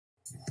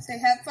Say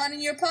have fun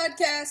in your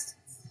podcast.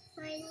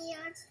 Fun in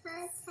your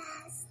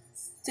podcast.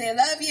 Say I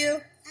love you.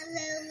 I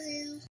love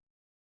you.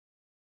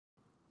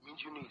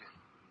 Means you need it.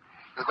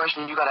 The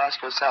question you got to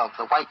ask yourself,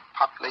 the white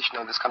population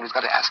of this country's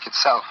got to ask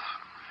itself,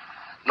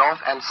 North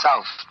and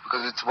South,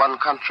 because it's one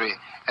country,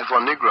 and for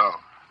a Negro,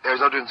 there is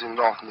no difference in the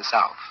North and the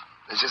South.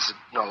 There's just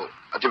a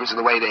difference in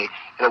the way they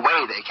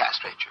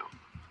castrate you.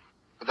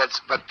 But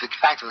the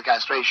fact of the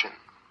castration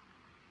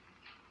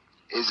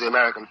is the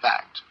American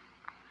fact.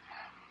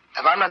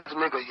 If I'm not the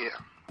nigger here,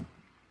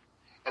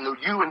 and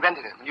you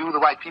invented him, you, the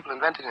white people,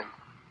 invented him,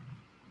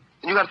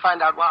 then you got to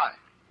find out why.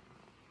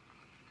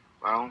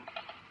 Well,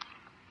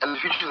 and the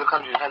future of the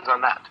country depends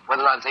on that,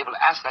 whether or not it's able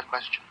to ask that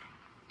question.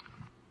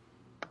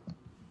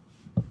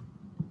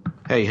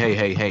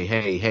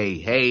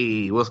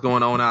 Hey, what's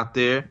going on out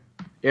there,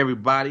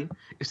 everybody?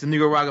 It's the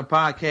Negro Rockin'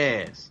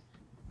 Podcast.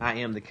 I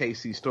am the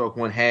KC Stork,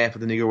 one half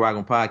of the Negro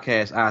Rockin'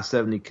 Podcast,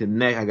 I-70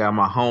 Connect. I got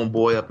my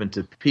homeboy up in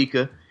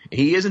Topeka.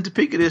 He is in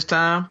Topeka this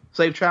time.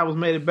 Safe travels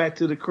made it back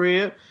to the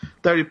crib.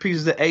 30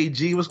 pieces of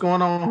AG. What's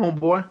going on,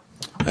 homeboy?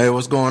 Hey,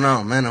 what's going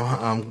on, man?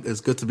 It's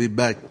good to be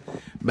back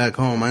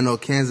home. I know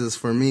Kansas,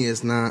 for me,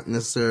 it's not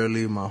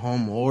necessarily my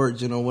home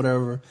origin or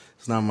whatever.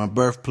 It's not my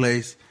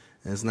birthplace.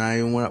 It's not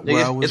even where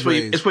I was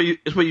raised.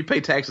 It's where you pay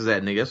taxes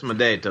at, nigga. That's what my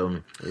dad told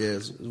me. Yeah,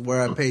 it's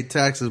where I pay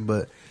taxes,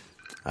 but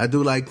I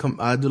do like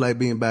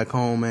being back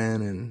home,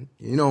 man. And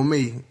you know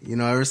me,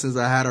 ever since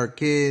I had our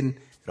kid, it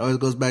always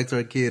goes back to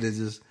our kid. It's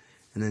just,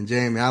 and then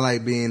Jamie, I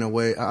like being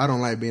away. I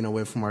don't like being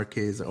away from our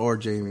kids or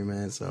Jamie,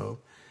 man. So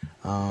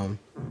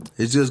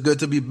it's just good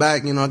to be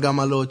back. I got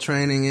my little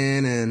training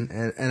in,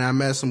 and I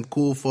met some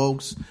cool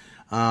folks.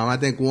 I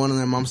think one of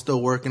them, I'm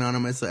still working on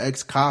him. It's an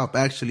ex-cop.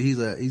 Actually, he's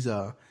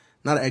a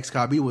not an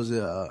ex-cop. He was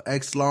a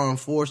ex-law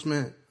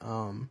enforcement.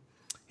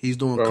 He's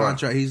doing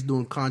He's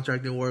doing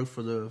contracting work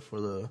for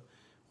the.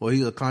 Well,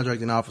 he's a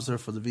contracting officer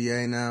for the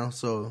VA now.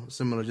 So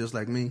similar, just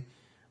like me.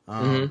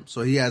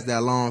 So he has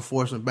that law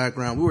enforcement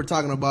background. We were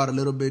talking about it a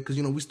little bit because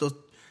we still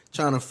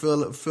trying to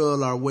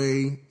feel our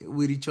way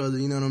with each other.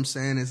 You know what I'm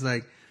saying? It's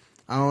like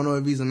I don't know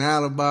if he's an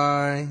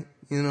alibi.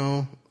 If he's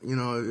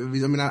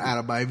not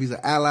alibi. If he's an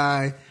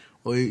ally,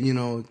 or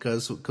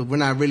because we're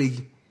not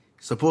really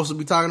supposed to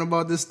be talking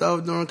about this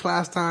stuff during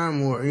class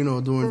time or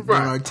during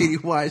our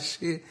TDY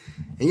shit.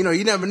 And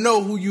you never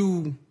know who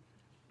you.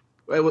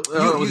 Wait,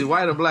 was he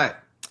white or black?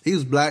 He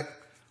was black.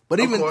 But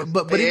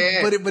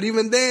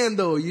even then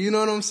though, you know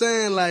what I'm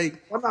saying?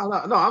 Like,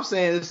 no, I'm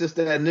saying it's just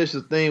that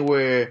initial thing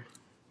where,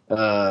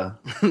 yeah,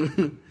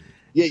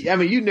 I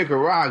mean, you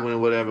Nicaraguan or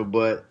whatever,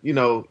 but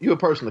you're a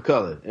person of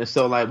color, and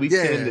so like we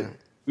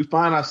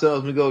find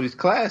ourselves when we go to these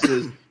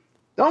classes.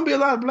 Don't be a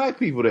lot of black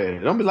people there.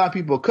 Don't be a lot of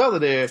people of color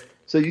there.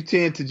 So you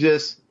tend to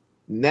just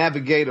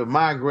navigate or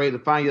migrate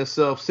and find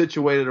yourself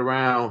situated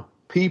around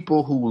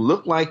people who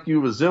look like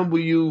you, resemble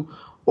you,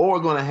 or are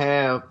going to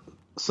have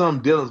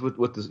some dealings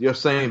with your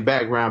same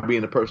background,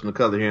 being a person of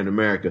color here in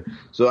America.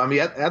 So, I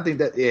mean, I think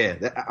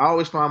that I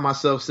always find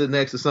myself sitting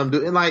next to some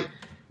dude. And, like,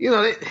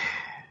 and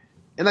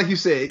like you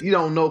said, you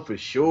don't know for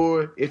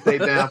sure if they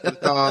down for the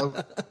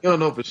cause. You don't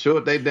know for sure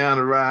if they down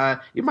to ride.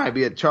 You might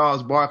be a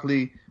Charles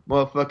Barkley,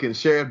 motherfucking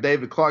Sheriff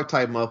David Clark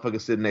type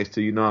motherfucker sitting next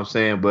to you, know what I'm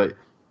saying? But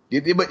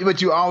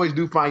you always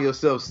do find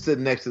yourself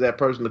sitting next to that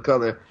person of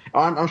color.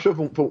 I'm sure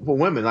for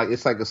women, like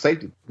it's like a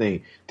safety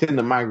thing, tend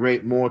to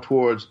migrate more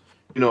towards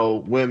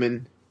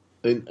women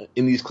in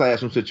these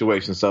classroom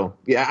situations. So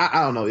yeah,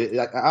 I don't know.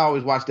 I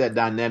always watch that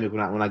dynamic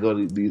when I go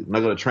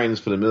to trainings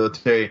for the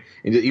military,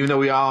 and even though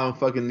we all in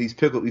fucking these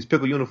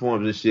pickle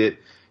uniforms and shit,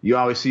 you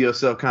always see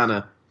yourself kind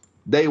of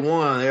day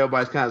one.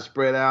 Everybody's kind of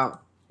spread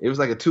out. It was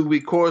like a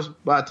 2-week course.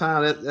 By the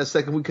time that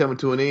second week coming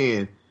to an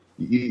end,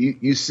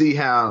 you see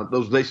how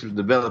those relationships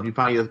develop. You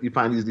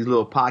find these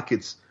little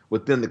pockets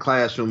within the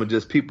classroom of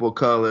just people of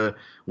color,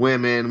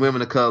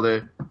 women of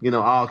color,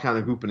 all kind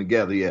of grouping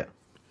together. Yeah.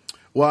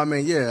 Well, I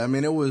mean, yeah. I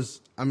mean,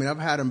 I've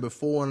had them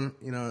before,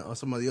 on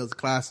some of the other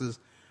classes,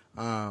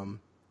 and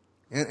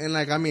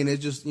like, I mean,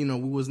 it's just, we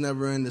was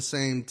never in the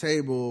same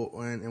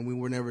table, and we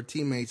were never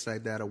teammates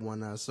like that or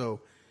whatnot.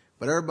 So,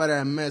 but everybody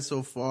I met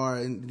so far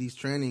in these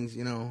trainings,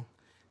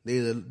 they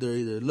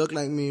either look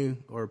like me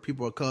or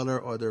people of color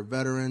or they're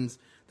veterans.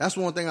 That's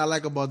one thing I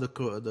like about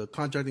the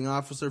contracting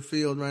officer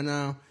field right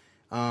now,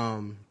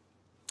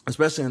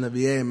 especially in the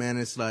VA, man.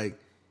 It's like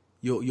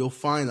you'll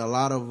find a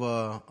lot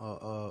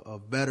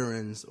of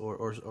veterans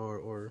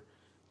or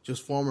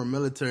just former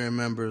military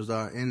members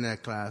in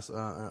that class,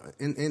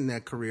 in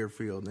that career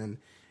field, and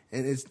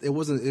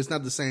it's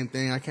not the same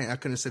thing. I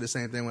couldn't say the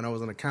same thing when I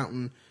was an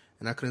accountant,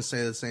 and I couldn't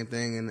say the same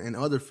thing in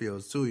other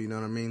fields too. You know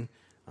what I mean?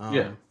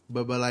 Yeah.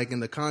 But like in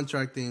the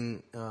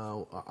contracting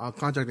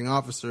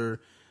officer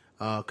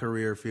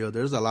career field,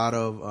 there's a lot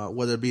of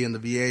whether it be in the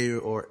VA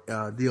or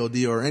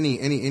DOD or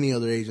any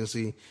other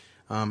agency.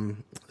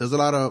 There's a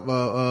lot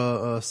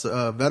of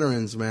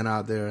veterans, man,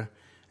 out there,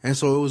 and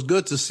so it was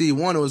good to see.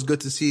 One, it was good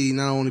to see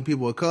not only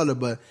people of color,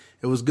 but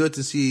it was good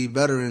to see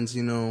veterans,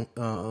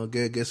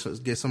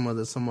 get some of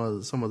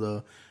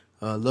the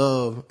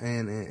love,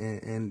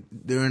 and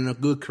they're in a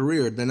good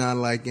career. They're not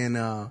like in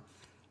a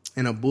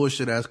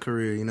bullshit ass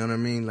career. You know what I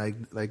mean?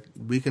 Like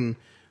we can.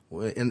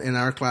 In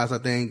our class, I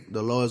think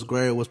the lowest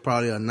grade was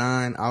probably a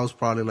 9. I was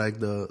probably like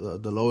the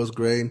lowest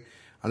grade.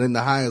 I think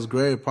the highest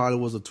grade probably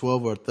was a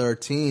 12 or a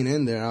 13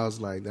 in there. I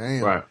was like,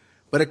 damn. Right.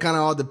 But it kind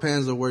of all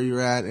depends on where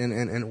you're at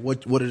and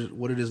what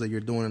it is that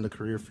you're doing in the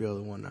career field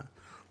and whatnot.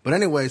 But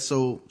anyway,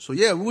 so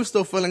yeah, we were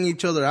still filling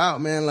each other out,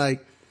 man.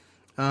 Like,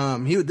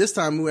 this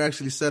time we were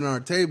actually sitting on our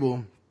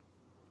table.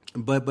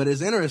 But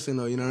it's interesting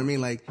though, you know what I mean?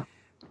 Like,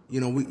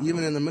 you know, we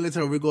even in the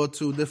military, we go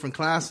to different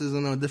classes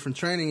and different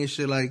training and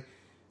shit. Like,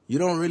 you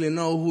don't really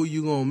know who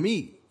you gonna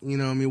meet. You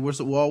know what I mean? We're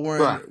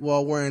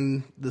all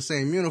wearing the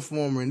same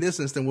uniform, or in this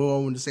instance, we're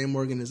all in the same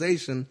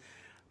organization,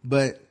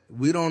 but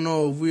we don't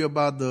know if we're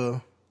about the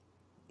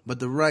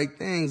right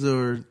things,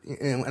 and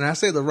I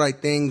say the right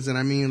things, and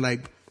I mean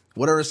like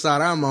whatever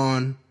side I'm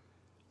on,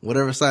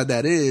 whatever side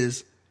that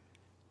is,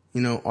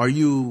 you know, are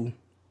you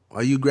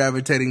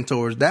gravitating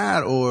towards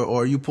that,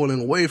 or are you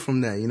pulling away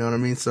from that? You know what I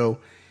mean? So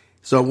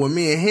with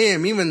me and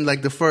him, even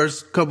like the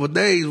first couple of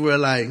days, we're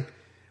like,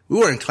 we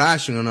weren't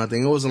clashing or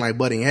nothing. It wasn't like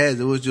butting heads.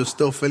 It was just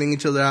still filling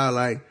each other out.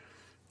 Like,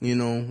 you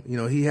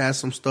know, he had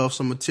some stuff,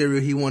 some material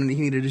he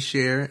needed to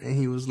share, and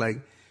he was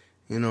like,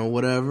 you know,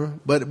 whatever.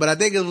 But I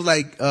think it was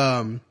like,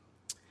 I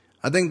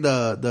think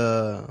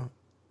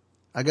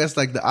I guess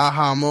like the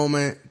aha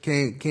moment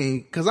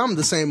came, cause I'm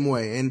the same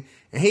way. And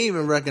he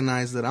even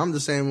recognized that I'm the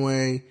same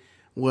way,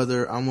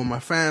 whether I'm with my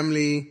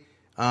family.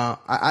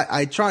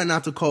 I try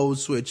not to code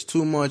switch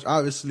too much.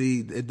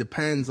 Obviously it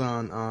depends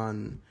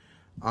on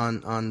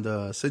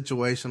the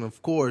situation,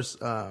 of course,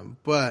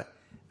 but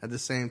at the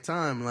same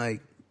time,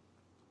 like,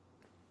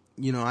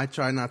 you know, I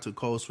try not to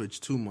code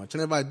switch too much,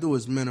 and if I do,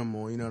 it's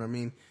minimal. You know what I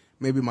mean?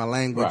 Maybe my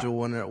language or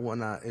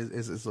whatnot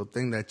is a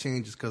thing that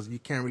changes, because you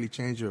can't really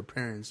change your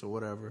appearance or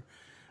whatever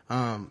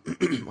on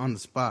the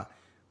spot.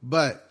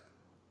 But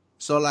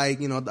so, like,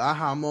 you know, the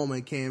aha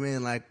moment came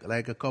in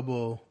like a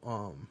couple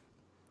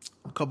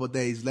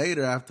days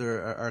later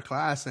after our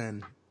class,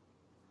 and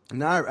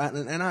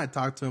I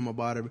talked to him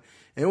about it.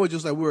 And it was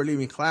just like we were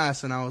leaving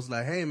class, and I was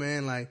like, hey,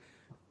 man, like,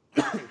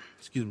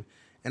 excuse me.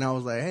 And I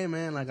was like, hey,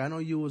 man, like, I know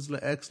you was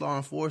ex-law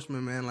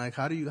enforcement, man. Like,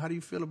 how do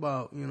you feel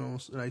about, you know,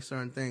 like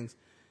certain things?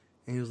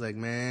 And he was like,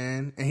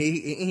 man, and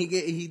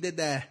he did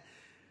that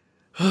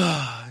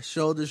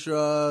shoulder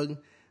shrug,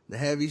 the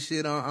heavy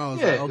shit on. I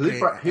was like,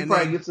 okay. He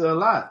probably gets it a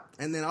lot.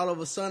 And then all of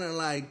a sudden,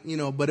 like, you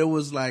know, but it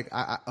was like,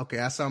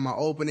 I saw my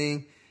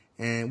opening,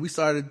 and we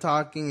started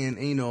talking, and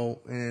you know,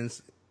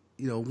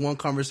 one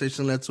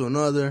conversation led to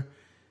another.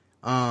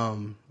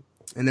 And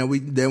then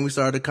we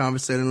started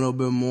conversating a little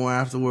bit more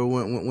afterward.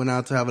 Went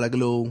out to have like a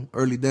little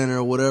early dinner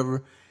or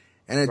whatever,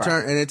 and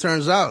it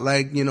turns out,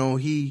 like, you know,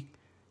 he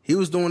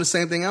was doing the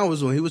same thing I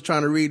was doing. He was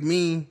trying to read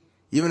me,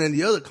 even in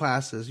the other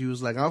classes. He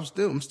was like,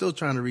 I'm still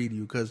trying to read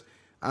you, because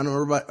I know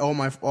everybody, all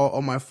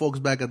my folks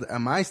back at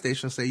my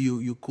station say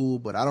you cool,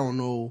 but I don't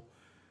know.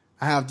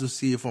 I have to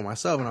see it for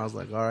myself. And I was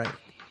like, all right.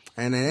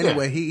 And then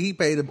anyway, he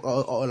paid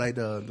like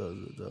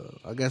the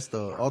I guess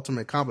the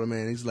ultimate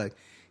compliment. He's like,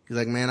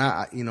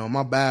 man, you know,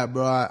 my bad,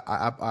 bro.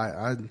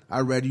 I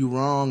read you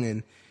wrong,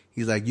 and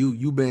he's like,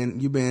 you've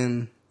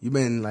been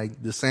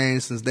like the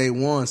same since day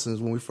one, since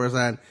when we first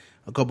had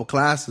a couple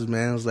classes,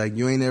 man. It was like,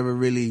 you ain't ever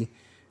really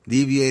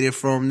deviated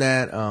from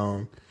that.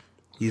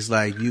 He's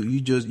like,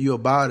 you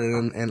about it,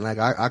 and like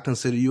I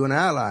consider you an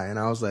ally. And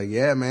I was like,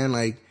 yeah, man,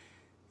 like,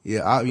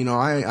 yeah,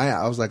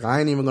 I was like, I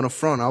ain't even gonna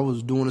front. I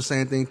was doing the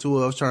same thing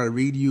too. I was trying to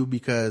read you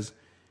because,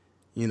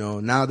 you know,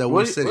 now that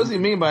we're sitting. What does he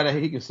mean by that?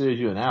 He considers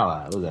you an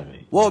ally. What does that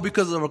mean? Well,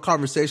 because of a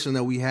conversation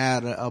that we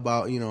had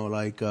about, you know,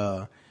 like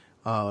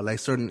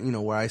certain, you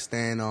know, where I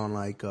stand on,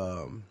 like,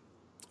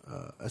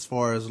 as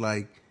far as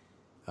like,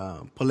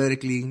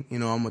 politically, you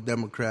know, I'm a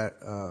Democrat.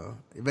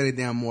 If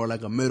anything, I'm more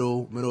like a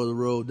middle of the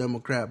road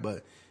Democrat,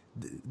 but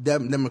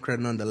Democrat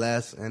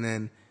nonetheless. And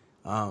then,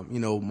 you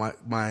know,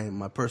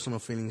 my personal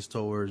feelings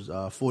towards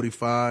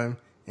 45,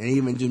 and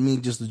even just me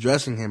just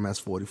addressing him as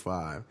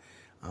 45,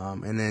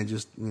 and then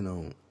just you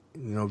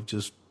know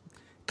just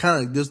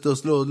kind of just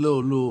those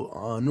little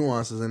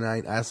nuances. And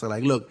I said,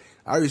 like, look,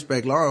 I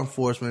respect law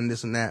enforcement and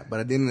this and that, but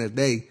at the end of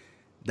the day,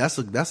 that's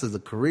a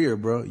career,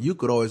 bro. You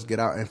could always get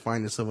out and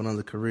find yourself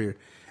another career.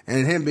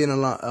 And him being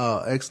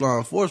ex-law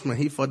enforcement,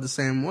 he felt the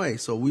same way.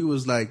 So we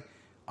was like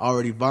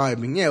already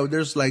vibing. Yeah,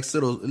 there's like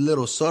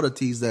little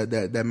subtleties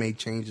that made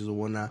changes or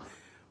whatnot.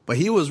 But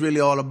he was really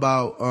all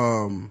about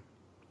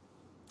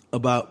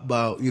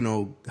you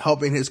know,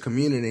 helping his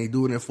community,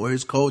 doing it for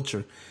his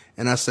culture.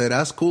 And I said,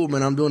 that's cool,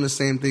 man. I'm doing the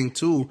same thing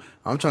too.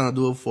 I'm trying to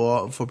do it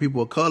for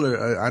people of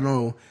color. I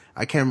know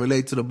I can't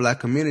relate to the black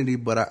community,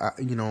 but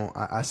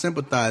I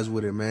sympathize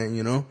with it, man.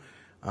 You know,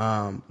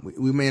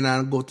 we may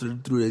not go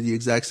through the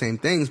exact same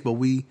things, but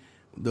we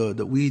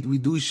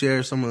do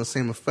share some of the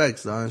same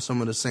effects and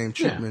some of the same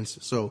treatments.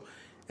 Yeah. So,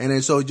 and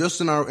then so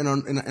just in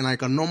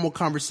like a normal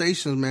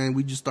conversations, man,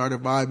 we just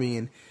started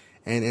vibing,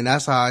 and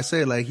that's how I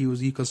say, like,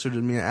 he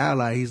considered me an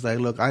ally. He's like,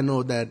 look, I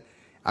know that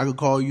I could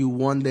call you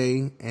one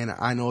day, and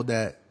I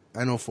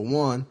know for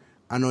one,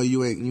 I know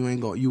you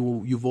ain't going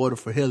you voted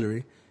for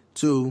Hillary.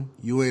 2,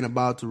 you ain't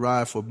about to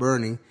ride for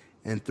Bernie,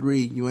 and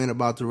 3, you ain't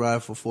about to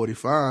ride for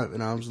 45.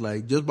 And I was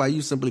like, just by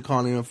you simply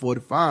calling him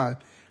 45,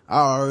 I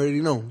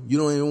already know you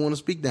don't even want to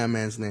speak that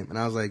man's name. And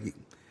I was like,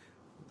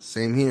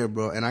 same here,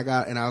 bro. And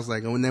I was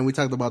like, and then we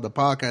talked about the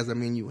podcast that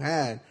me and you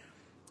had.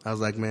 I was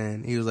like,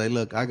 man, he was like,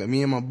 look, I got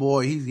me and my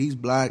boy, he's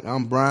black,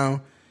 I'm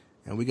brown,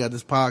 and we got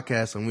this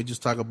podcast, and we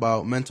just talk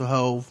about mental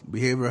health,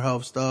 behavioral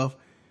health stuff.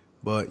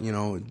 But, you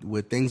know,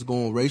 with things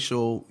going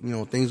racial, you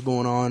know, things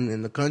going on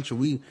in the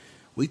country,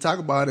 we talk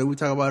about it. We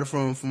talk about it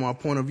from our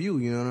point of view,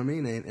 you know what I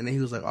mean? And then he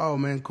was like, oh,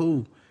 man,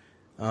 cool.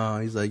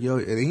 He's like, yo,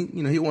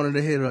 and he wanted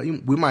to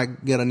hit, we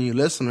might get a new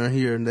listener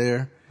here and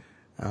there.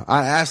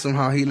 I asked him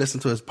how he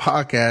listened to his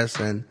podcast,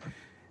 and,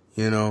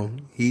 you know,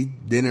 he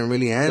didn't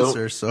really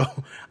answer. So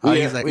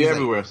he's like,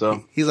 everywhere.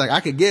 So he's like, I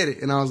could get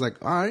it. And I was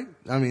like, all right.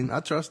 I mean, I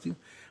trust you.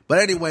 But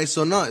anyway,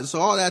 so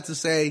all that to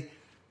say,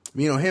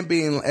 you know, him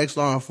being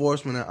ex-law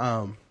enforcement,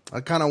 I'm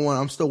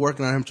still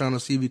working on him, trying to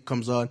see if he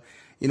comes on.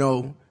 You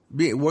know,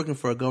 working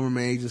for a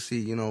government agency,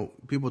 you know,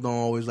 people don't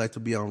always like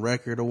to be on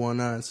record or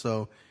whatnot.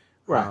 So,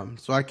 right.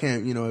 So I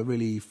can't, you know,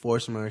 really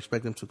force him or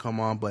expect him to come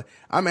on. But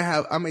I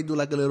may do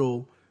like a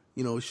little,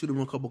 you know, shoot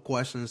him a couple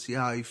questions, see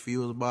how he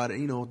feels about it.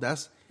 You know,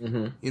 that's,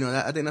 you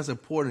know, I think that's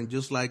important.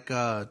 Just like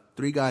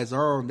 3 guys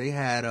on, they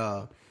had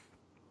a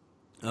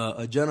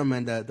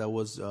gentleman that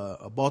was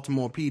a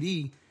Baltimore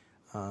PD,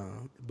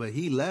 but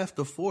he left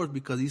the force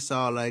because he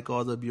saw like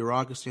all the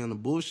bureaucracy and the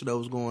bullshit that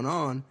was going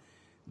on,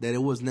 that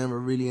it was never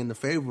really in the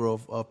favor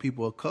of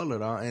people of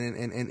color,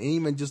 and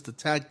even just the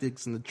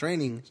tactics and the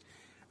trainings,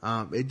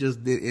 it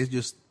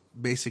just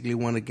basically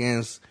went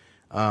against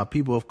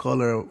people of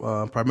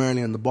color,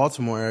 primarily in the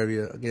Baltimore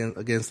area,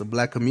 against the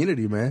black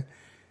community, man.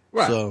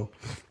 Right. So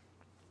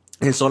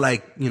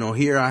like, you know,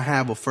 here I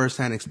have a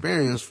firsthand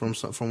experience from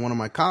one of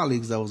my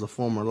colleagues that was a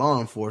former law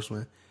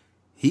enforcement.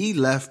 He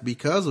left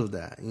because of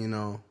that, you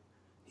know.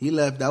 He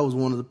left. That was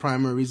one of the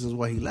primary reasons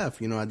why he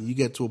left. You know, you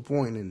get to a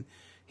point and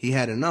he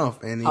had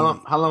enough. And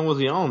how long was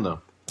he on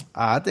though?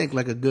 I think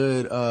like a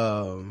good,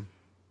 because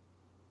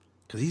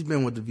he's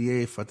been with the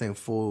VA for I think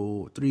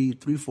 4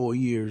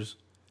 years.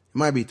 It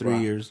might be 3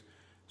 years.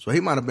 So he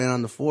might have been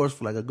on the force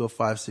for like a good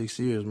 5-6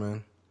 years,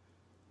 man.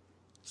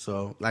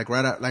 So like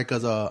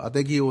cause I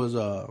think he was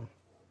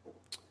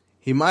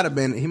he was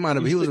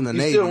in the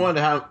Navy. You still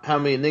wonder how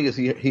many niggas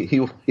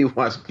he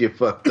wants to get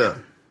fucked up.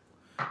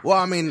 Well,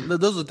 I mean,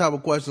 those are the type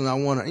of questions I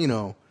want to, you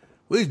know.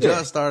 We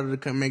just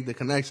started to make the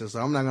connection,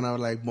 so I'm not gonna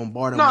like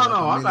bombard him. No,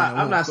 I'm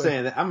not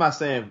saying that. I'm not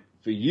saying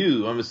for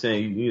you. I'm just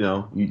saying, you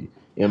know,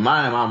 in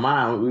my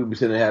mind, we'd be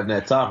sitting there having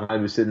that talk, and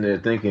I'd be sitting there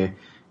thinking,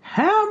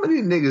 how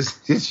many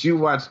niggas did you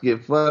watch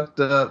get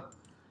fucked up,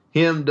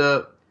 hemmed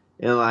up,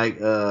 and like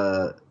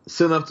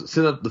sent up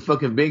the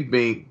fucking big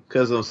bank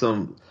because of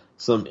some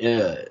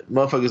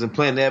motherfuckers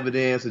implanting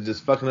evidence or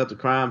just fucking up the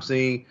crime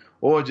scene,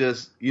 or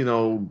just, you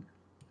know,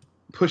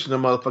 pushing the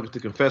motherfuckers to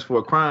confess for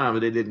a crime that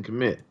they didn't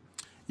commit.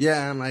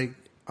 Yeah, and like,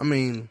 I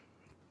mean,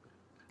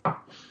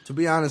 to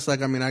be honest,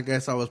 like, I mean, I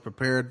guess I was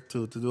prepared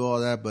to do all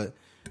that, but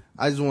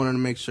I just wanted to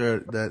make sure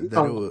that it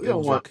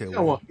was okay. You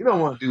don't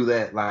want to do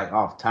that like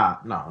off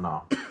top.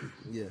 No.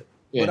 Yeah.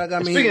 But I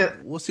mean,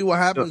 we'll see what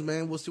happens,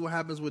 man. We'll see what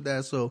happens with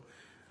that. So,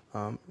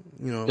 you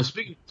know.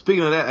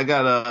 Speaking of that, I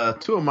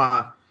got 2 of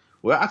my.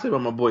 Well, I tell you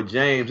about my boy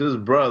James, his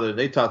brother.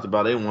 They talked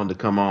about they wanted to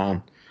come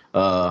on.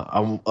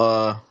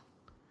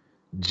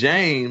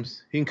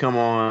 James, he can come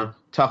on,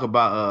 talk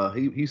about.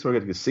 He used to work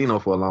at the casino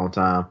for a long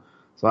time,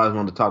 so I just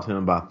wanted to talk to him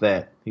about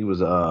that. He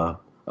was a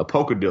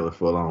poker dealer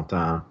for a long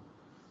time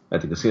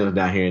at the casino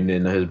down here, and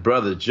then his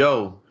brother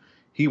Joe,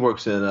 he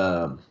works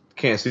in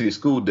Kansas City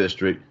School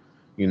District,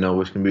 you know,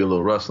 which can be a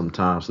little rough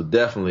sometimes. So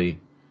definitely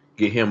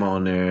get him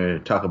on there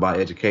and talk about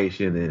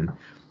education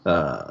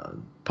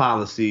and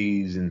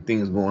policies and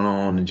things going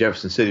on in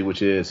Jefferson City,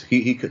 which is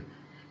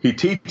he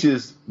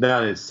teaches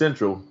down at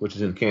Central, which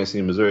is in Kansas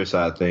City, Missouri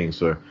side of things,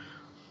 for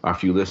our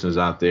few listeners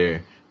out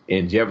there.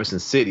 In Jefferson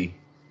City,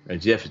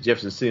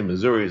 Jefferson City,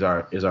 Missouri is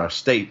our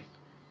state,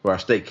 where our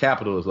state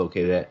capital is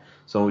located at.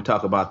 So when we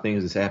talk about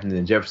things that's happening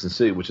in Jefferson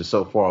City, which is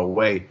so far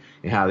away,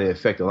 and how they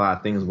affect a lot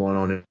of things going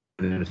on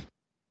in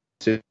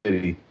the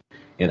city,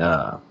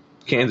 in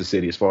Kansas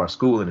City, as far as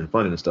schooling and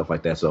funding and stuff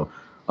like that. So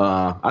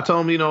I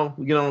told him, you know,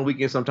 we get on the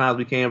weekends sometimes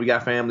we can. We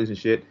got families and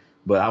shit.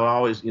 But I would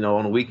always, you know,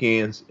 on the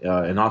weekends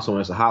and also when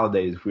it's the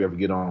holidays, if we ever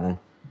get on,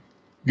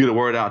 get a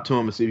word out to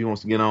him and see if he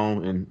wants to get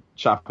on and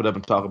chop it up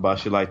and talk about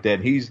shit like that.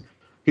 He's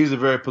a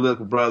very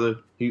political brother.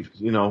 He,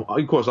 you know,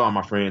 of course, all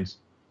my friends,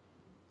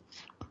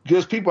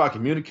 just people I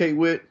communicate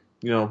with.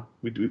 You know,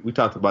 we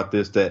talked about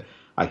this, that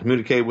I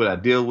communicate with, I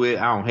deal with.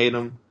 I don't hate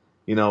them,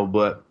 you know,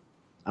 but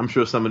I'm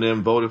sure some of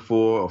them voted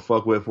for or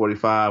fuck with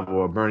 45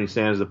 or Bernie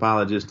Sanders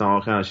apologist and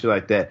all kind of shit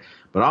like that.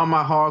 But all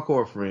my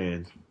hardcore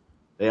friends,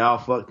 they all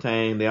fuck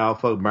Tang, they all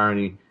fuck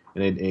Bernie,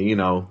 and you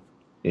know,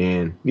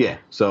 and yeah,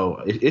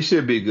 so it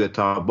should be a good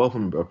talk. Both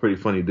of them are pretty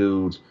funny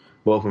dudes,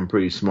 both of them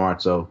pretty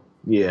smart. So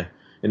yeah,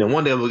 And then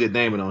one day we'll get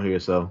Damon on here,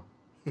 so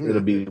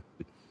it'll be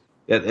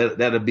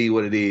that'll be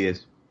what it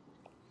is.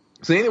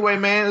 So anyway,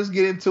 man, let's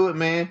get into it,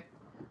 man.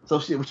 So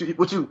shit,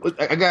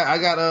 I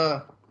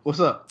got what's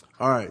up?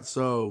 All right,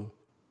 so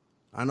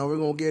I know we're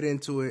gonna get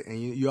into it, and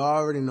you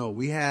already know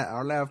we had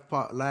our last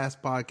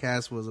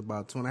podcast was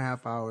about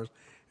 2.5 hours,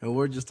 and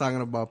we're just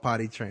talking about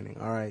potty training.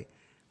 All right,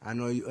 I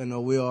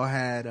know we all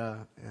had.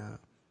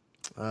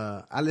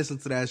 I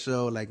listened to that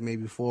show like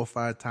maybe 4 or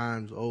 5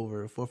 times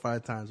over,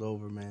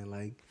 man.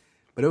 Like,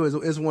 but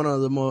it's one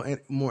of the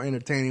more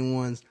entertaining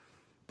ones.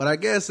 But I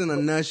guess in a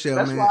nutshell,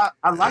 that's man. why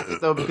I like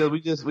it though,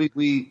 because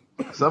we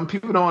some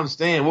people don't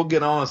understand. We'll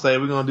get on and say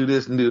we're gonna do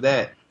this and do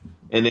that,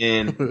 and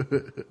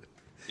then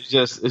it's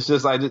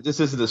just like this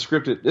isn't a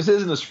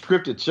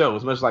scripted show.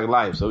 It's much like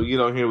life. So we get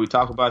on here, we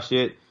talk about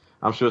shit.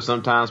 I'm sure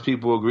sometimes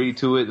people agree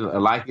to it,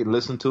 like it,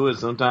 listen to it.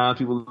 Sometimes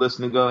people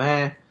listen and go,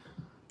 "Hey,"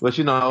 but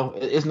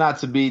it's not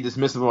to be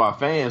dismissive of our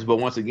fans. But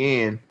once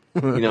again,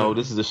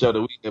 this is a show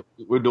that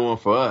we're doing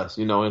for us,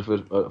 and for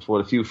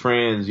the few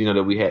friends,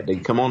 that we had, they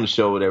come on the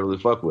show that really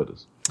fuck with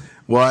us.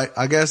 Well,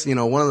 I guess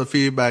one of the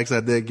feedbacks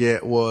I did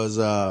get was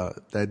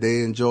that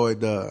they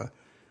enjoyed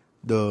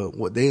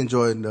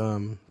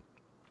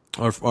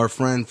our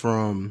friend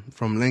from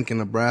Lincoln,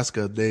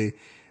 Nebraska. They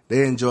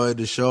enjoyed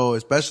the show,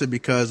 especially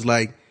because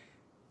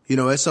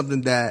it's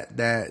something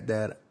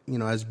that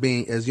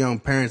as young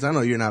parents, I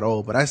know you're not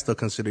old, but I still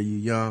consider you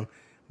young.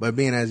 But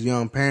being as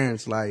young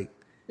parents,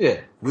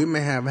 we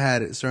may have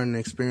had certain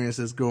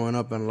experiences growing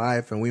up in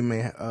life, and we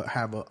may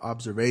have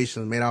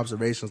made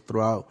observations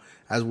throughout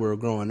as we were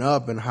growing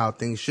up and how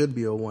things should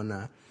be or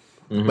whatnot.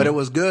 Mm-hmm. But it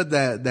was good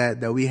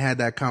that we had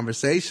that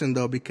conversation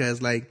though,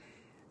 because we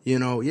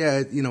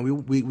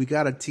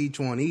got to teach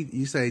one.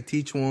 You say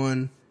teach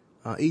one,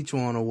 each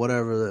one or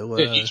whatever.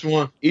 Each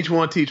one teach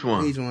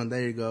one. Each one.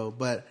 There you go.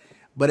 But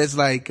it's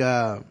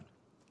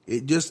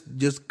it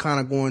just kind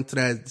of going to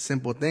that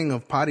simple thing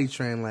of potty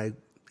train.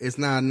 It's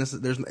not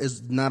necessary.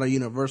 It's not a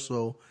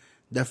universal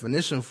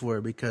definition for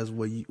it, because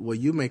what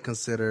you may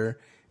consider,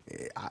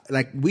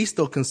 we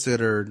still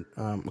considered,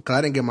 because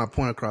I didn't get my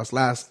point across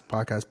last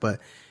podcast,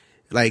 but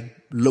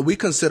we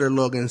consider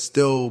Logan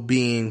still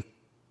being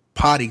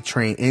potty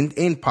trained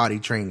in potty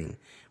training.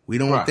 We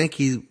don't think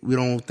he's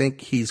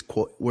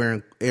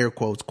wearing air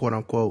quotes, quote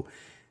unquote,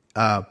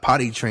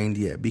 potty trained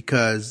yet,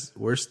 because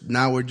we're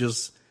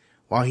just,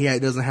 while he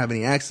doesn't have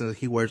any accents,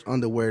 he wears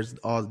underwears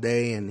all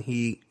day, and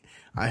he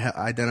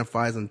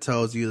identifies and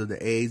tells either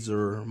the aides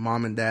or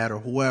mom and dad or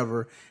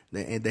whoever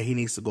that he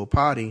needs to go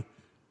potty.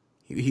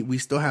 We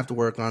still have to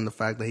work on the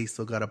fact that he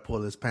still got to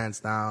pull his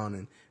pants down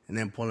and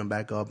then pull them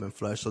back up and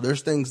flush. So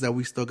there's things that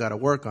we still got to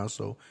work on.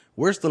 So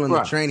we're still in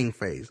the training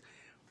phase.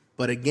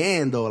 But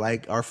again, though,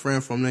 our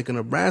friend from Lincoln,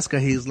 Nebraska,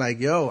 he's like,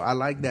 yo, I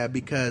like that,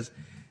 because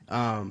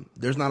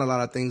there's not a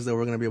lot of things that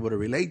we're going to be able to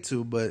relate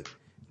to, but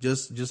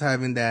just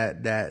having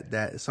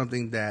that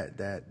something that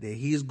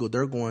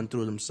they're going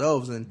through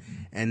themselves, and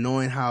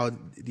knowing how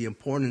the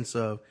importance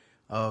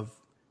of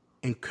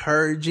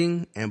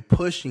encouraging and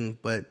pushing,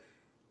 but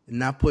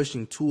not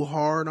pushing too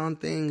hard on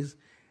things.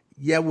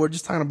 Yeah, we're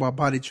just talking about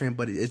potty train,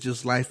 but it's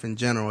just life in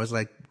general. It's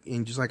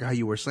just like how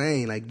you were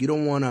saying, you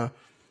don't want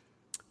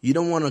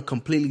to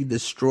completely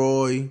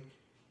destroy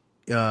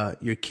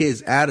your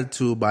kid's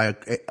attitude by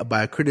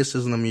a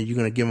criticism you're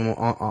going to give them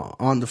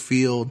on the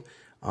field.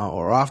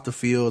 Or off the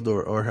field,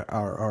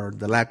 or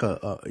the lack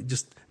of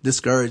just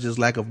discourages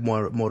lack of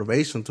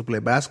motivation to play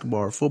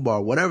basketball or football,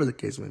 or whatever the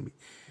case may be.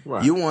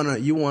 Right. You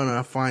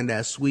wanna find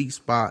that sweet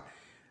spot,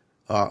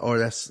 or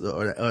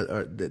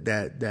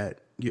that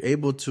you're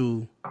able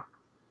to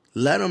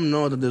let them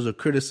know that there's a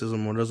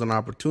criticism or there's an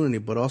opportunity,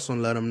 but also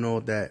let them know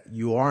that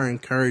you are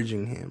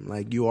encouraging him,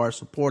 you are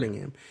supporting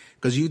him,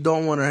 because you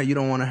don't want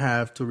to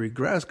have to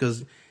regress,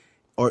 because.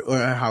 Or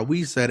how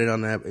we said it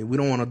on that, we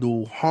don't want to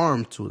do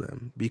harm to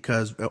them,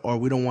 or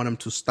we don't want them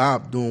to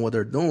stop doing what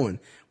they're doing.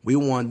 We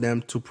want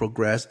them to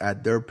progress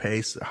at their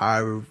pace,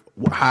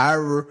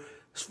 however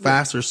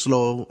fast or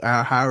slow,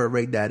 however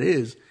rate that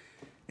is.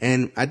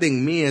 And I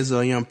think me as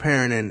a young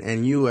parent,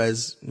 and you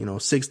as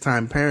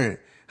 6-time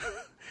parent,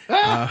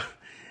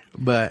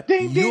 but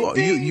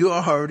you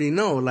already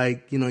know,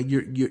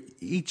 you're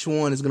each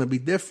one is gonna be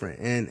different,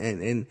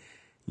 and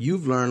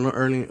you've learned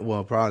early,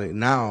 well, probably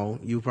now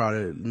you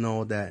probably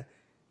know that,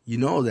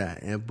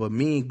 but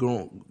me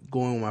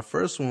starting with my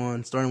first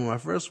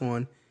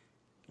one,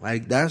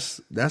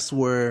 that's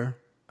where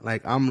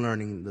I'm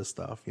learning this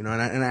stuff, and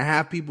I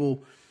have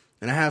people,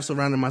 and I have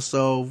surrounded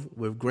myself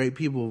with great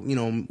people,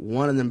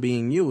 one of them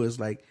being you is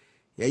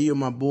yeah, you're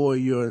my boy,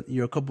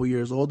 you're a couple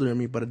years older than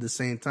me, but at the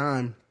same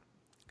time,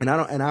 and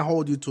I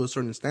hold you to a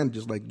certain standard,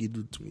 just like you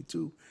do to me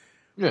too.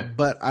 Yeah.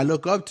 But I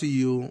look up to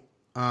you,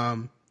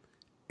 and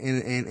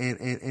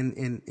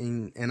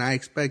I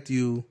expect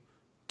you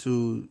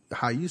to,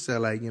 how you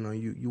said,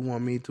 you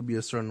want me to be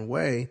a certain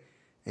way,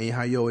 and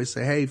how you always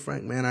say, hey,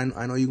 Frank, man,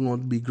 I know you're going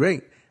to be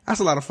great. That's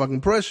a lot of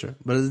fucking pressure,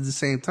 but at the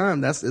same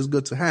time, it's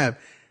good to have.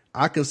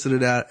 I consider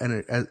that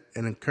an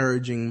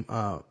encouraging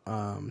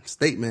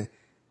statement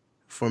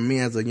for me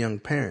as a young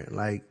parent.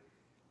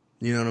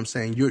 You know what I'm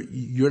saying?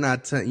 You're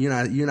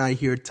not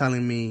here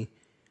telling me,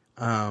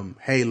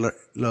 hey,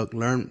 look,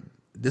 learn.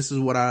 This is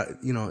what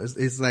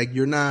it's like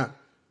you're not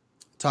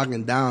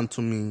talking down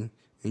to me,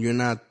 and you're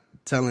not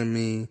telling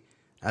me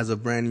as a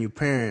brand new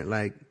parent,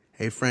 like,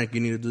 hey, Frank,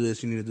 you need to do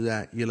this, you need to do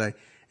that. You're like,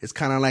 it's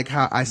kind of like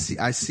how I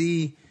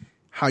see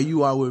how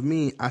you are with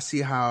me. I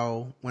see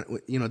how,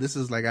 this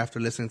is like after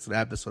listening to the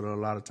episode a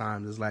lot of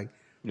times, it's like,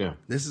 yeah,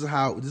 this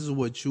is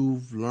what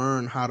you've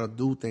learned how to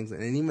do things.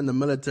 And even the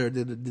military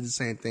did the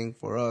same thing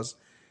for us.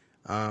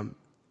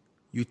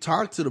 You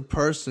talk to the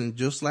person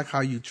just like how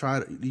you try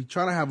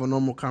to have a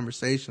normal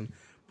conversation,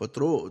 but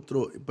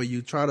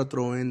you try to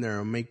throw in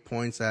there and make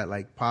points at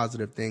like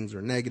positive things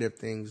or negative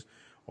things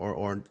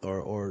or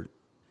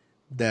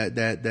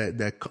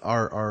that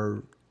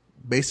are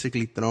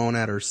basically thrown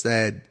at or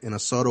said in a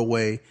subtle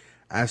way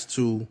as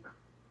to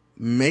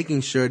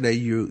making sure that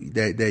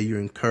you're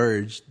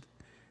encouraged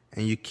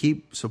and you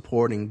keep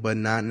supporting, but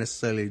not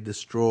necessarily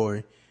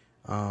destroy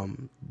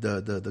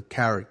the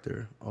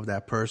character of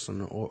that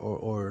person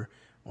or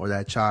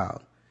that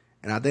child.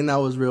 And I think that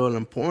was real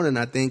important.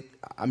 I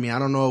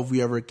don't know if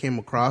we ever came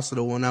across it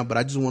or whatnot, but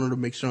I just wanted to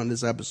make sure on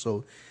this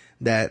episode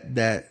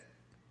that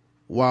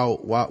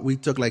while we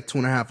took like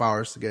 2.5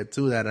 hours to get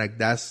to that, like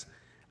that's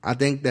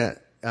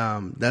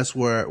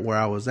where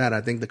I was at.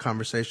 I think the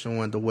conversation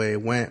went the way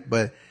it went,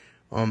 but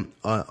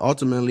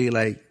ultimately,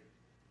 like,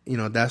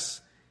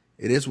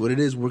 it is what it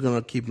is. We're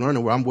gonna keep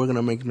learning. We're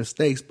gonna make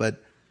mistakes,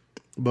 but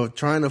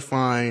trying to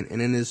find, and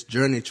in this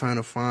journey, trying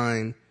to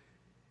find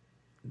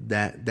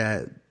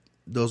that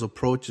those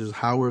approaches,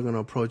 how we're gonna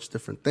approach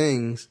different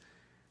things.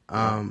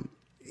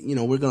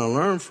 We're gonna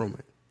learn from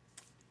it.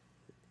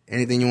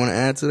 Anything you want to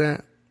add to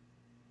that?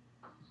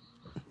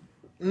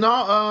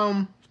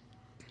 No,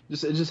 it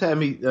just had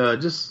me yeah.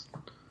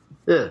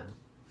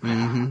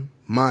 Mm-hmm.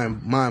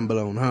 Mind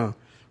blown, huh?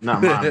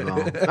 Not mind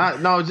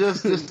blown. No,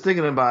 just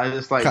thinking about it.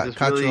 It's like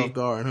caught you off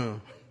guard, huh?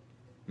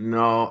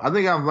 No, I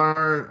think I've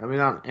learned. I mean,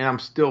 I'm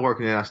still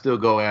working it. I still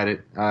go at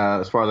it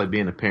as far as like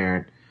being a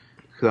parent,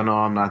 because I know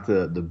I'm not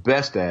the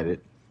best at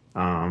it.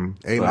 But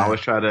I always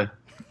try to,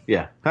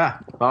 I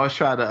always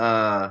try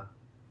to.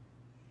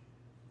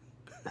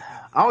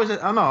 I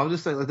don't know. I'm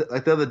just saying,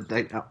 like the other,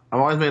 like I've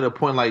always made a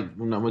point, like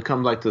when it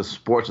comes like to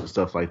sports and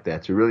stuff like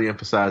that, to really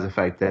emphasize the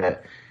fact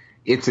that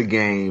it's a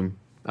game.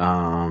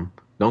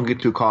 Don't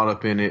get too caught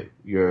up in it.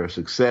 Your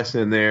success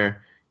in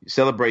there, you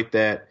celebrate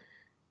that.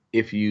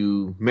 If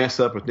you mess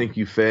up or think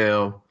you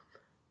fail,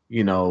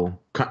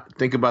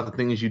 think about the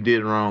things you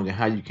did wrong and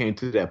how you came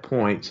to that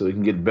point so you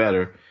can get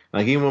better.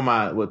 Like even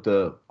with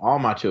all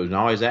my children, I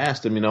always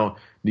ask them, do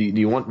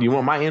you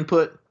want my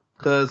input?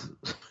 Because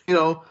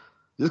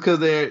just because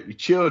they're your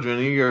children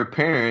and you're a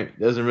parent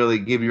doesn't really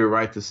give you a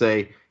right to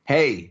say,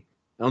 hey,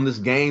 on this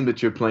game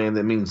that you're playing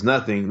that means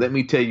nothing, let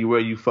me tell you where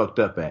you fucked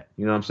up at.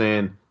 You know what I'm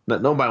saying?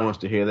 Nobody wants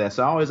to hear that.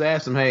 So I always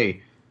ask them,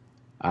 hey,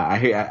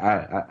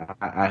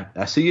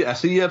 I see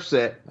you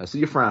upset. I see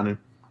you frowning.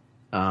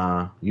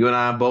 You and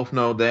I both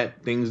know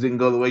that things didn't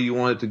go the way you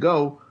wanted to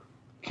go.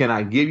 Can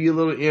I give you a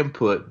little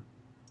input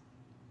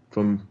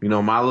from,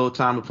 my little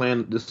time of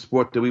playing this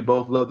sport that we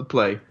both love to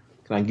play?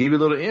 Can I give you a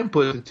little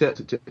input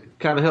to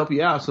kind of help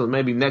you out so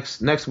maybe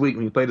next week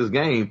when you play this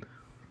game,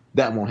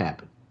 that won't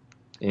happen?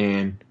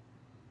 And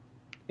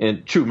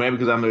true, maybe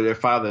because I'm their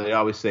father, they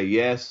always say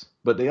yes.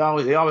 But they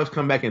always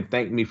come back and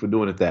thank me for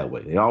doing it that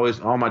way.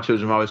 All my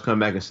children always come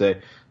back and say,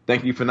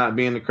 thank you for not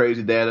being the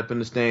crazy dad up in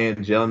the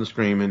stand, yelling and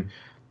screaming.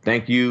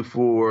 Thank you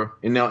for,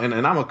 and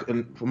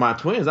for my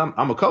twins, I'm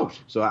a coach.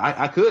 So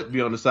I could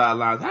be on the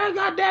sidelines. Hey,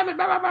 God damn it,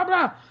 blah, blah, blah,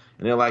 blah.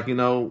 And they're like,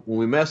 when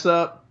we mess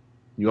up,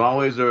 you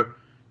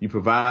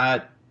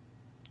provide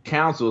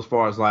counsel as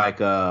far as like,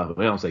 they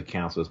don't say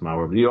counsel, it's my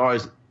word, but you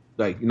always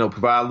like,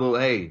 provide a little,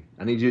 hey,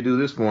 I need you to do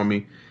this for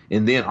me.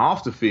 And then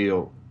off the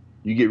field,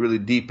 you get really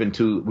dig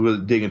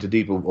into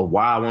deep of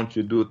why I want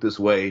you to do it this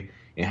way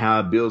and how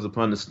it builds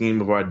upon the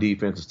scheme of our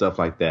defense and stuff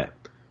like that.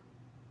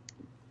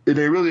 And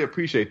they really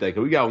appreciate that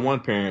because we got one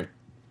parent,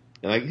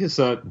 and like his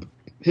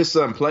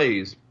son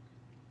plays,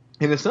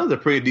 and his son's a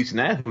pretty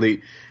decent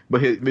athlete,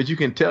 but you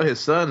can tell his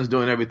son is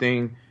doing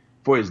everything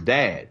for his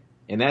dad,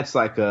 and that's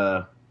like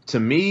to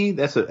me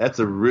that's a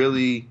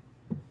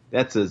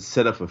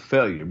setup for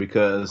failure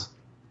because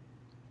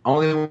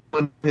only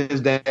when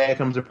his dad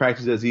comes to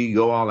practice does he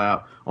go all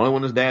out. Only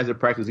when his dad's at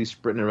practice, he's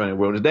sprinting around.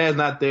 When his dad's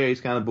not there,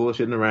 he's kind of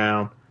bullshitting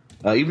around.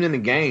 Even in the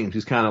games,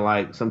 he's kind of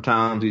like,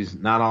 sometimes he's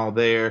not all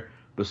there.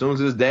 But as soon as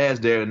his dad's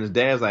there, and his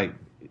dad's like,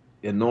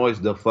 annoys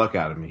the fuck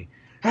out of me.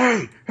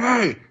 Hey,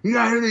 you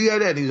got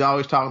that. And he's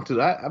always talking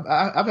to,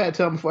 I've had to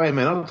tell him before, hey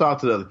man, don't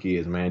talk to the other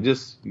kids, man.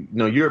 Just,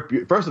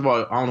 you're first of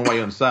all, I don't know why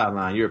you're on the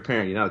sideline. You're a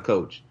parent, you're not a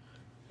coach.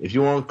 If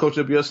you want to coach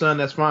up your son,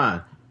 that's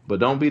fine. But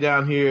don't be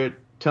down here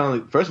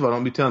first of all,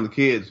 don't be telling the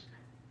kids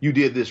you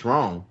did this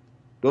wrong.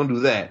 Don't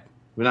do that.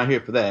 We're not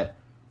here for that.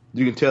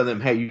 You can tell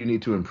them, hey, you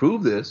need to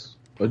improve this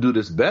or do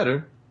this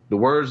better. The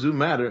words do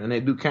matter and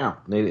they do count.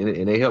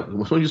 And they help.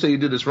 When you say you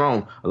did this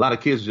wrong, a lot of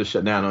kids just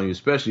shut down on you,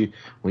 especially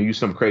when you're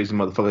some crazy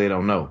motherfucker they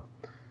don't know.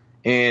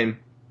 And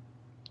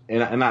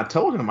and I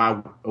told him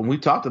when we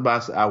talked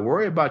about it, I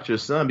worry about your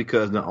son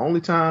because the only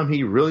time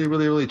he really,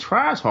 really, really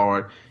tries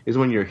hard is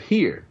when you're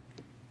here.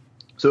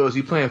 So is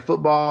he playing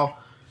football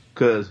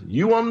because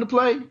you want him to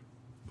play?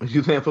 Or is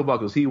he playing football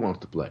because he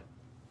wants to play?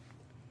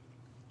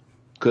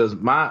 Because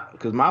my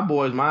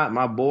boys,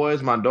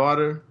 my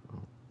daughter,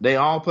 they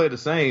all play the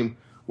same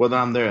whether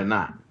I'm there or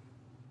not.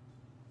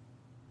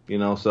 You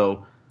know,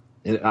 so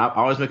and I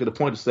always make it a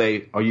point to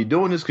say, are you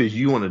doing this because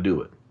you want to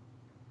do it?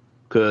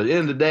 Because at the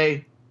end of the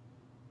day,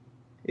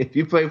 if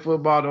you play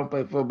football, don't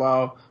play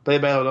football. Play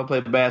basketball, don't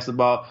play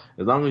basketball.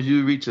 As long as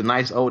you reach a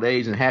nice old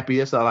age and happy,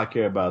 that's all I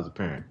care about as a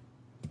parent.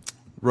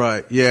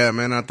 Right. Yeah,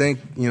 man. I think,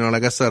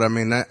 like I said, I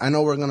mean, I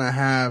know we're going to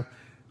have,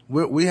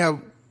 we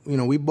have,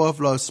 we both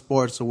love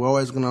sports, so we're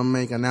always going to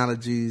make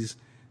analogies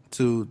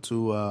to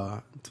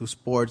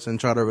sports and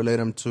try to relate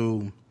them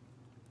to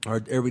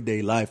our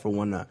everyday life or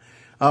whatnot.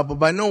 But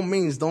by no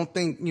means, don't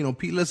think,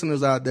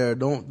 listeners out there,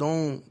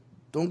 don't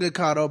get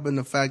caught up in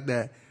the fact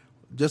that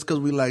just because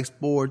we like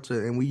sports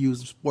and we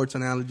use sports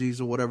analogies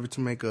or whatever to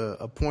make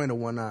a point or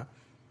whatnot,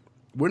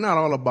 we're not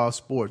all about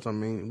sports. I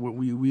mean,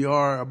 we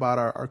are about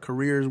our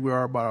careers, we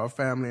are about our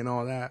family and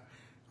all that.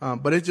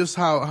 But it's just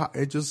how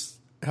it just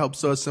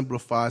helps us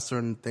simplify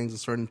certain things and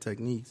certain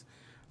techniques.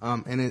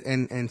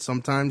 And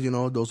sometimes,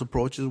 those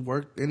approaches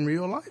work in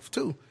real life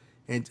too.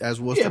 And as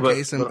was the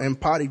case in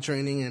potty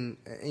training and,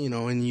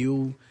 and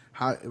you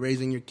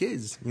raising your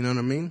kids, you know what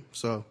I mean?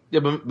 So yeah,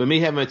 but me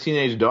having a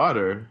teenage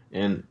daughter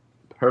and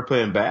her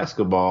playing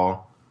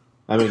basketball,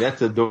 I mean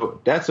that's a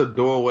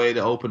doorway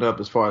to open up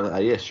as far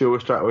as sure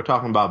we're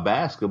talking about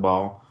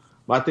basketball,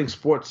 but I think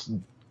sports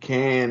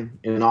can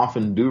and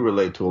often do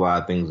relate to a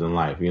lot of things in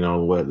life.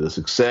 What the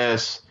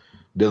success,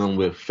 dealing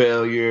with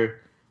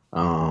failure,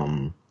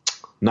 not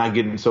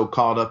getting so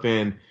caught up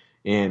in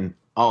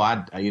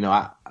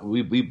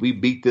we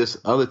beat this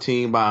other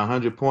team by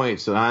 100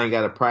 points, so I ain't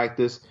got to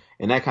practice.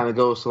 And that kind of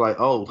goes to like,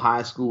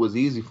 high school was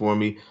easy for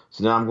me,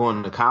 so now I'm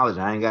going to college.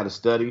 I ain't got to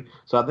study.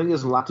 So I think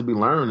there's a lot to be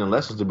learned and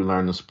lessons to be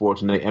learned in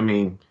sports.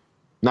 And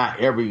not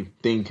every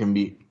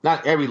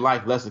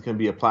life lesson can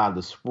be applied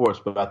to sports,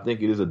 but I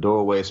think it is a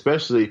doorway,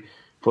 especially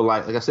for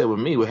like I said, with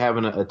me, with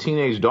having a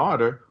teenage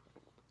daughter.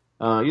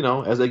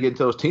 As they get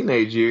into those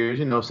teenage years,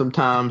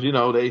 sometimes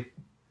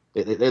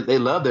they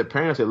love their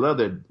parents, they love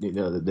their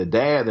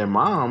dad, their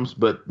moms,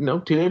 but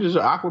teenagers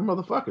are awkward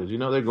motherfuckers.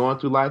 They're going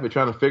through life, they're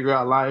trying to figure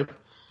out life.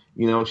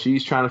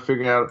 She's trying to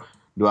figure out,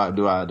 do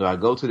I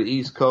go to the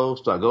East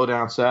Coast? Do I go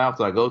down south?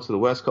 Do I go to the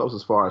West Coast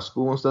as far as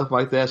school and stuff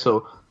like that?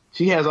 So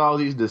she has all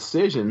these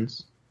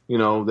decisions,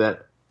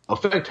 that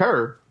affect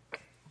her.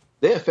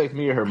 They affect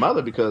me or her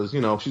mother because,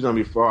 she's going to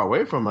be far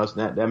away from us,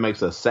 and that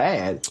makes us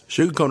sad.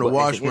 She could come to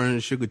Washburn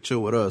and she could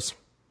chill with us.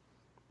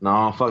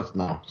 No, fuck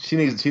no. She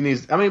needs. She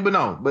wants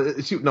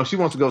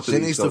to go to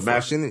the East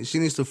Coast. She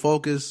needs to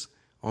focus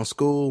on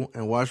school,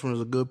 and Washburn is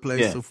a good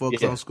place to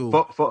focus on school.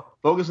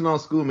 Focusing on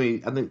school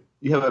means I think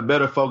you have a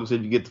better focus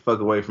if you get the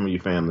fuck away from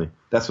your family.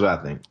 That's what I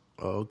think.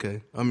 Oh,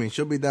 okay. I mean,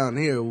 she'll be down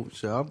here.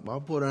 So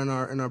I'll put her in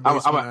our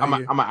basement.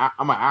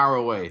 I'm an hour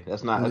away.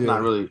 That's not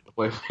really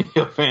away from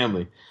your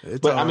family.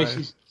 It's but I mean,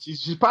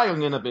 she's probably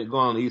gonna end up going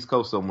on the East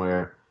Coast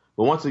somewhere.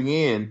 But once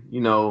again,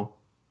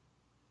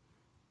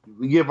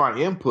 we give our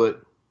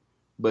input,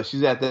 but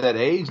she's at that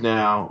age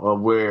now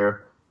of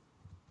where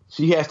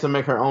she has to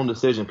make her own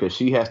decision because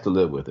she has to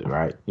live with it,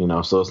 right?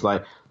 So it's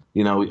like,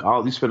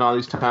 we spend all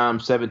these time,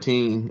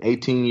 17,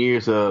 18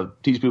 years of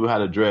teach people how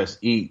to dress,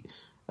 eat,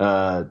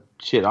 all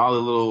the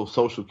little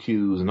social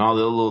cues and all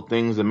the little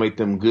things that make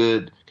them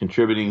good,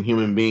 contributing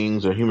human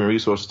beings or human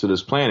resources to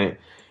this planet.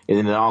 And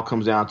then it all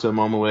comes down to a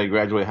moment where they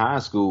graduate high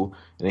school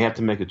and they have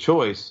to make a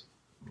choice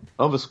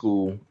of a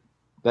school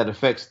that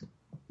affects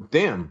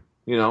them.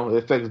 It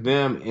affects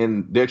them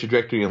in their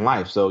trajectory in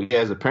life. So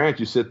as a parent,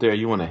 you sit there and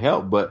you want to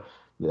help, but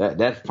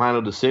that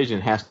final decision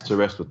has to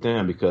rest with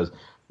them because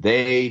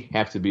they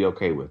have to be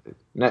okay with it.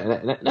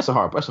 That's a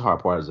hard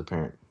part as a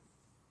parent.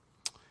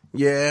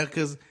 Yeah,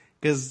 because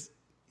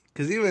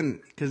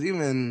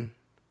even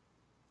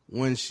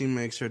when she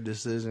makes her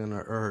decision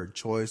or her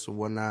choice or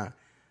whatnot,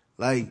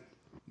 like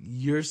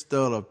you're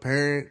still a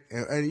parent,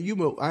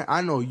 and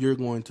I know you're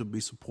going to be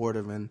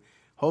supportive, and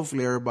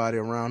hopefully everybody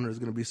around her is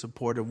going to be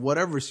supportive,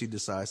 whatever she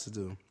decides to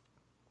do.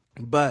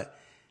 But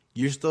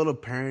you're still a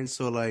parent,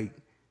 so like.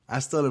 I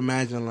still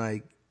imagine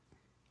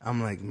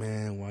I'm like,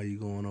 man, why are you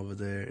going over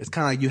there? It's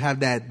kind of like you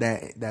have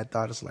that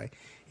thought. It's like,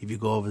 if you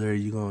go over there,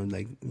 you're going to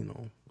you're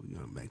going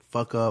to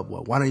fuck up.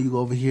 Well, why don't you go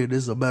over here?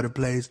 This is a better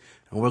place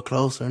and we're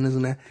closer and this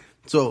and that.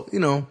 So,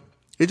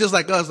 it's just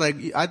like us. Like,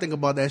 I think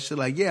about that shit.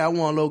 Like, yeah, I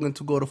want Logan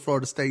to go to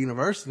Florida State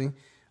University.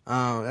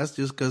 That's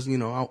just because,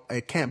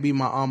 it can't be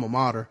my alma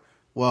mater.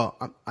 Well,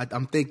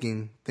 I'm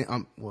thinking,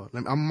 I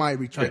might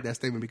retract that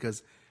statement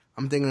because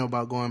I'm thinking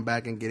about going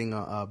back and getting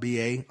a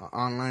BA, an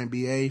online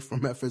BA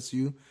from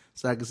FSU,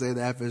 so I can say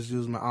that FSU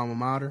is my alma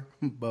mater.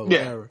 But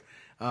whatever.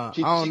 I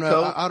don't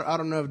know. I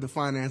don't know if the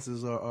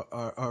finances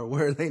are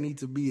where they need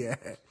to be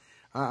at.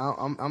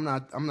 I'm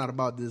not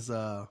about this.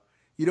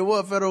 you know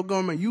what, federal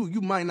government, you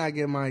might not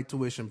get my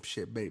tuition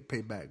shit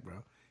paid back,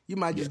 bro. You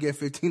might just get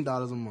 $15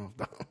 a month,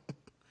 though.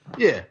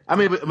 Yeah, I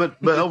mean, but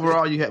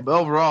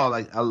overall,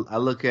 like I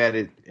look at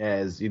it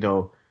as, you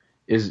know,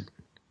 is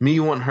me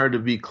wanting her to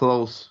be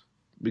close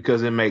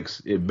because it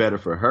makes it better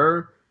for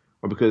her,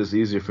 or because it's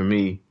easier for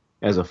me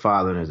as a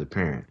father and as a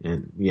parent.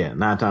 And yeah,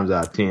 9 times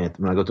out of 10,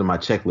 when I go through my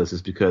checklist,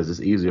 it's because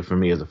it's easier for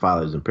me as a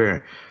father, as a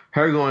parent.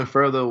 Her going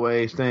further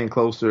away, staying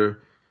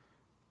closer.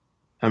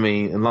 I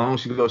mean, as long as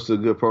she goes to a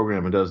good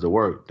program and does the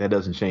work, that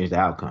doesn't change the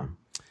outcome.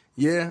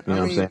 Yeah, you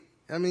know what I'm saying?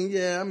 I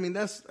mean,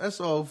 that's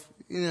all.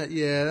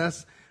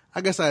 That's.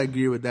 I guess I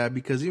agree with that,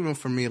 because even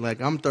for me,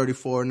 like, I'm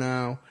 34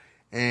 now,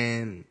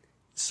 and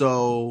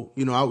so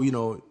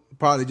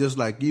probably just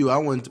like you, I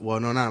went. Well,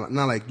 no, not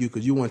like you,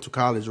 because you went to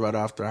college right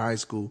after high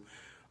school,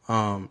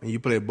 and you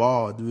played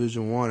ball,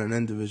 Division I and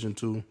then Division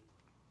II.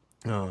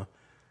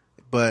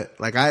 But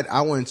like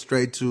I went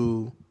straight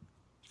to,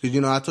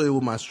 because I told you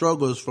with my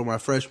struggles for my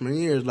freshman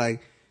years,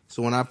 like,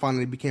 so when I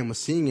finally became a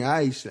senior,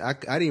 I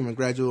didn't even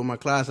graduate with my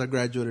class. I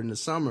graduated in the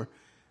summer,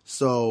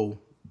 so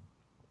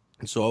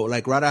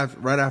like right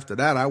after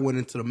that, I went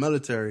into the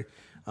military.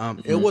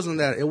 It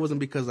wasn't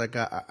because like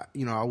I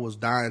was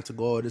dying to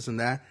go or this and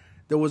that.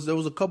 There was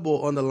a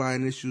couple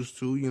underlying issues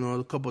too,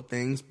 a couple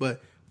things,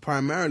 but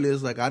primarily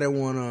it's like I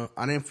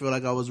didn't feel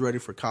like I was ready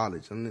for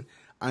college. And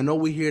I know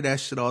we hear that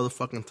shit all the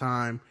fucking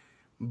time,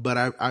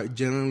 but I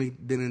generally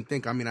didn't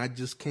think. I mean, I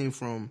just came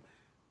from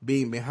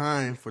being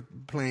behind for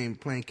playing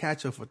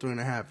catch up for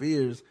 3.5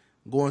 years,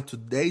 going to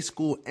day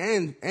school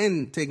and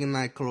taking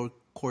night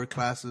core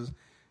classes.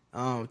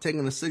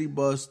 Taking a city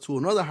bus to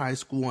another high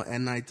school at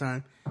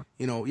nighttime,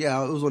 it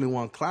was only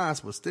one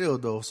class, but still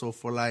though. So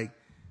for like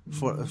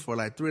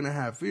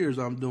 3.5 years,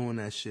 I'm doing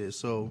that shit.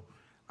 So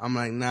I'm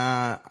like,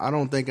 nah, I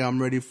don't think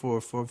I'm ready for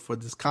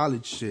this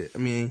college shit. I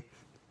mean,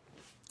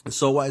 I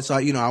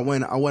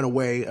went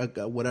away,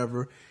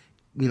 whatever,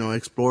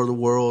 explore the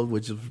world,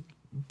 which is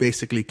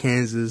basically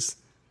Kansas,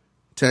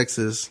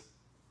 Texas,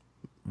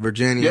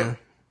 Virginia,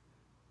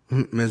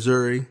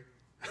 Missouri,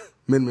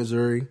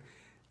 mid-Missouri,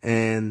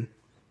 and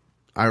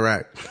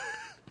Iraq,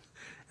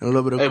 and a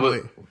little bit of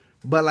Kuwait.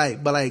 But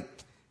like,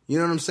 you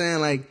know what I'm saying?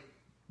 Like,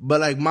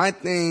 but like my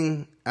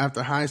thing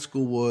after high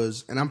school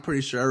was, and I'm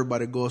pretty sure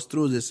everybody goes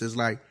through this, is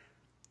like,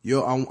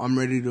 I'm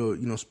ready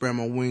to, spread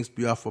my wings,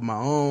 be off of my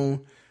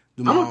own,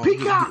 do my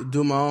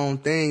own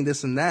thing,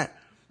 this and that.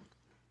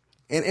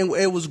 And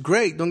it was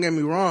great. Don't get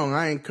me wrong.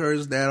 I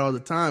encourage that all the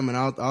time, and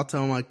I'll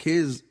tell my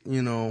kids,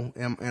 and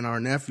our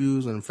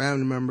nephews and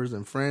family members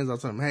and friends, I'll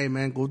tell them, hey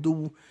man, go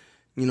do.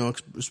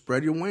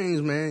 Spread your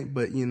wings, man.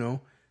 But,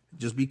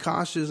 just be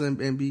cautious and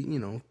be,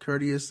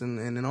 courteous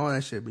and all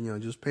that shit.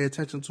 But, just pay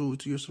attention to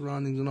your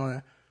surroundings and all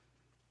that.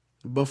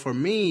 But for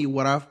me,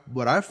 what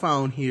I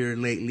found here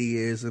lately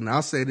is, and I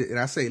say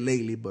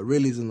lately, but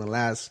really is in the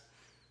last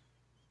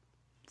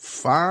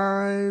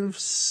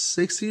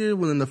 5-6 years,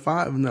 within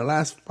the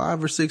last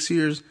 5 or 6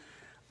 years,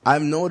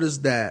 I've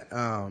noticed that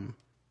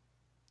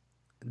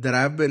that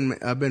I've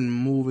been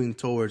moving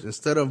towards,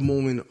 instead of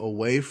moving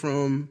away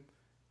from,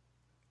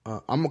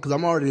 because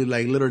I'm already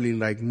like literally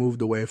like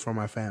moved away from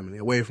my family.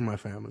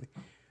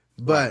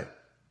 But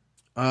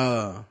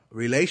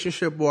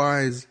relationship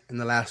wise, in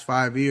the last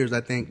 5 years,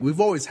 I think we've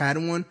always had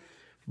one,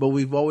 but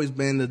we've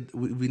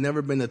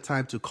never been the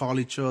type to call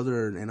each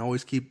other and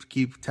always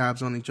keep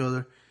tabs on each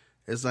other.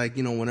 It's like,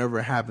 whenever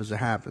it happens, it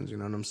happens. You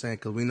know what I'm saying?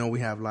 Because we know we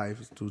have life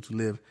to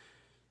live.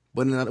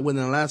 But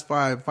within the last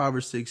 5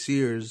 or 6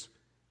 years,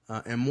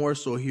 and more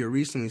so here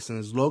recently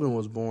since Logan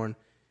was born,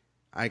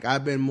 like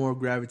I've been more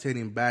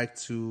gravitating back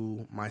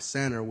to my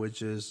center,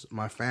 which is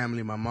my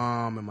family, my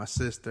mom and my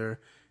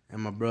sister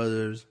and my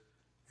brothers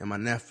and my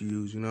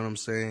nephews. You know what I'm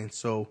saying?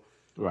 So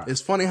right.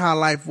 It's funny how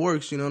life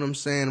works. You know what I'm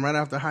saying? Right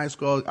after high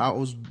school, I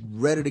was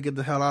ready to get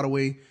the hell out of the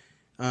way.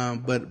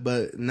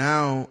 But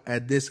now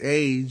at this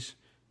age,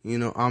 it's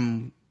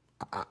kind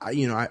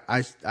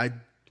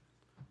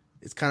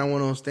of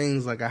one of those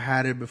things. Like I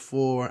had it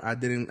before, I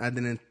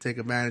didn't take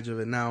advantage of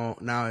it. Now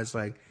it's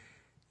like,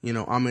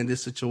 I'm in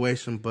this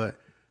situation, but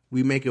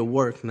we make it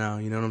work now.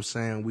 You know what I'm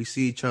saying? We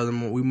see each other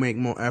more. We make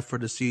more effort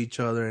to see each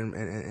other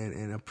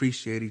and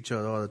appreciate each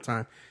other all the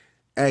time.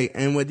 Hey,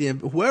 and with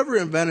whoever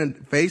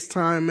invented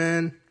FaceTime,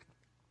 man,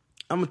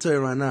 I'm gonna tell you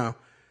right now.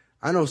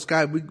 I know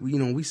Skype.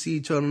 We see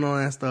each other and all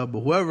that stuff.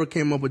 But whoever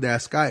came up with that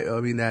Skype,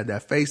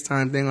 that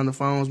FaceTime thing on the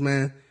phones,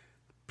 man,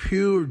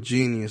 pure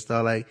genius,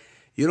 though. Like,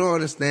 you don't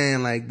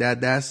understand, like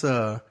that's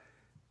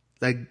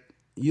like,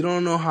 you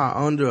don't know how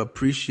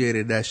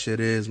underappreciated that shit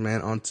is,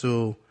 man,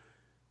 until,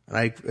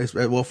 like,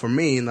 well, for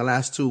me, in the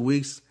last 2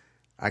 weeks,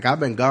 like, I've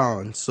been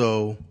gone.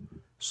 So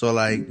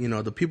like,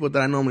 the people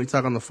that I normally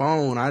talk on the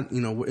phone,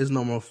 it's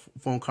no more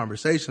phone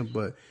conversation,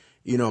 but,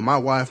 my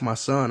wife, my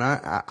son,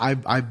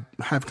 I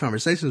have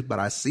conversations, but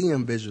I see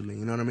them visually,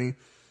 you know what I mean?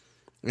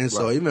 And right.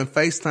 So even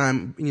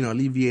FaceTime,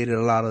 alleviated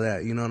a lot of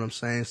that, you know what I'm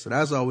saying? So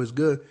that's always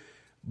good.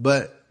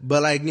 But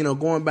like,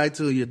 going back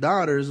to your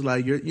daughters,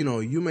 like,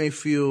 you may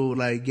feel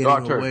like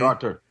getting away.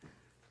 Daughter.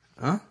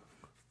 Huh?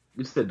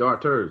 You said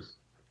daughters.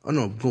 Oh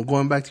no,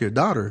 going back to your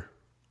daughter.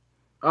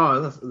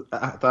 Oh,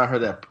 I thought I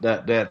heard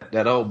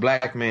that old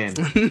black man.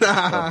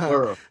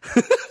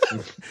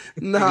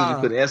 Nah.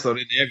 You put S on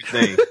it and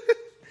everything.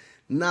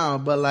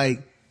 No, but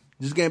like,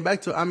 just getting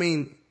back to, I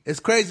mean, it's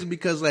crazy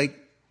because like,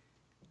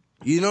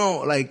 you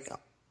know, like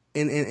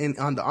in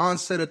on the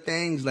onset of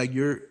things, like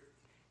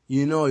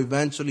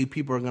eventually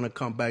people are gonna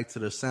come back to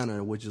the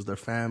center, which is their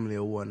family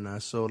or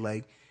whatnot. So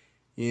like,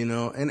 and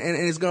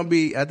it's gonna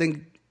be, I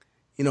think,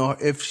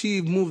 if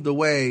she moved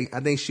away, I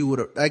think she would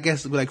have. I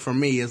guess like for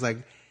me, it's like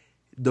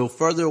the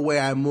further away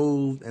I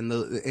moved and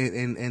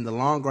the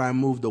longer I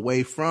moved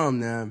away from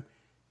them,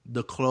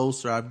 the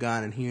closer I've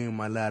gotten here in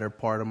my latter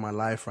part of my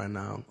life right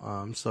now.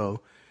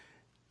 So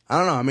I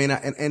don't know. I mean, I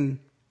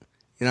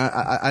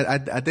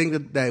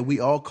think that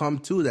we all come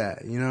to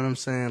that. You know what I'm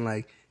saying?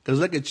 Like, cause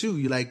look at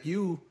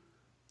you.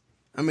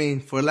 I mean,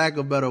 for lack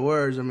of better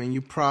words, I mean,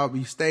 you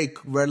probably stay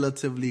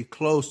relatively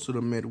close to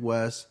the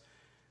Midwest,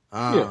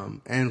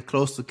 and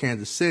close to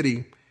Kansas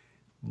City,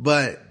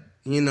 but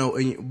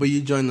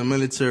you joined the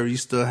military.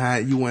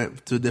 You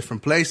went to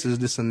different places,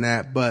 this and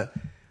that, but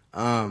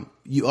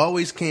you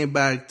always came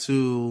back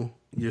to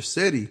your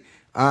city.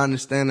 I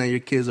understand that your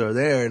kids are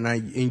there,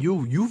 and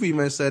you've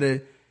even said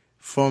it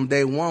from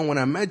day one when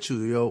I met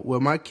you. Where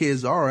my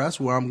kids are, that's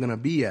where I'm gonna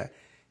be at.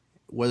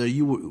 Whether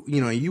you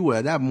were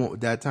at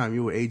that time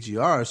you were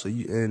AGR, so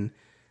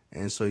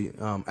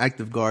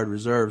active guard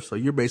reserve, so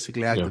you're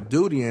basically active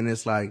duty, and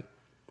it's like,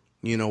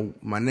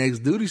 my next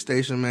duty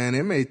station, man,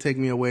 it may take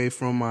me away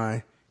from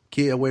my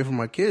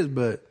kids,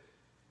 but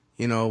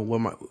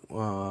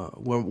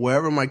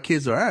wherever my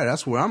kids are at,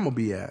 that's where I'm gonna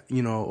be at,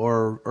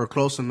 or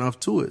close enough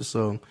to it.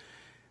 So,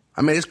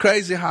 I mean, it's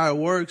crazy how it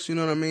works. You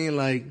know what I mean?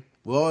 Like,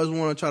 we always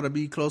want to try to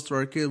be close to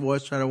our kids. We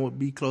always try to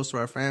be close to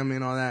our family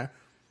and all that.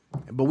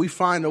 But we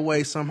find a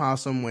way somehow,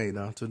 some way,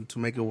 though, to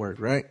make it work,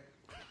 right?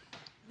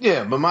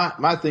 Yeah, but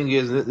my thing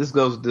is,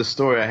 this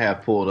story I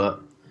have pulled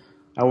up.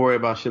 I worry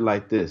about shit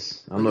like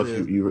this. I don't know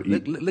if you heard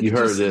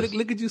this.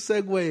 Look at you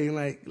segueing,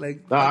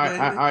 like. All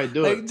right,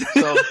 do it.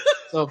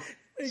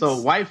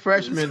 So white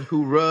freshman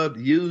who rubbed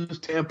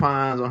used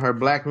tampons on her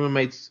black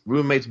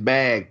roommate's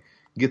bag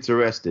gets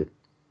arrested,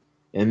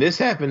 and this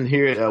happened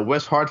here at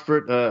West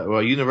Hartford,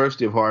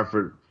 University of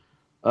Hartford,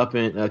 up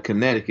in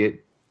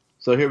Connecticut.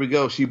 So here we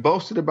go. She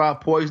boasted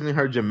about poisoning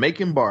her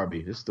Jamaican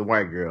Barbie. This is the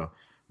white girl.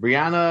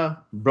 Brianna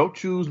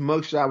Brochu's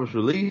mugshot was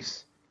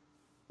released.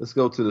 Let's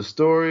go to the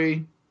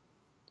story.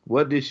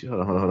 What did she?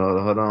 Hold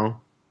on.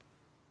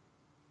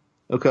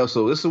 Okay,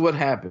 so this is what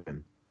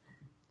happened.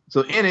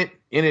 So in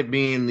it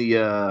being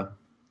the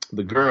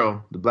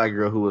black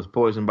girl who was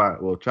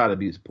tried to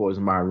be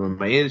poisoned by her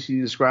roommate. And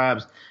she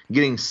describes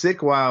getting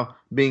sick while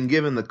being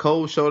given the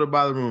cold shoulder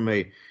by the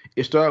roommate.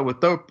 It started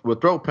with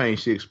throat pain,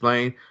 she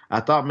explained. I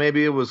thought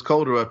maybe it was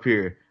colder up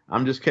here.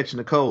 I'm just catching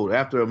a cold.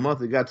 After a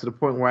month, it got to the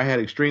point where I had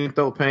extreme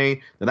throat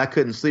pain, that I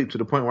couldn't sleep, to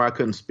the point where I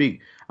couldn't speak.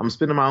 I'm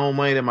spending my own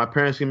money that my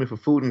parents give me for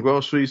food and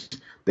groceries.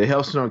 The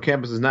health center on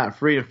campus is not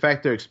free. In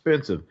fact, they're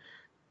expensive.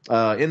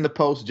 In the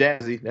post,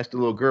 Jazzy, that's the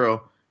little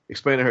girl,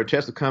 explained that her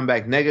test had come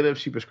back negative.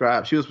 She was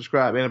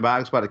prescribed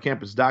antibiotics by the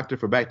campus doctor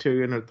for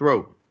bacteria in her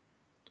throat.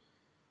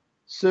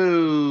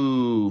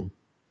 So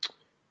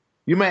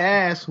you may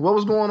ask, what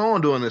was going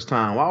on during this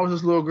time? Why was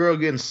this little girl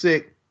getting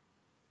sick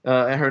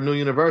at her new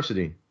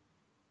university?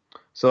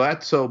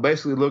 So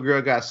basically, the little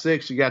girl got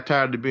sick. She got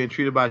tired of being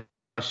treated by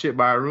shit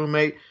by her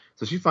roommate.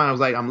 So she finally was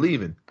like, I'm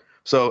leaving.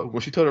 So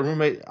when she told her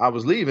roommate I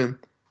was leaving,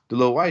 the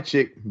little white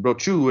chick,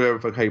 Brochu,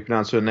 whatever how you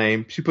pronounce her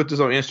name, she put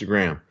this on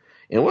Instagram.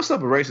 And what's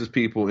up with racist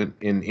people in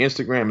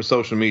Instagram and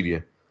social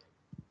media?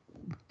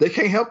 They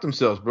can't help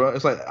themselves, bro.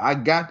 It's like, I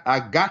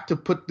got to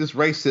put this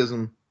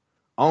racism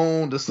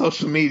on the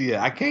social media.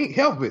 I can't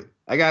help it.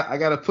 I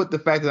got to put the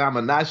fact that I'm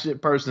a not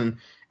shit person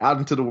out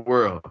into the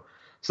world.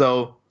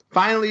 So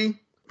finally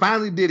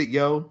did it,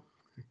 yo.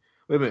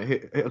 Wait a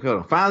minute. Hold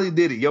on. Finally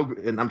did it, yo.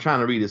 And I'm trying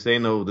to read this.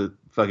 Ain't no the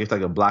fuck. It's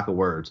like a block of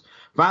words.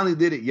 Finally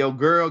did it, yo.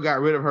 Girl got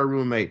rid of her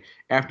roommate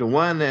after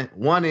one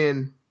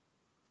in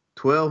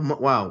 12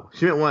 months. Wow,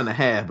 she went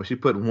 1.5, but she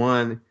put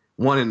one in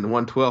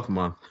 1/12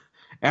 month.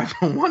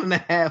 After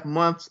 1.5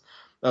 months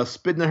of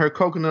spitting in her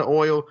coconut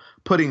oil,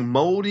 putting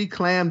moldy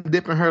clam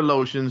dip in her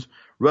lotions,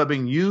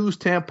 rubbing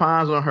used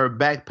tampons on her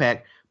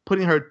backpack,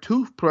 putting her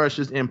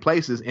toothbrushes in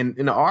places. And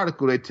in the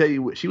article, they tell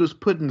you she was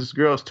putting this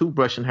girl's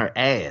toothbrush in her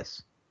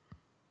ass.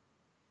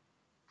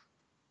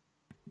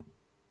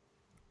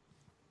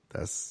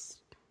 That's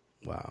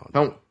wow.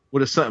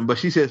 With the sun, but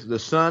she says the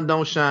sun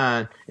don't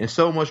shine, and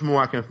so much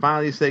more. I can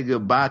finally say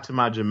goodbye to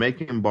my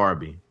Jamaican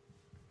Barbie.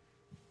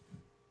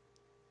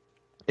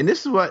 And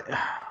this is what.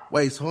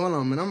 Wait, so hold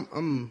on, man.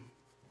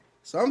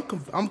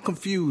 I'm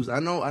confused.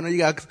 I know you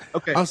got.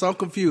 Okay. I'm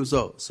confused.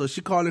 So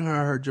she calling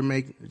her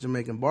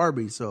Jamaican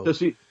Barbie. So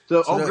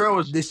old girl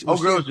was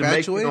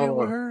Jamaican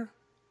with her.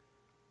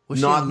 Was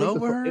she in love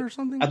with her or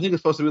something? I think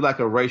it's supposed to be like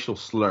a racial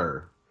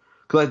slur.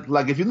 Cause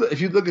like if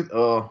you look at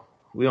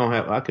we don't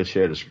have. I could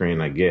share the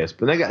screen, I guess,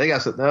 but they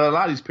got a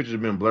lot of these pictures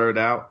have been blurred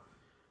out.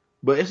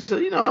 But it's a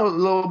just a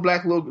little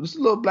black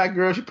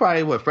girl. She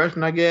probably what,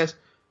 freshman, I guess.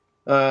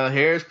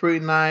 Hair is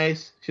pretty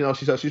nice. You know,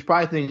 she's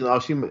probably thinking,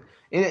 and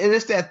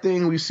it's that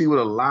thing we see with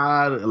a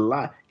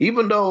lot.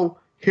 Even though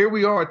here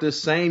we are at the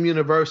same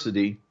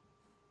university,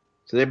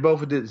 so they're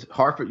both at this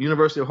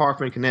University of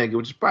Hartford in Connecticut,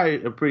 which is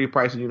probably a pretty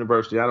pricey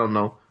university. I don't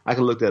know. I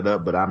can look that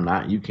up, but I'm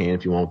not. You can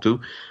if you want to.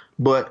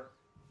 But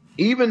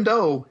even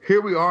though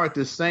here we are at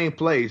this same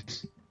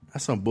place,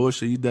 that's some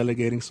bullshit. You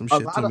delegating some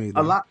shit to me.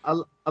 A lot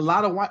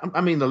of white.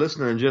 I mean, the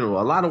listener in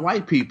general. A lot of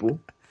white people.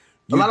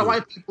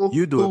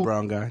 You do it,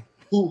 brown guy.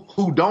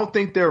 Who don't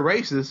think they're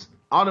racist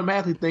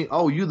automatically think,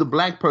 oh, you the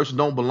black person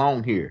don't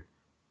belong here.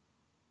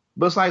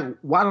 But it's like,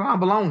 why don't I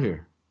belong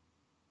here?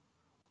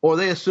 Or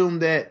they assume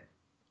that,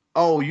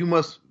 oh, you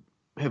must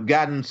have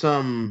gotten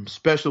some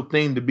special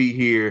thing to be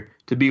here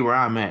to be where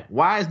I'm at.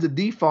 Why is the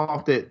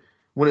default that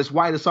when it's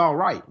white, it's all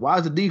right? Why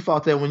is the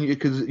default that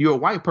because you're a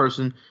white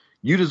person,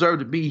 you deserve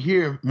to be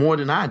here more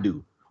than I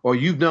do, or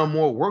you've done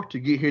more work to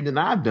get here than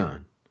I've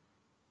done?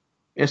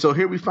 And so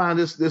here we find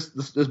this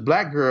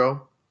black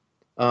girl.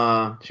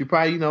 She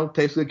probably,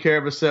 takes good care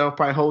of herself,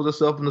 probably holds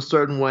herself in a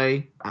certain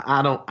way.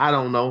 I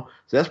don't know.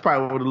 So that's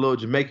probably where the little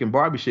Jamaican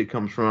Barbie shit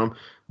comes from.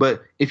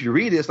 But if you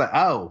read it, it's like,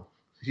 oh,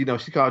 she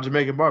called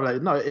Jamaican Barbie.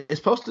 Like, no, it's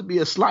supposed to be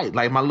a slight,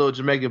 like my little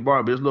Jamaican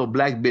Barbie, this little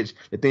black bitch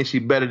that thinks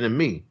she's better than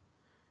me.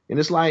 And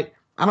it's like,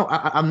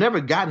 I've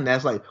never gotten that.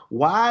 It's like,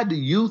 why do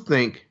you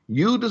think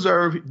you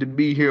deserve to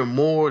be here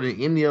more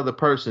than any other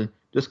person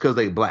just because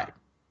they black?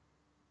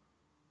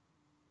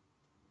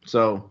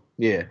 So,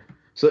 yeah.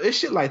 So it's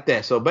shit like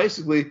that. So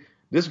basically,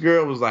 this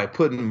girl was like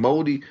putting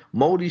moldy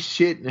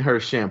shit in her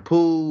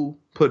shampoo,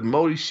 putting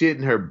moldy shit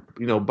in her,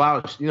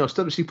 bottle,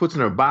 stuff that she puts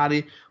in her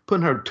body,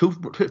 putting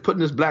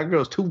this black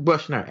girl's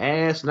toothbrush in her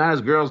ass. Now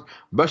this girl's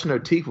brushing her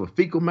teeth with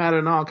fecal matter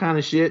and all kind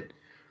of shit.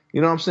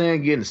 You know what I'm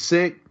saying? Getting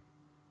sick.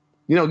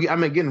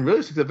 Getting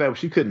really sick to the fact that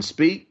she couldn't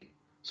speak.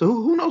 So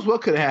who knows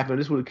what could have happened?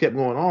 This would have kept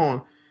going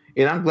on.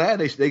 And I'm glad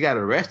they got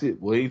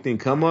arrested. Will anything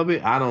come of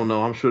it? I don't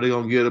know. I'm sure they're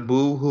going to get a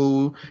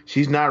boo-hoo.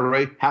 She's not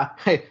right.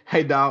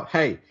 Hey, dog.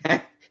 Hey,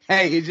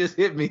 it just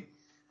hit me.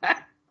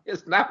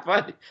 It's not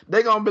funny.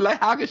 They're going to be like,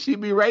 how could she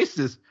be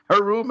racist?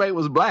 Her roommate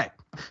was black.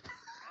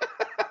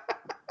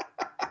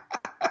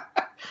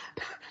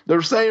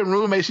 The same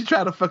roommate she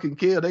tried to fucking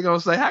kill, they're going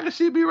to say, how could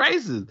she be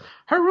racist?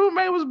 Her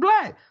roommate was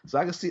black. So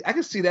I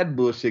can see that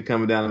bullshit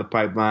coming down the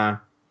pipeline.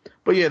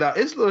 But yeah, dog,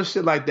 it's little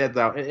shit like that,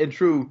 though. And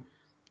true.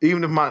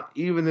 Even if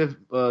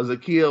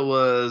Zakiya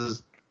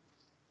was,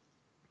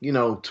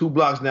 2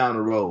 blocks down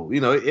the road,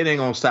 it ain't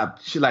gonna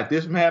stop shit like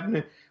this from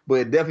happening. But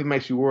it definitely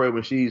makes you worry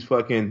when she's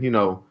fucking,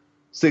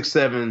 6,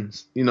 7,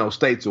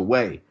 states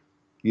away.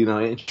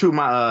 And true,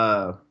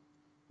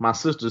 my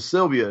sister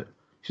Sylvia,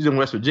 she's in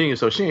West Virginia,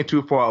 so she ain't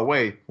too far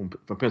away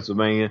from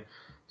Pennsylvania.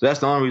 So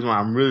that's the only reason why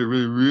I'm really,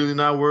 really, really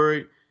not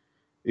worried.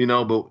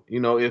 But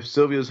if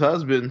Sylvia's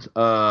husband,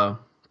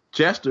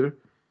 Chester,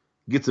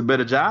 gets a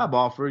better job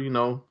offer,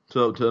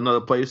 to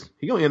another place,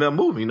 he gonna end up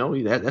moving.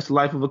 That's the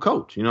life of a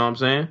coach. You know what I'm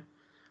saying?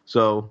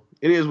 So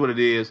it is what it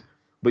is.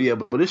 But yeah,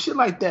 but it's shit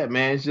like that,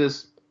 man. It's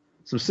just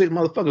some sick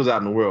motherfuckers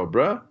out in the world,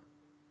 bruh.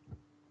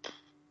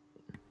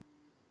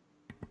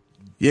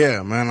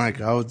 Yeah, man. Like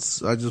I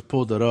just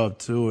pulled it up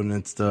too, and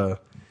it's the.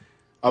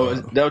 Oh,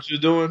 is that what you're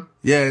doing?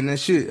 Yeah, and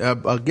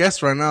then I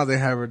guess right now they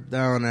have her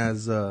down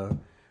as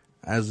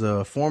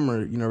a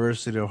former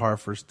University of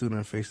Hartford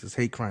student faces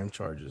hate crime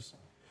charges.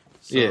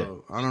 So, yeah,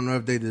 I don't know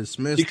if they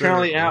dismissed. She's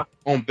currently out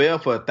on bail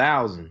for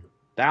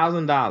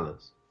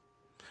 $1,000.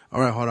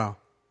 All right,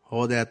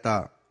 hold that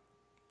thought,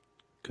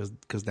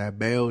 cause that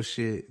bail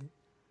shit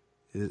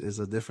is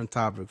a different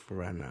topic for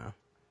right now.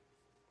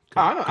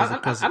 I know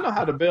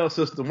how the bail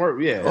system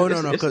works. Yeah. Oh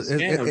no, because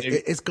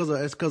it's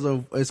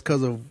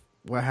because of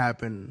what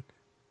happened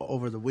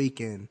over the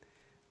weekend,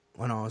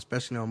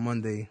 especially on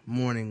Monday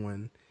morning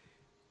when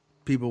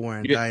people were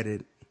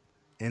indicted,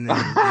 and then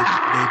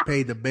they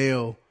paid the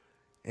bail.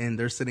 And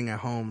they're sitting at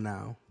home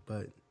now,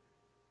 but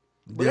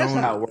that's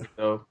how it works,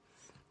 though.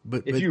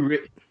 But if you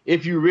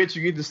rich,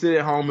 you get to sit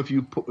at home. If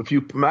you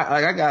like,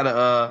 I got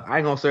I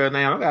ain't gonna say her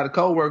name. I got a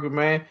coworker,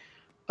 man.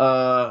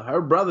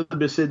 Her brother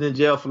been sitting in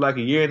jail for like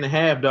a year and a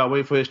half, dog,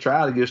 waiting for his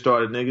trial to get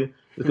started, nigga,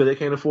 because they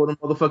can't afford a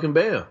motherfucking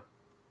bail.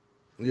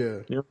 Yeah,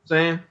 you know what I'm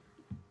saying?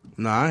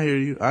 No, I hear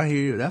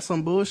you. That's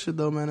some bullshit,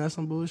 though, man. That's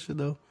some bullshit,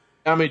 though.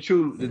 I mean,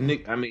 true.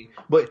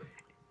 But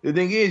the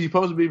thing is, you're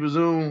supposed to be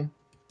presumed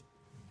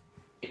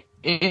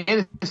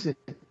innocent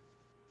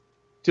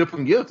till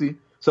proven guilty.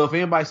 So if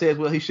anybody says,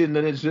 well, he shouldn't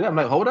have done this, I'm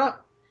like, hold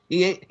up.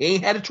 He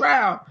ain't had a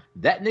trial.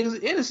 That nigga's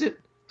innocent.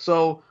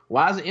 So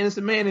why is an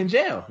innocent man in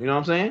jail? You know what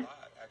I'm saying?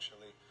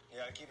 Actually,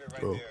 yeah, I keep it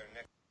right there.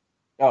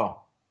 Oh.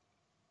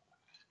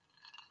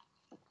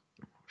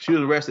 She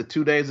was arrested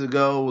 2 days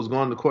ago, was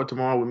going to court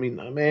tomorrow with me.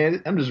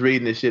 Man, I'm just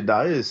reading this shit,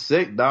 dog. It is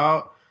sick,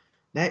 dog.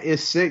 That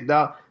is sick,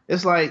 dog.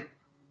 It's like,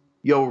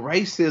 yo,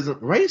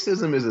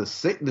 racism is a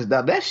sickness,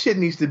 dog. That shit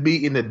needs to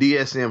be in the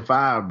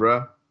DSM-5,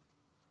 bro.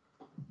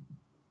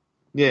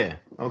 Yeah.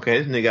 Okay,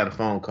 this nigga got a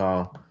phone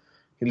call.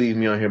 He leaves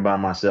me on here by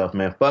myself,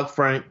 man. Fuck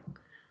Frank.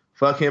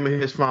 Fuck him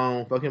and his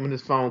phone. Fuck him and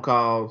his phone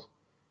calls.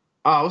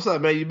 Oh, what's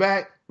up, man? You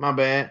back? My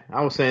bad.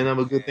 I was saying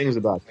nothing but good things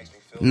about you.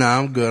 Nah,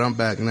 I'm good. I'm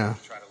back now.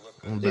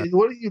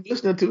 What are you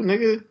listening to,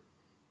 nigga?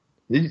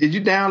 Did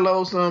you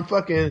download some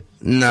fucking?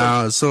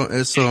 No,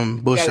 it's some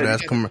bullshit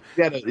ass commercial.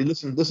 You gotta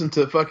listen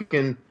to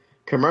fucking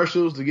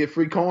commercials to get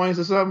free coins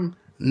or something.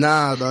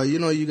 Nah, though. You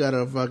know you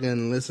gotta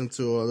fucking listen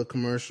to the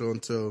commercial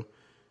until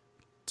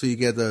you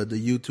get the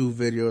YouTube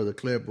video or the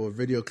clip or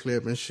video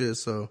clip and shit.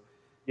 So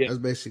that's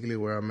basically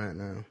where I'm at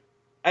now.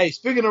 Hey,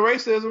 speaking of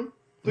racism,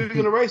 hey,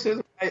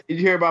 did you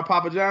hear about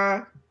Papa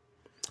John?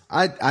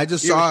 I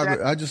just saw it.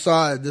 I just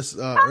saw it this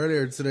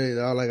earlier today.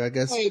 Dog. Like I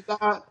guess. Hey,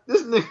 dog,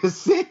 this nigga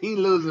said he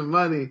losing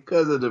money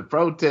because of the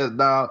protest,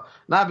 dog.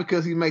 Not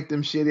because he make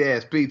them shitty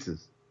ass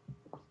pizzas.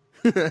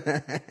 But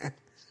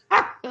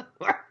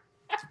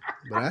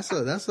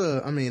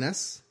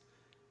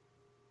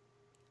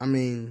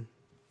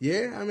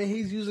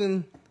he's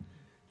using.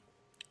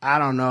 I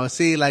don't know.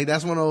 See, like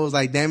that's one of those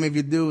like damn if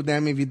you do,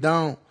 damn if you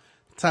don't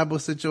type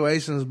of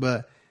situations.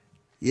 But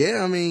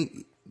yeah, I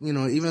mean. You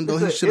know, even though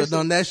he should have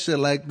done that shit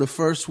like the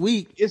first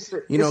week. It's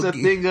a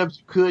thing of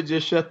you could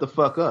just shut the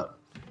fuck up.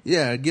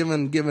 Yeah,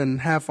 giving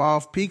half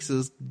off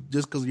pizzas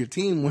just because your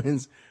team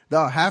wins.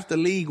 Dog, half the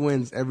league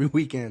wins every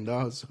weekend,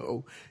 dog.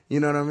 So, you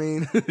know what I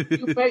mean?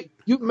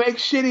 you make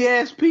shitty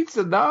ass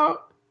pizza, dog.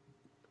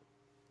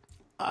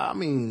 I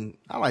mean,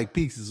 I like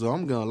pizza, so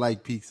I'm going to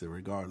like pizza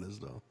regardless,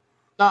 though.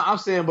 No, I'm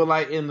saying, but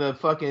like in the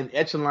fucking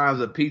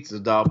echelons of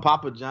pizzas, dog,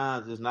 Papa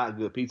John's is not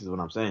good pizza, is what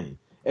I'm saying.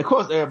 Of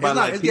course, everybody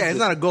likes pizza. Yeah, it's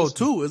not a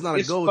go-to. It's not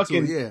a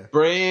go-to, yeah.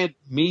 Bread,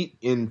 meat,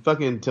 and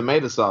fucking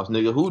tomato sauce,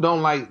 nigga. Who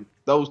don't like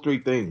those three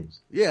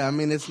things? Yeah, I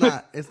mean, it's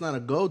not a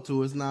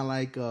go-to. It's not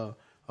like a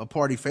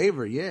party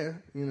favorite, yeah.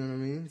 You know what I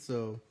mean?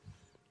 So,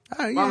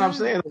 yeah. What I'm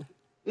saying,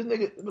 this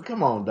nigga,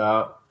 come on,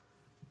 dog.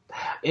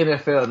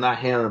 NFL not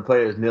handling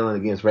players kneeling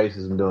against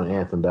racism during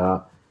anthem,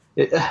 dog.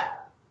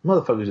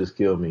 Motherfuckers just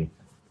killed me.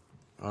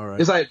 All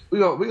right. It's like we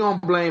gonna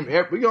blame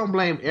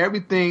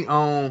everything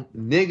on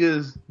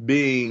niggas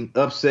being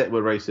upset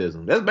with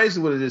racism. That's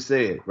basically what it just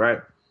said,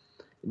 right?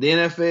 The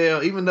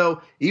NFL, even though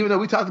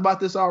we talked about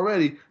this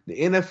already,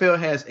 the NFL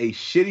has a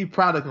shitty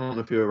product on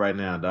the field right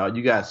now, dog.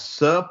 You got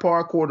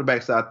subpar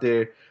quarterbacks out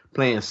there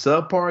playing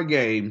subpar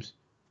games.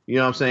 You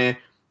know what I'm saying?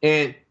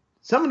 And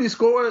some of these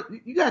scores,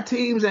 you got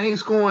teams that ain't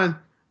scoring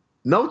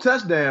no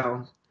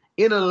touchdowns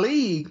in a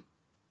league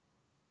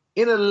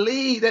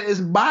that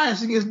is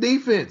biased against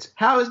defense.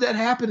 How is that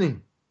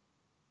happening?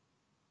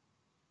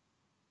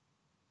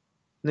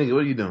 Nigga,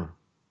 what are you doing?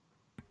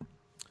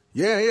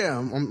 Yeah.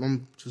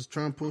 I'm just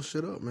trying to pull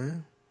shit up,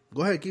 man.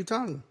 Go ahead, keep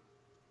talking.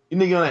 You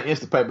nigga on that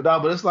Insta paper,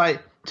 dog, but it's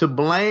like to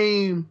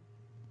blame.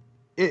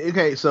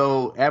 Okay,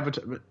 so I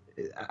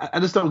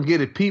just don't get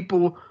it.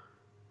 People,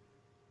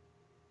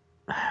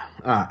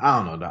 I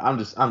don't know, dog.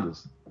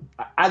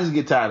 I just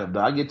get tired of,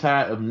 dog. I get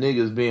tired of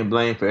niggas being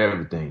blamed for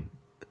everything.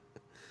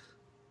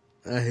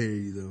 I hear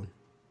you,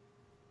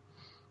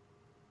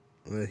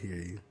 though. I hear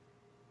you.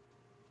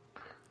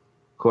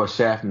 Of course,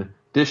 Schaffner,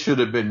 this should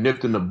have been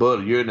nipped in the bud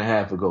a year and a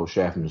half ago,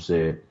 Schaffner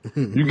said.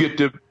 You get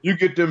them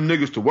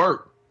niggas to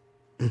work.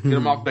 Get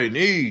them off their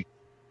knees.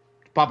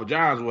 Papa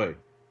John's way.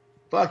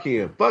 Fuck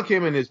him. Fuck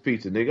him and his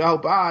pizza, nigga.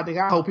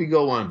 I hope he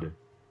go under.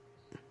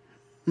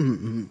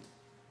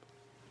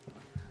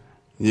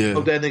 Yeah.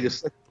 Hope that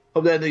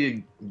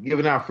nigga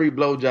giving out free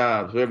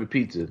blowjobs for every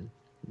pizza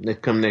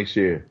that come next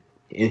year.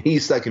 And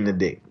he's sucking the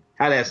dick.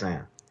 How that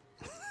sound?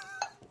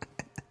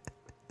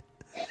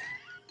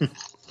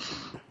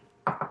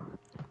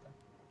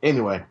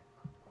 Anyway,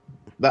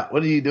 what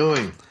are you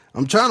doing?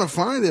 I'm trying to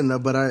find it,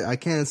 but I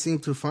can't seem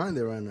to find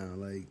it right now.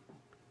 Like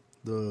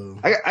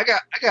I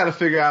got to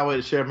figure out a way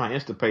to share my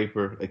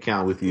Instapaper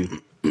account with you.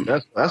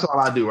 That's all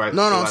I do right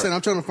now. No, I'm saying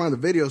I'm trying to find the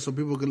video so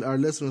our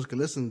listeners can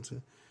listen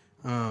to.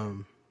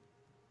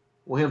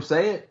 Will him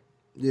say it?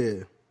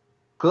 Yeah.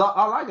 Cause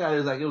all I got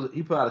is like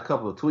he put out a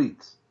couple of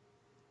tweets.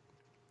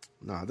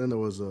 No, I think there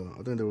was yeah,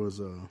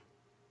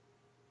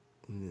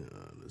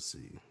 let's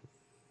see.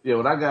 Yeah,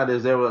 what I got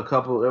is there were a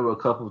couple of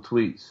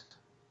tweets.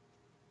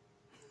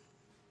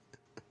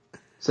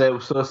 So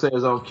it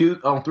says on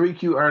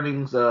 3Q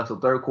earnings, so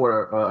third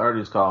quarter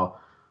earnings call,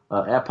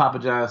 at Papa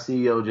John's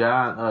CEO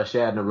John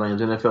Shadner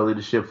blames NFL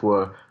leadership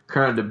for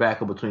current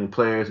debacle between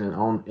players and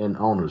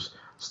owners.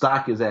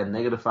 Stock is at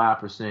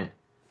 -5%.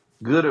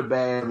 Good or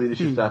bad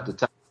leadership at the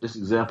top. This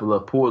example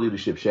of poor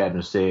leadership,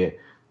 Shadner said.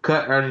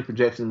 Cut earnings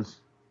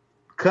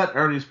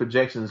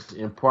projections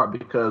in part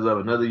because of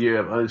another year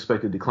of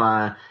unexpected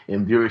decline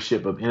in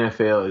viewership of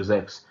NFL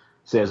execs,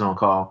 says on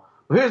call.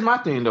 But here's my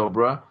thing though,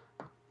 bruh.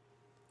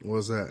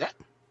 What's that?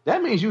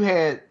 That means you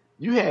had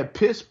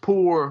piss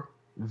poor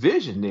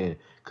vision then.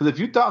 Because if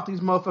you thought these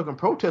motherfucking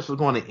protests were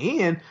going to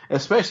end,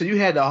 especially you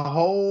had the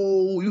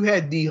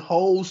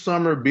whole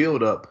summer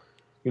build up.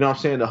 You know what I'm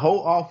saying? The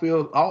whole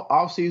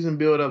off season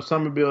build up,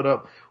 summer build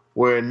up,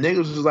 where niggas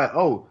was like,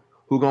 oh,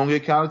 who gonna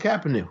get Colin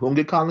Kaepernick? Who gonna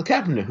get Colin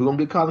Kaepernick? Who gonna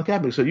get Colin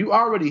Kaepernick? So you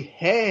already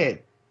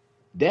had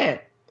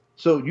that.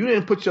 So you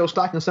didn't put your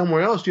stock in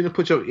somewhere else. You didn't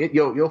put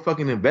your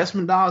fucking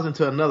investment dollars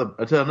into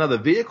another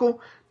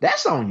vehicle.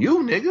 That's on you,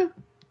 nigga.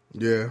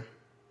 Yeah.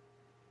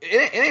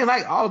 It ain't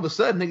like all of a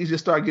sudden niggas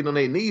just start getting on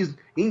their knees.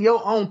 In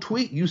your own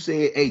tweet, you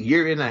said a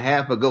year and a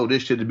half ago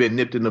this should have been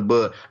nipped in the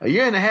bud. A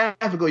year and a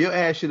half ago, your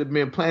ass should have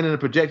been planning and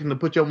projecting to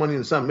put your money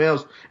into something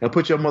else and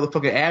put your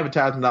motherfucking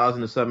advertising dollars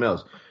into something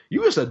else.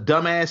 You just a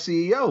dumbass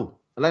CEO.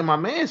 Like my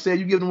man said,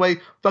 you giving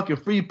away fucking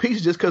free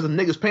pieces just because the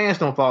niggas' pants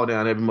don't fall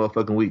down every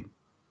motherfucking week.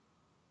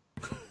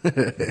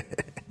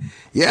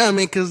 Yeah, I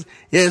mean, because,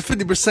 it's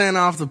 50%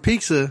 off the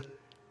pizza,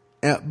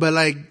 but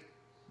like,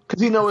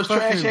 because he know it's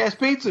trash ass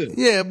pizza.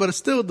 Yeah, but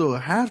still though,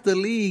 half the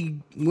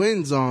league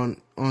wins on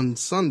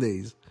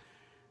Sundays,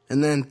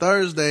 and then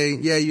Thursday,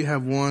 you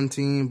have one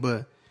team,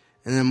 and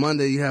then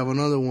Monday you have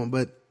another one.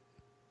 But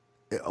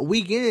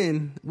week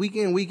in,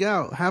 week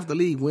out, half the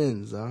league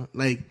wins.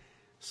 Like,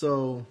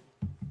 so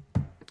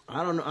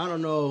I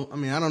don't know. I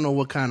mean, I don't know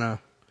what kind of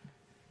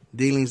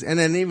dealings, and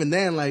then even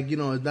then, like,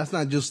 that's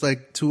not just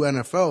like to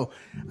NFL.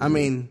 I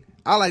mean,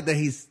 I like that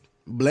he's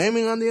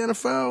blaming on the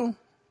NFL.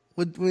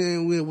 With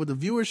the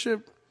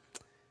viewership,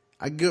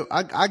 I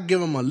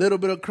give him a little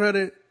bit of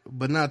credit,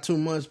 but not too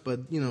much.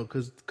 But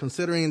because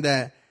considering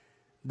that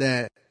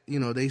they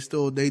do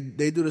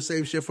the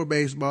same shit for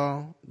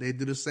baseball, they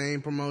do the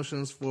same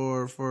promotions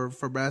for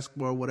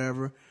basketball,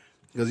 whatever.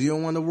 Because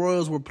when the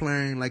Royals were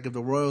playing, like if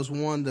the Royals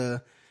won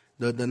the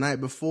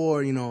night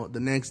before, the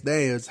next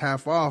day it's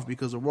half off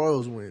because the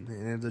Royals win,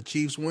 and if the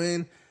Chiefs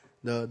win,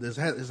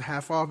 it's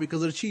half off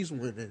because of the Chiefs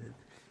win.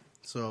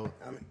 So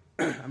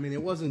I mean,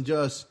 it wasn't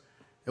just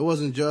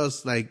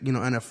like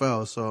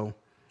NFL. So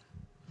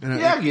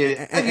I get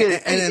it.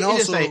 And then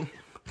also, it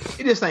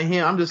just ain't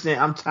him. I'm just saying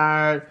I'm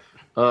tired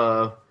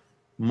of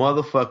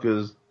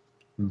motherfuckers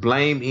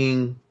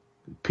blaming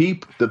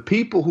the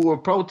people who are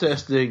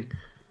protesting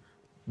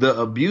the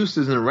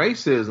abuses and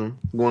racism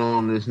going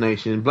on in this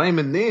nation,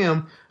 blaming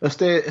them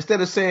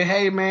instead of saying,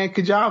 "Hey man,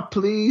 could y'all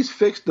please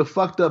fix the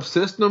fucked up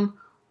system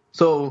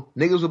so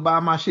niggas will buy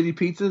my shitty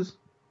pizzas?"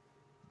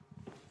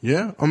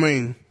 Yeah, I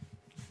mean,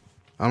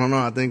 I don't know.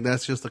 I think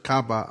that's just a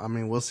cop-out. I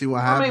mean, we'll see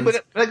what happens. I mean,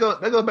 but that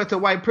goes back to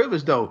white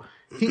privilege, though.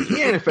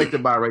 He ain't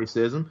affected by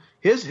racism.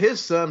 His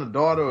son or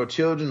daughter or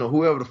children or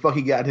whoever the fuck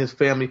he got in his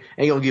family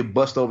ain't gonna get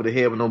bust over the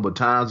head with no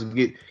batons and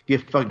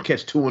get fucking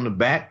catch two in the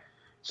back.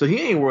 So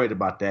he ain't worried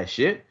about that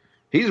shit.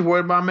 He's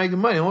worried about making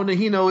money. The only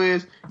thing he know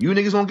is you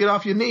niggas gonna get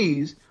off your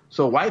knees.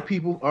 So white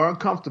people are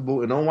uncomfortable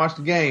and don't watch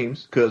the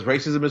games because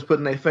racism is put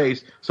in their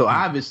face. So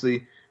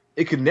obviously,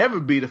 it could never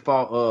be the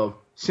fault of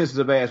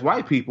sensitive ass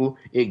white people.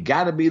 It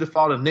gotta be the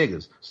fault of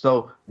niggas.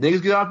 So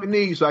niggas get off your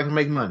knees so I can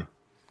make money.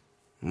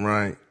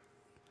 Right.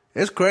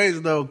 It's crazy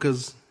though,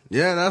 cause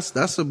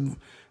that's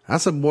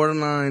a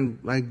borderline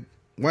like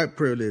white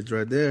privilege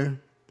right there.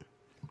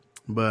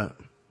 But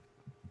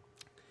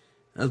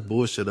that's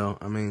bullshit though.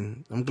 I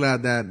mean, I'm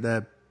glad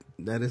that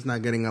it's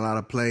not getting a lot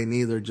of play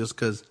neither, just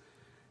cause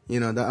I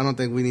don't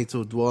think we need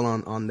to dwell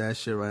on that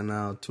shit right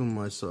now too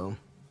much. So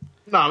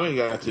no, we ain't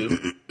got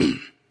to.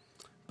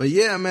 But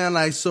yeah, man,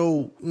 like,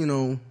 so,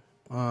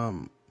 I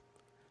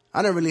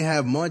didn't really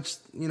have much,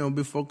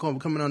 before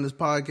coming on this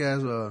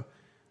podcast.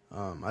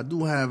 I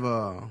do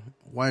have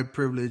white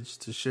privilege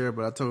to share,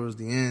 but I told it was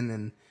the end.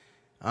 And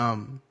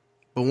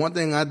but one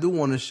thing I do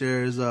want to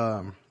share is,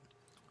 all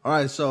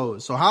right, so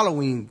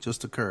Halloween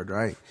just occurred,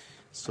 right?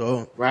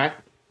 So right.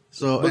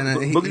 So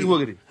boogity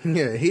woogity.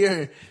 Yeah,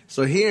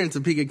 here in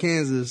Topeka,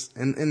 Kansas,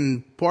 and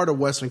in part of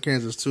western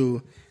Kansas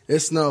too, it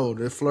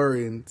snowed, it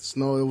flurried, and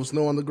it was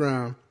snow on the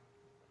ground.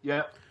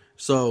 Yeah.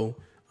 So,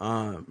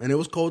 and it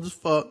was cold as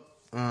fuck.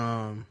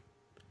 But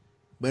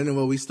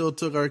anyway, we still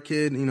took our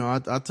kid.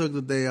 I took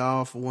the day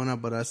off or whatnot,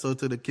 but I still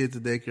took the kid to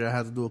daycare. I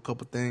had to do a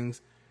couple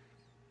things,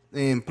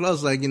 and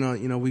plus, like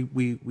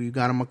we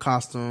got him a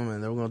costume,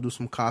 and they were gonna do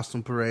some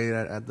costume parade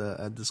at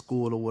the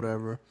school or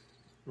whatever.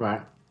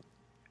 Right.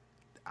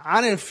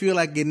 I didn't feel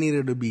like it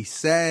needed to be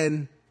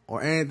said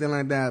or anything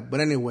like that. But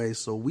anyway,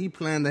 so we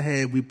planned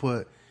ahead. We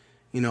put.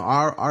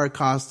 Our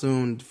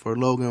costume for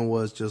Logan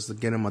was just to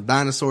get him a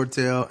dinosaur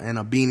tail and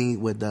a beanie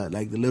with the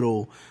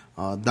little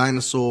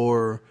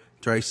dinosaur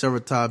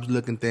triceratops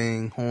looking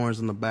thing,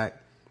 horns on the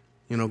back,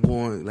 going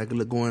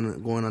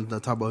on the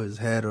top of his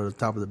head or the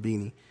top of the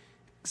beanie.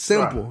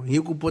 Simple. Right.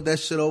 You could put that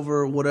shit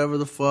over whatever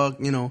the fuck,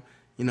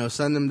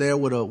 send him there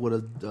with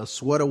a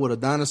sweater with a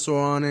dinosaur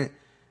on it.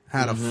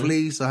 Had a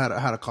fleece. I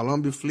had a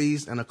Columbia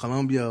fleece and a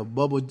Columbia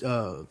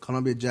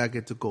Columbia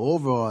jacket to go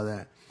over all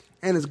that,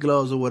 and his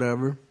gloves or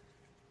whatever.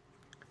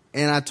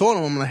 And I told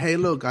him, I'm like, hey,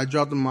 look, I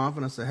dropped him off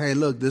and I said, hey,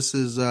 look, this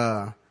is,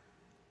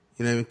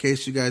 in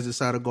case you guys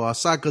decide to go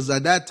outside. Because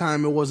at that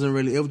time, it was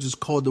just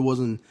cold. It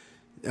wasn't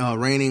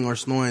raining or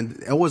snowing.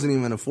 It wasn't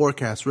even a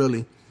forecast,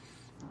 really.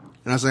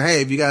 And I said,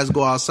 hey, if you guys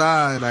go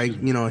outside,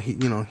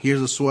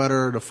 here's a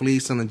sweater, the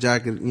fleece, and the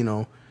jacket,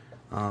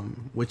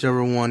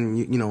 whichever one,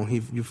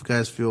 if you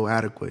guys feel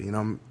adequate,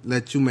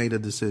 let you make the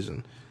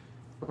decision.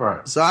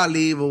 Right. So I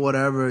leave or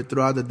whatever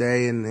throughout the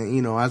day, and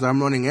as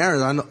I'm running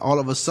errands, all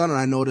of a sudden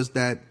I noticed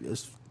that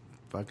it's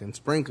fucking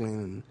sprinkling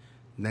and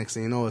Next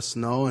thing you know, it's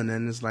snow, and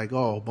then it's like,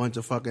 oh, a bunch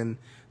of fucking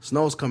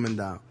snow's coming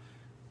down.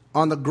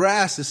 On the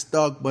grass, it's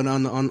stuck, but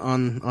on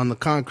the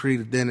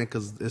concrete, it didn't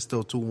because it's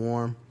still too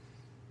warm.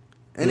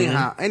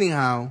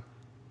 Anyhow,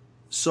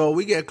 so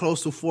we get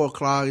close to 4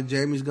 o'clock.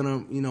 Jamie's gonna,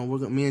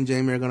 me and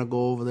Jamie are gonna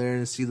go over there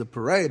and see the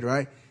parade,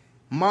 right?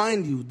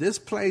 Mind you, this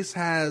place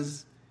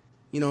has,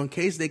 in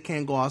case they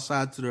can't go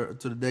outside to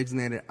the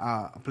designated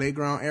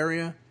playground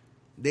area,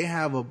 they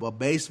have a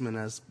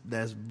basement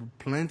that's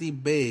plenty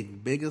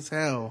big as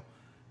hell.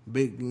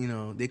 Big,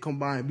 you can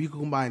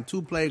combine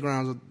 2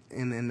 playgrounds,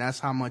 and that's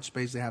how much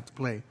space they have to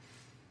play.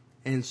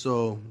 And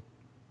so,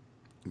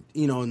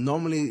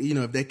 normally,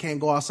 if they can't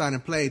go outside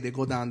and play, they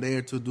go down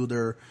there to do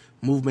their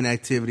movement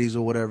activities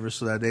or whatever,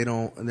 so that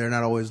they're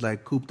not always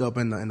like cooped up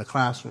in the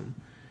classroom.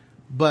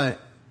 But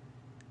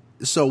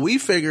so we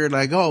figured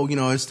like, oh,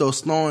 it's still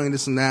snowing,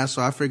 this and that.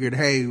 So I figured,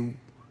 hey,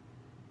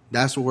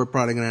 that's where we're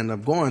probably gonna end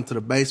up going, to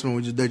the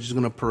basement. They're just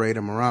gonna parade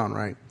them around,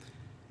 right?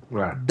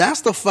 Right.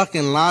 That's the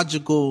fucking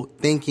logical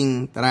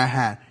thinking that I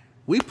had.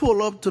 We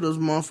pull up to this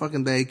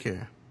motherfucking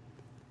daycare,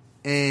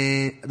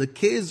 and the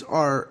kids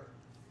are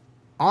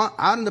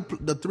out in the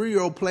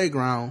 3-year-old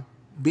playground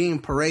being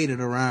paraded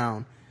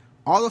around.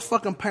 All the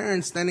fucking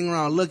parents standing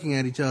around looking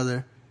at each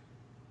other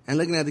and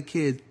looking at the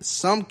kids.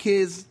 Some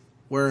kids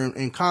were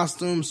in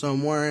costumes,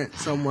 some weren't,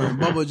 some were in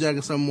bubble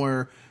jackets, some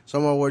were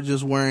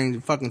just wearing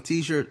fucking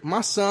t-shirts.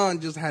 My son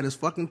just had his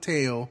fucking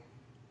tail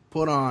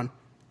put on,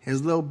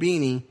 his little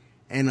beanie,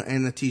 and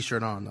a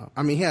t-shirt on though.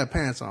 I mean, he had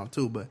pants on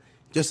too, but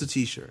just a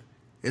t-shirt.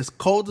 It's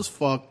cold as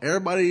fuck.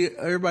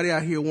 Everybody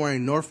out here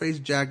wearing North Face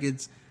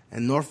jackets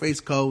and North Face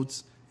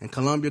coats and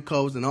Columbia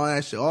coats and all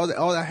that shit, all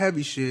that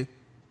heavy shit,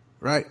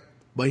 right?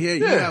 But here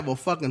you have a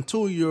fucking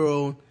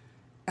 2-year-old,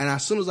 and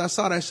as soon as I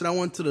saw that shit, I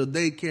went to the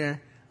daycare.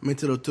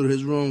 To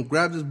his room,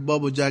 grabbed his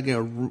bubble jacket,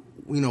 and,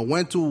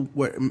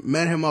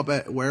 met him up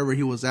at wherever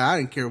he was at. I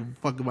didn't care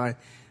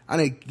I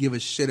didn't give a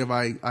shit if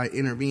I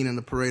intervened in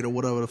the parade or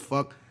whatever the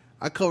fuck.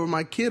 I covered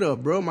my kid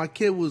up, bro. My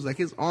kid was like,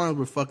 his arms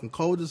were fucking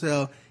cold as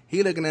hell.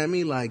 He looking at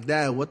me like,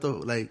 Dad,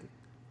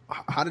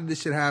 how did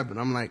this shit happen?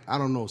 I'm like, I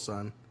don't know,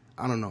 son.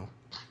 I don't know.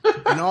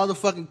 And all the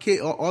fucking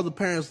all the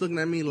parents looking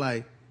at me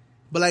like,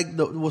 but like,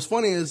 what's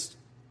funny is,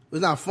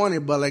 it's not funny,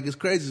 but like, it's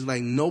crazy. It's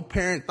like, no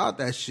parent thought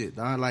that shit,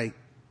 dog. Like,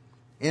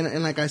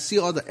 and like, I see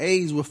all the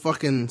A's with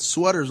fucking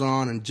sweaters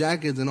on and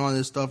jackets and all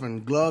this stuff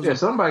and gloves. Yeah,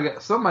 somebody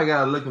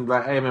got looking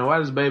like, hey man, why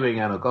this baby ain't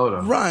got no coat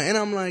on? Right, and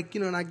I'm like,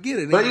 and I get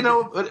it.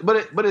 But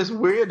but it's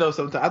weird though.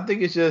 Sometimes I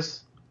think it's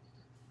just,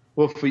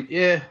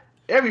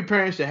 every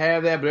parent should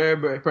have that, but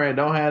every parent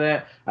don't have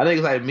that. I think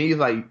it's like me,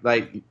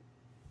 like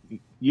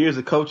years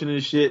of coaching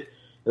and shit.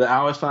 That I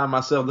always find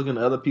myself looking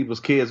at other people's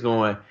kids,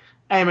 going,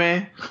 hey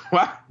man,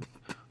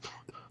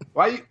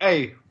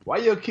 why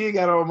your kid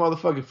got on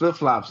motherfucking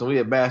flip-flops and we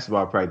at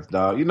basketball practice,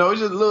 dog? It's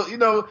just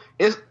little,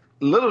 it's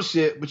little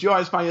shit, but you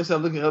always find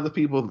yourself looking at other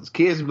people's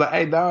kids and be like,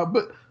 hey, dog,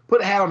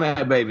 put a hat on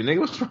that baby,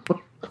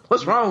 nigga.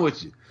 What's wrong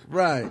with you?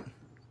 Right.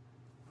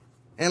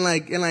 And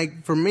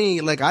like for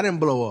me, like, I didn't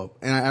blow up.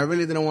 And I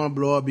really didn't want to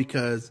blow up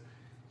because,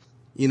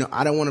 I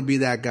didn't want to be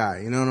that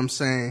guy. You know what I'm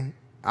saying?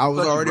 I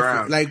was already,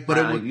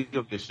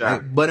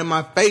 but in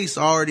my face,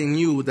 I already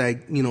knew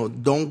that,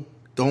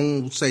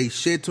 don't say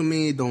shit to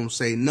me. Don't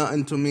say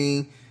nothing to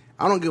me.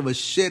 I don't give a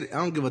shit. I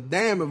don't give a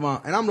damn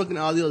and I'm looking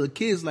at all the other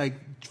kids like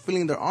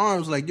feeling their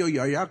arms like, yo,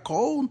 are y'all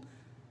cold?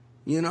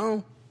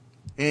 And,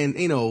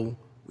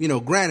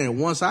 granted,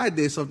 once I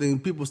did something,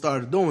 people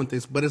started doing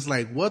things, but it's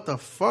like, what the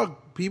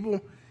fuck,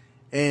 people?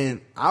 And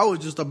I was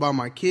just about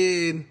my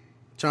kid,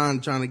 trying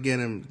to get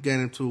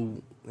him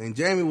to, and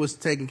Jamie was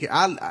taking care.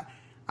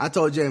 I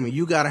told Jamie,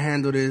 you got to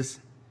handle this,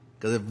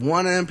 because if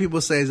one of them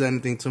people says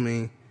anything to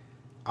me,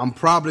 I'm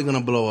probably going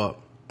to blow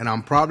up, and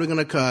I'm probably going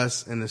to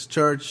cuss in this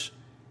church,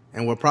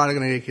 and we're probably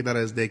going to get kicked out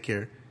of this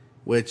daycare,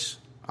 which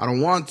I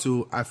don't want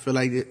to. I feel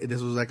like this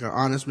was like an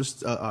honest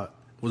was a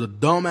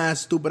dumbass,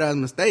 stupid-ass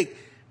mistake.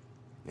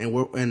 And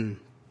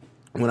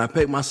when I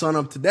pick my son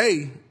up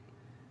today,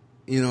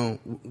 we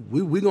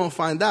going to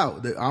find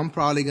out that I'm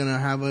probably going to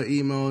have an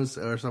email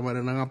or somebody,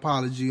 an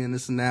apology and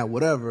this and that,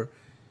 whatever.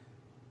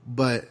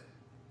 But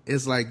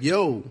it's like,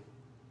 yo,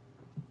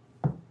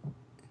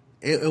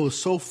 it was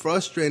so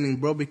frustrating,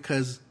 bro,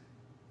 because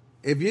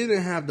if you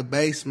didn't have the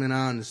basement,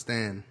 I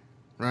understand,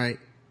 right?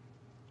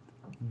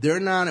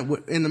 They're not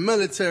in the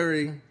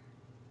military.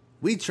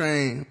 We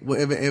train.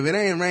 If it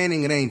ain't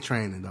raining, it ain't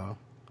training, dog.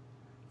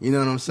 You know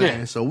what I'm saying?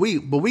 Yeah. So we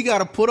got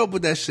to put up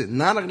with that shit.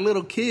 Not a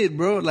little kid,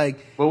 bro.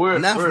 Like, but we're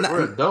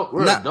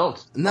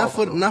adults. Not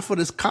for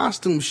this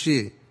costume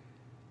shit.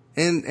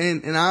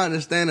 And I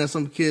understand that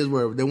some kids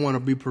they want to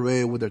be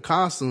paraded with their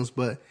costumes,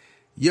 but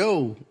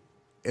yo,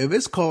 if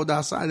it's cold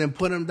outside, then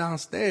put them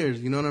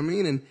downstairs. You know what I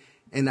mean?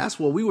 And that's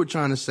what we were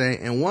trying to say.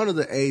 And one of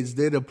the aides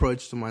did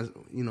approach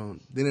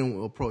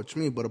didn't approach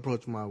me, but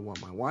approached my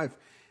wife,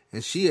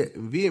 and she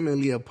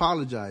vehemently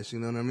apologized. You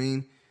know what I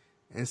mean?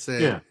 And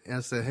said, I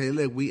said, hey,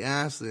 look, we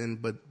asked,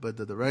 but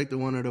the director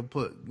wanted to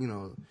put,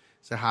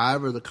 said,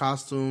 however, the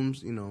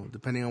costumes,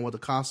 depending on what the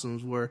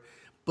costumes were.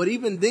 But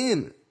even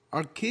then,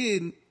 our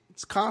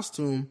kid's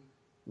costume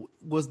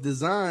was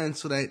designed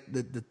so that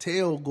the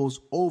tail goes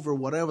over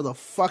whatever the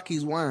fuck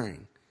he's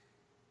wearing.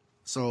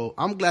 So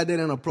I'm glad they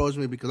didn't approach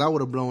me because I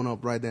would have blown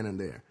up right then and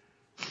there.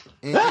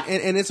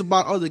 And it's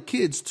about other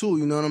kids too,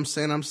 you know what I'm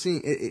saying? I'm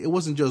seeing it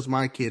wasn't just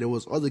my kid, it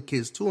was other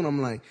kids too, and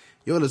I'm like,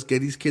 yo, let's get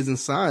these kids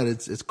inside.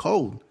 It's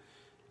cold.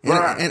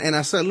 And, and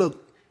I said,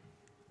 look,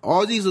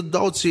 all these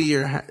adults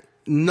here,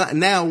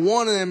 now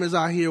one of them is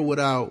out here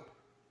without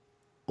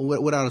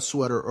a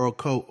sweater or a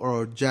coat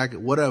or a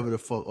jacket, whatever the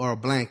fuck, or a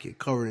blanket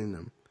covering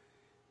them.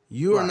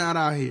 You are not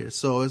out here,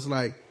 so it's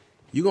like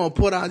you gonna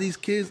put out these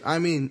kids. I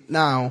mean,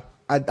 now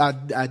I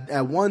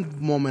at one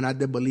moment I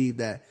did believe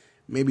that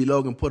maybe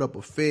Logan put up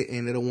a fit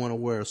and they don't want to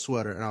wear a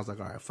sweater, and I was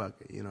like, all right, fuck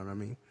it, you know what I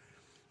mean?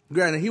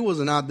 Granted, he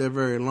wasn't out there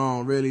very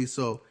long, really,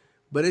 so.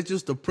 But it's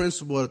just the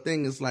principle of the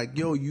thing. It's like,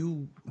 yo,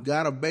 you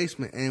got a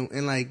basement,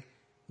 and like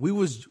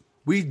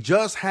we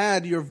just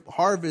had your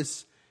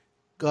harvest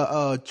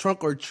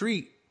trunk or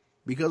treat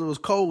because it was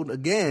cold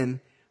again.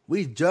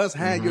 We just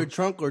had your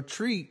trunk or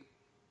treat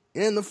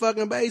in the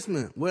fucking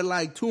basement with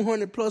like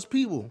 200 plus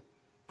people.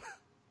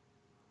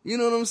 You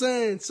know what I'm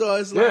saying? So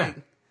it's like,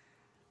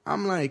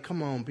 I'm like,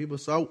 come on, people.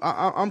 So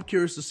I'm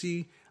curious to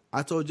see.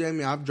 I told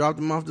Jamie I've dropped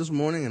them off this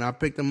morning, and I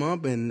picked them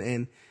up,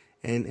 and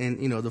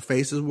you know, the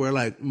faces were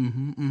like,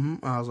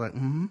 I was like,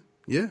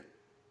 yeah.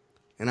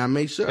 And I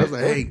made sure, I was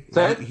like, hey,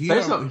 say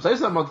something,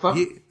 motherfucker.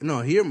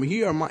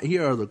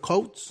 Here are the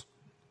coats.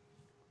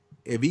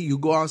 If you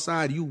go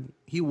outside,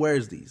 he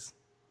wears these.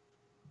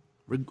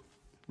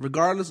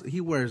 Regardless,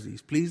 he wears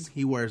these. Please,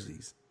 he wears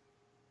these.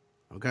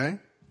 Okay?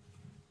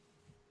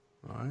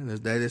 All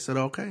right, they said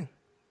okay.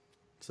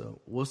 So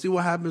we'll see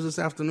what happens this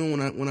afternoon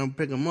when I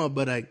pick them up,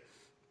 but at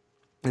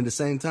the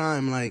same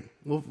time, like,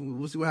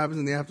 we'll see what happens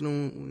in the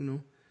afternoon, you know.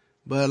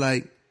 But,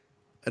 like,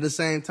 at the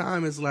same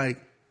time, it's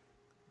like,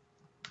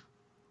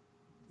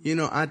 you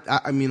know,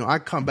 I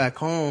come back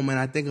home and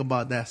I think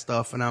about that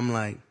stuff, and I'm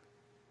like,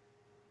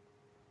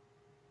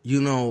 you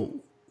know,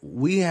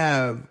 we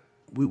have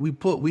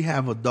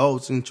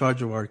adults in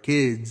charge of our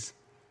kids,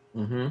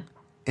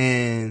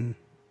 and,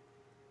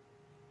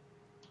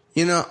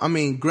 you know, I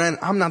mean,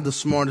 granted, I'm not the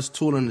smartest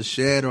tool in the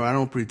shed, or I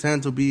don't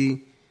pretend to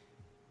be.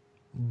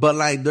 But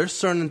like, there's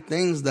certain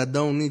things that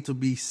don't need to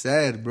be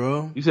said,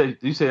 bro. You say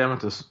I'm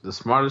not the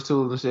smartest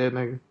tool in the shed,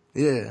 nigga?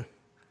 Yeah,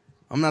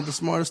 I'm not the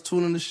smartest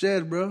tool in the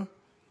shed, bro.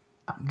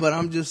 But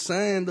I'm just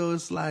saying though,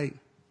 it's like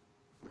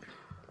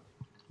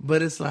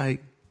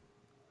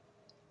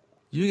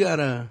you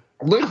gotta.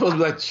 Look, supposed to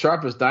be like the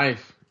sharpest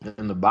knife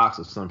in the box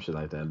or some shit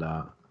like that,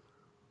 dog.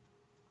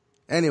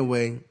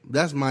 Anyway,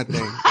 that's my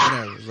thing.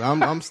 Whatever. So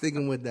I'm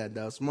sticking with that,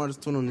 dog.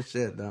 Smartest tool in the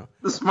shed, dog.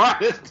 The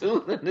smartest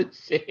tool in the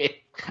shed.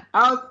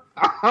 I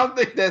don't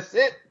think that's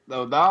it,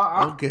 though,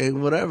 dog. Okay,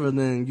 whatever.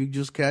 Then you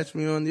just catch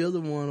me on the other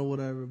one or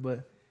whatever.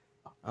 But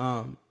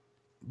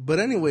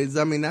anyways,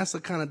 I mean, that's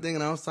the kind of thing.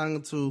 And I was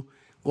talking to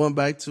going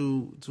back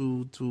to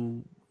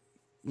you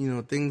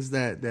know, things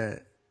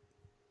that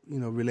you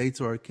know relate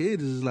to our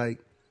kids is like,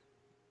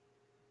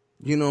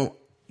 you know,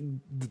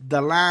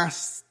 the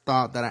last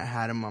thought that I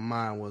had in my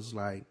mind was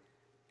like,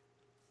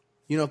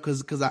 you know,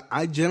 because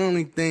I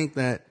generally think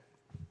that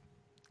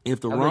if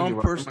the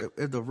wrong person,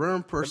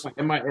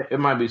 it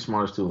might be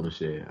smartest tool in the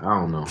shed. I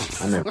don't know.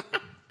 I never.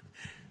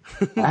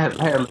 I had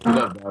to look it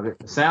up, dog.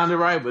 It sounded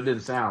right, but it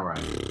didn't sound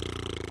right.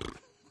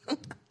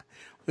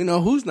 You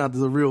know who's not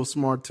the real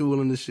smart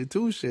tool in the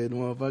tool shed,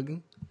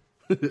 motherfucker.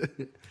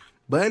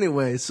 But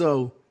anyway,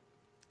 so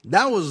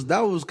that was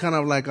kind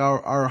of like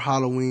our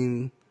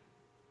Halloween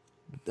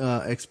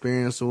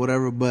experience or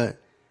whatever. But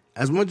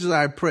as much as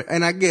I pray,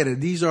 and I get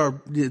it,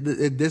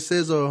 this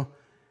is a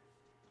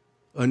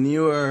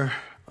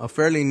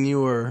fairly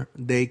newer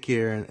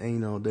daycare, and you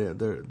know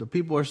the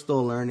people are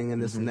still learning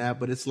and this and that.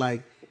 But it's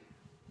like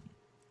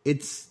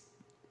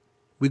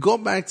we go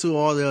back to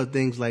all the other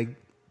things. Like,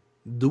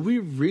 do we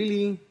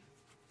really?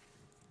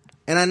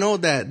 And I know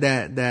that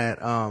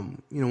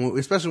you know,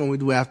 especially when we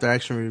do after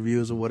action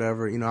reviews or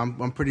whatever, you know,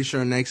 I'm pretty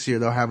sure next year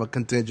they'll have a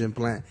contingent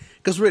plan,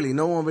 because really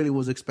no one really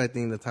was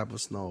expecting the type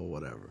of snow or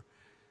whatever.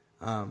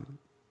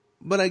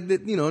 But like,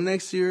 you know,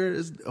 next year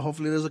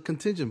hopefully there's a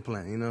contingent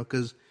plan, you know,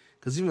 because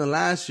even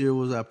last year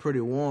was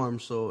pretty warm,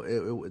 so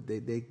they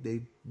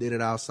did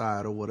it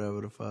outside or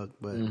whatever the fuck.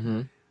 But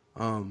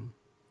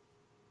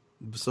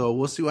so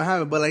we'll see what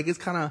happens. But like, it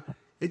just kind of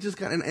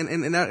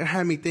and that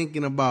had me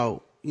thinking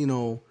about, you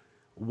know,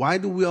 why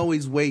do we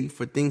always wait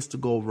for things to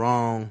go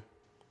wrong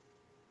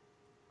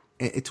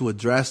and to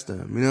address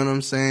them? You know what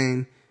I'm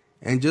saying?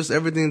 And just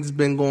everything that's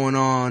been going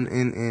on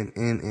in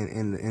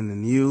the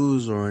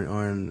news or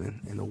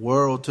in the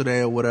world today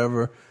or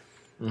whatever.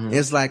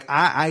 It's like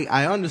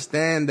I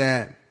understand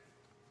that.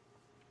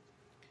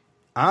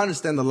 I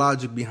understand the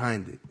logic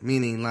behind it.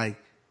 Meaning,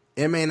 like,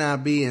 it may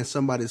not be in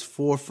somebody's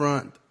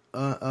forefront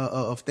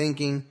of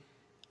thinking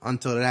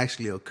until it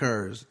actually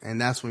occurs, and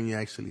that's when you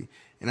actually.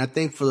 And I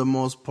think for the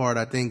most part,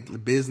 I think the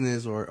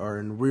business or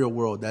in the real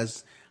world,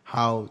 that's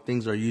how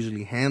things are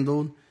usually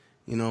handled.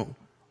 You know,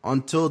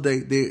 until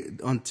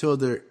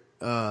they're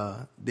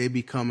they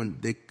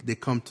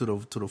come to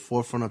the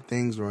forefront of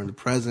things, or in the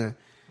present,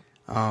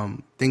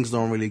 things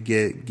don't really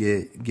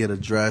get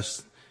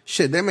addressed.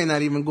 Shit, they may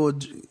not even go.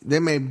 They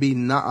may be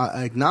not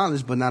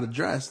acknowledged, but not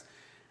addressed.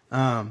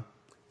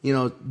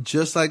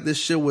 Just like this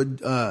shit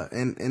would,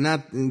 and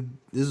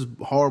this is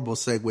a horrible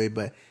segue,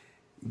 but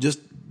just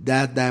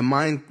that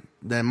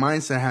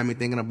mindset had me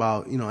thinking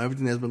about,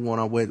 everything that's been going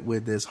on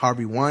with this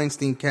Harvey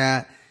Weinstein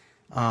cat,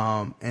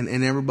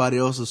 and everybody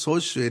else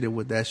associated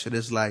with that shit.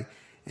 It's like,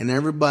 and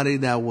everybody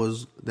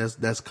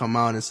that's come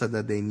out and said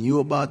that they knew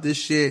about this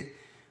shit,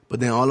 but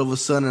then all of a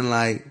sudden,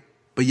 like,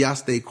 but y'all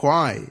stay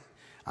quiet.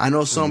 I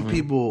know some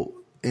people,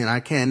 and I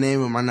can't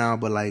name them right now,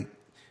 but like,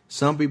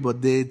 some people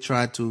did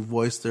try to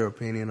voice their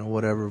opinion or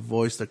whatever,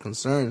 voice their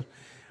concerns.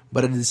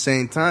 But at the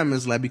same time,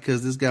 it's like,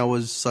 because this guy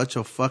was such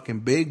a fucking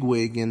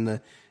bigwig in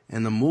the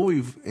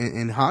movie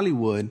in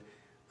Hollywood,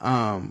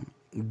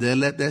 they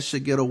let that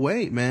shit get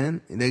away,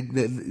 man. They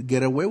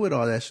get away with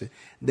all that shit.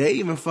 They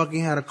even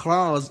fucking had a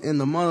clause in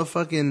the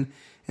motherfucking,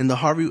 in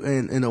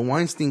the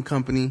Weinstein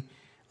company,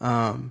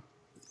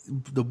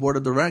 the board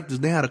of directors,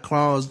 they had a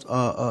clause,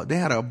 they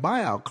had a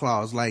buyout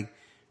clause, like,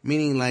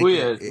 meaning like,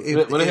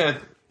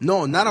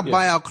 no, not a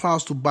buyout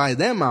clause to buy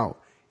them out.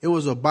 It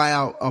was a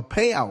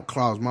payout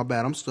clause. My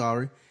bad. I'm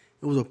sorry.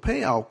 It was a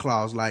payout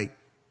clause. Like,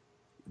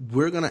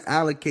 we're going to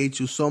allocate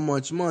you so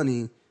much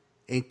money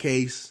in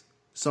case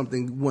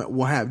something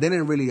will happen. They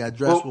didn't really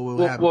address what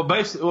will happen. Well,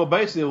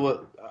 basically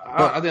what,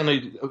 I didn't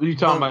know what you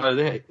talking about.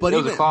 There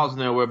was a clause in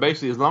there where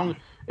basically as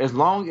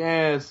long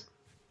as,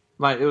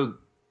 like, it was,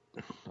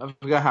 I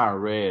forgot how I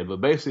read, but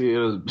basically it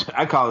was,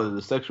 I call it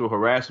the sexual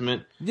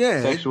harassment,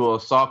 sexual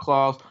assault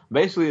clause.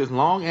 Basically, as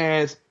long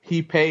as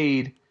he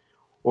paid,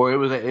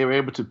 or they were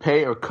able to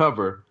pay or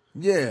cover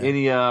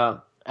any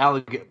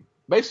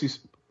basically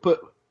put,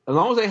 as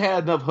long as they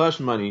had enough hush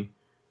money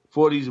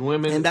for these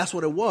women, and that's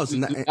what it was.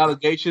 And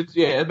allegations,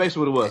 that's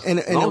basically what it was. And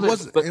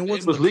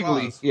it was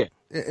legally,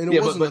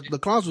 the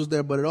clause was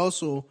there, but it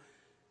also,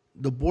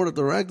 the board of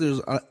directors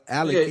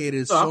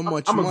allocated so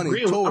much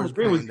money towards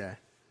paying that.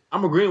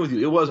 I'm agreeing with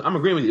you. I'm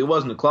agreeing with you. It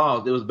wasn't a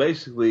clause. It was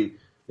basically,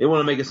 they want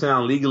to make it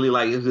sound legally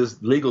like it's this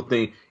legal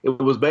thing. It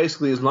was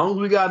basically, as long as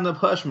we got enough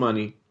hush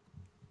money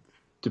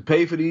to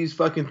pay for these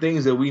fucking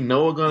things that we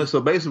know are gonna.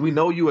 So basically, we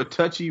know you a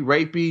touchy,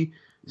 rapey,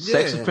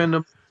 sex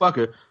offender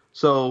fucker.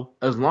 So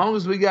as long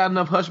as we got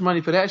enough hush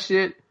money for that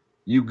shit,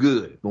 you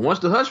good. But once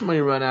the hush money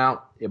run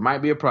out, it might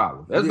be a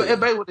problem. That's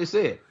basically what they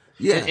said.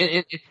 Yeah,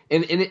 and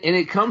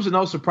it comes to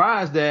no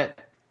surprise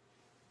that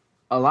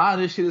a lot of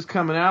this shit is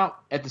coming out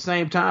at the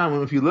same time.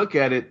 When if you look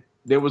at it,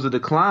 there was a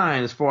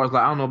decline as far as,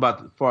 like, I don't know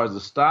about as far as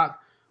the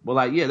stock, but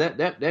like,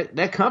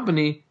 that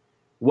company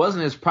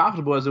wasn't as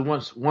profitable as it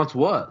once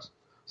was.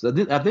 So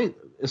I think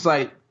it's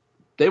like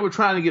they were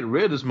trying to get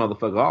rid of this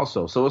motherfucker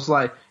also. So it's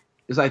like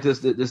this like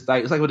it's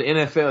like with the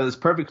NFL, this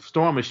perfect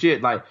storm of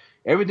shit. Like,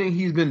 everything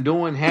he's been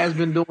doing, has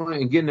been doing,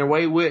 and getting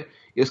away with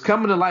is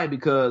coming to light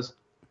because,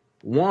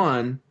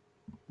 one,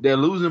 they're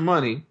losing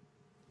money.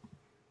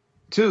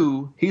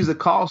 Two, he's a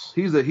cost.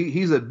 He's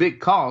a big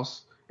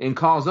cost and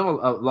cause them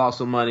a loss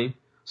of money.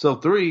 So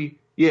three,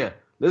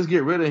 let's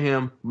get rid of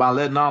him by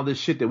letting all this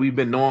shit that we've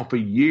been knowing for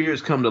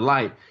years come to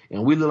light,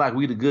 and we look like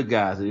we the good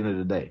guys at the end of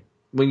the day.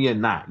 When you're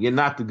not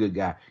the good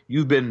guy.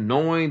 You've been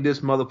knowing this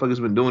motherfucker's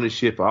been doing this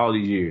shit for all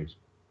these years.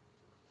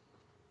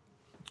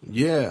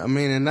 Yeah, I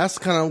mean, and that's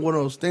kind of one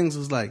of those things.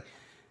 Is like,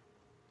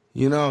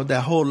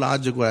 that whole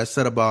logic what I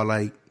said about,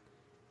 like,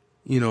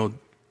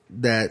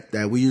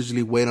 that we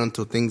usually wait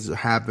until things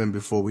happen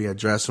before we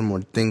address them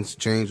or things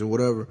change or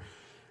whatever.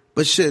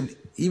 But shit,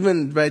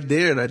 even right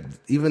there,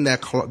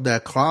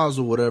 that clause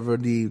or whatever,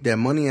 that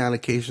money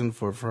allocation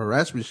for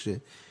harassment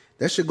shit,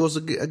 that shit goes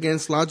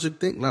against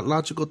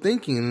logical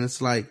thinking, and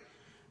it's like,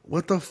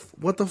 what the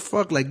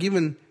fuck? Like,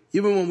 even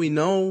when we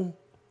know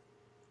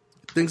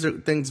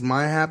things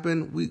might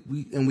happen,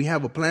 we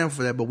have a plan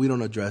for that, but we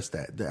don't address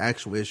that, the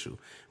actual issue.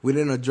 We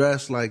didn't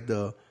address, like,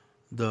 the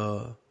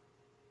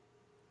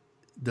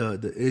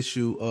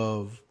issue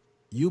of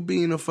you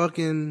being a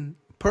fucking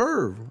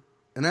perv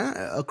and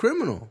a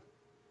criminal.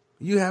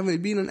 You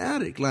haven't been an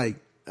addict, like,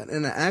 and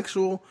an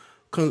actual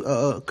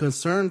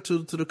concern to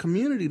the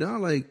community,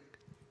 dog. Like,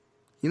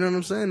 you know what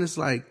I'm saying? It's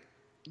like,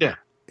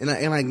 and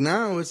like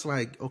now it's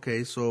like,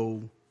 okay,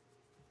 so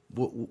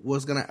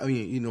what's gonna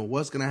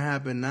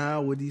happen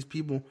now with these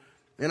people?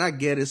 And I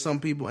get it, some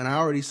people, and I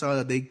already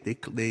saw that they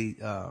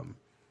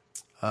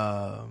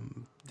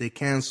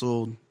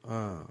canceled,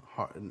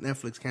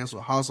 Netflix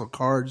canceled House of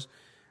Cards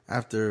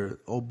after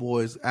old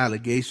boy's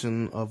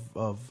allegation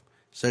of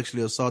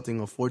sexually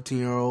assaulting a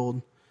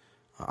 14-year-old.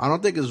 I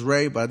don't think it's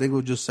rape, but I think it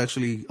was just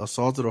sexually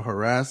assaulted or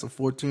harassed a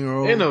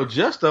 14-year-old. Ain't no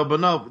just though, but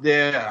no,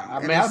 I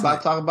mean, I was about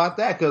to talk about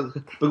that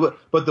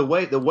but the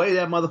way that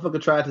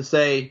motherfucker tried to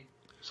say,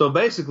 so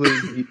basically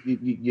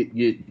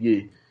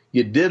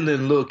you're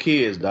diddling little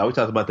kids, dog. We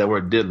talked about that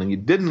word diddling. You're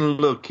diddling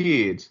little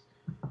kids,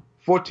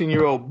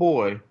 14-year-old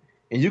boy,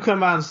 and you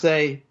come out and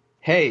say,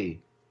 hey,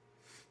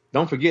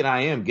 don't forget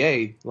I am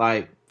gay.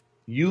 Like,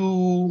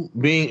 you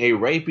being a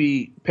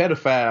rapey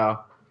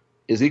pedophile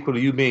is equal to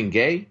you being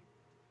gay?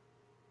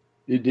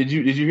 Did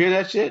you hear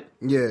that shit?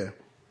 Yeah.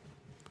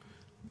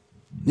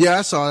 Yeah,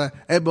 I saw that.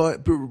 Hey,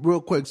 but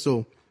real quick,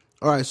 so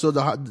all right, so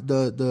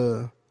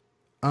the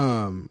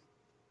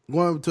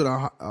going to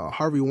the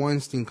Harvey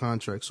Weinstein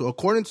contract. So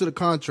according to the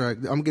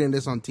contract, I'm getting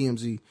this on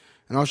TMZ,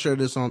 and I'll share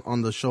this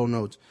on the show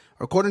notes.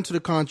 According to the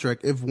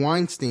contract, if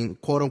Weinstein,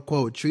 quote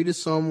unquote, treated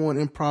someone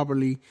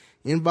improperly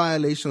in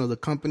violation of the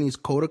company's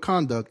code of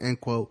conduct,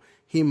 end quote,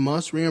 he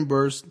must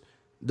reimburse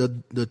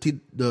the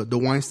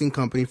Weinstein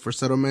company for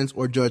settlements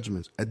or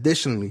judgments.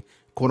 Additionally,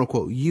 quote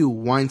unquote, you,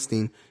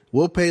 Weinstein,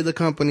 will pay the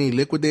company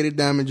liquidated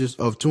damages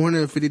of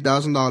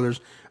 $250,000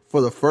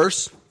 for the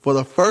first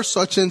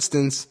such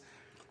instance,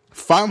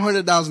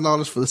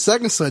 $500,000 for the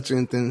second such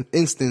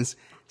instance,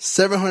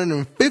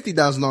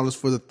 $750,000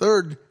 for the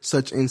third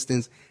such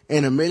instance,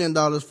 and $1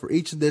 million for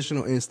each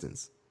additional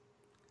instance.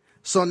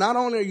 So not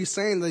only are you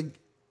saying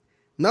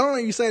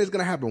it's going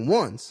to happen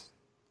once,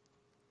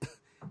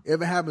 if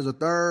it happens a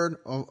third,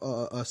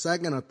 or a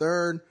second, a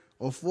third,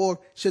 or fourth,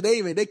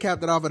 they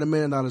capped it off at $1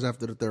 million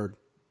after the third.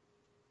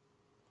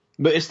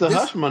 But it's the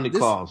hush money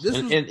clause,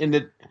 and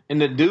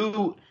the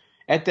dude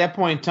at that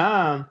point in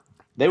time,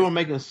 they were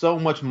making so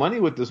much money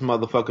with this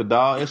motherfucker,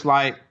 dog. It's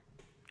like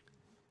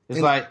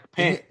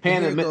paying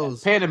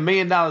 $1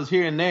 million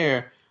here and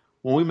there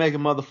when we make a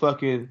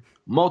motherfucking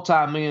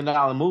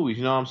multi-million-dollar movies.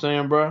 You know what I'm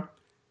saying, bro?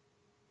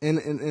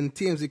 And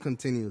TMZ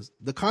continues.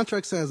 The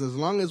contract says as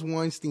long as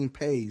Weinstein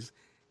pays,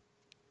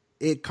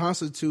 it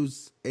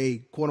constitutes a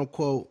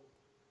quote-unquote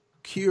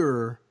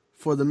cure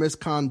for the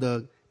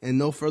misconduct and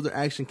no further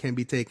action can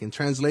be taken.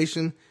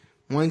 Translation,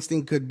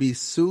 Weinstein could be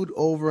sued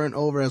over and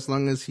over as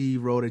long as he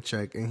wrote a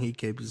check and he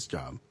kept his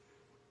job.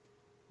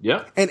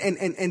 Yeah.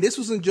 And this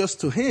wasn't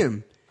just to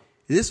him.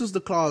 This was the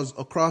clause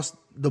across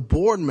the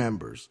board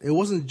members. It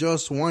wasn't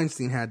just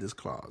Weinstein had this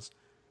clause.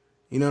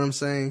 You know what I'm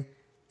saying?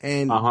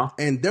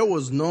 And there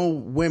was no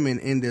women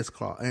in this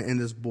clause, in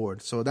this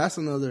board. So that's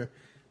another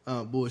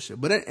bullshit.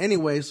 But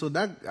anyway, so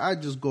that I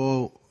just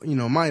go,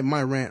 my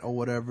rant or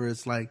whatever.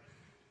 It's like,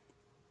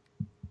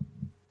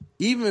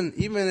 even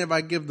if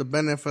I give the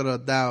benefit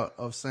of doubt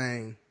of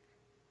saying,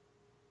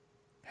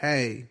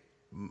 hey,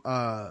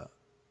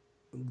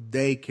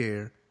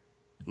 daycare,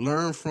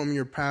 learn from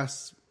your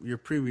past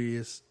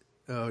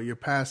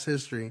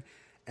history,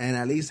 and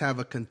at least have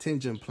a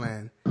contingent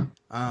plan.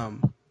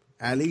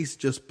 At least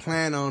just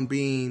plan on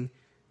being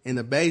in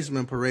the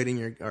basement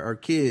parading our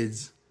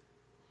kids,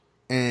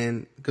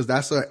 and because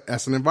that's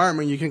an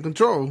environment you can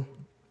control.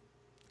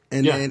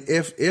 And then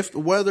if the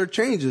weather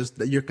changes,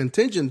 that your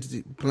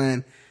contingency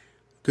plan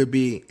could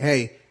be,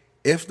 hey,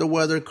 if the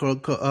weather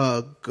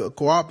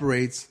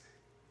cooperates,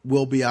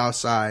 we'll be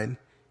outside.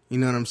 You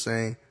know what I'm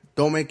saying?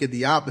 Don't make it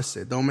the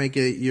opposite. Don't make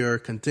it your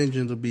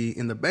contingent to be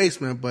in the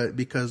basement, but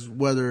because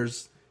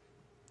weather's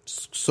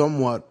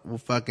somewhat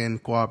fucking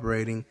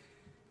cooperating,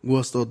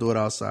 we'll still do it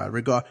outside.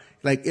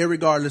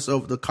 Irregardless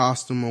of the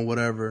costume or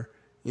whatever.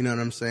 You know what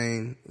I'm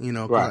saying?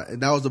 Right.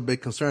 That was a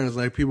big concern. It's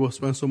like people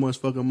spend so much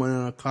fucking money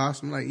on a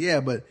costume. Like, yeah,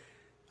 but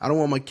I don't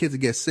want my kids to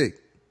get sick.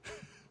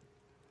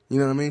 You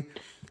know what I mean?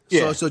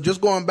 Yeah. So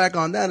just going back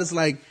on that, it's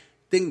like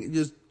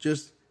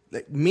just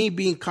like me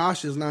being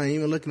cautious now,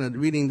 even looking at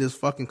reading this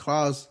fucking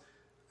clause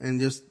and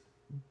just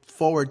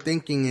forward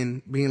thinking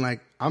and being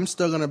like, I'm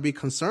still gonna be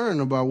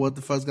concerned about what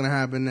the fuck's gonna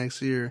happen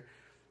next year.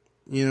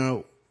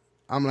 I'm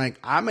like,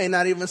 I may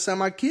not even send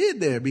my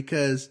kid there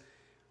because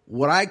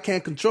what I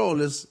can't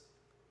control is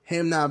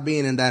him not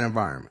being in that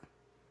environment.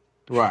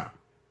 Right.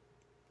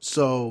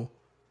 So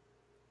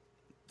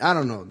I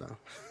don't know though.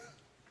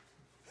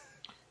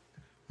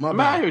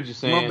 I hear what you're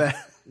saying. My bad.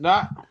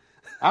 Nah,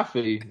 I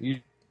feel you.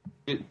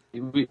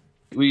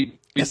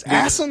 It's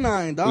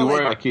asinine, dog. We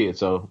were a kid,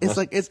 so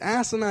it's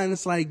asinine.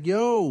 It's like,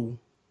 yo,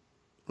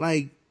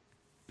 like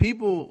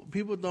people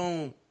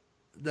don't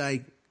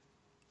like.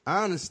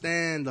 I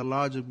understand the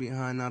logic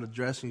behind not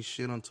addressing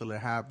shit until it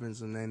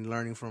happens and then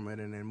learning from it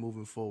and then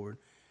moving forward.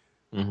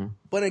 Mm-hmm.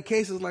 But in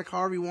cases like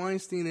Harvey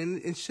Weinstein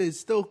and shit's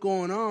still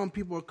going on,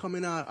 people are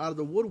coming out of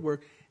the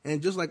woodwork. And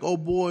just like, oh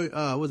boy,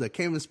 was that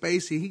Kevin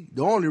Spacey?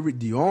 The only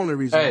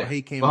reason why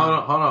he came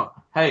out. Hold on.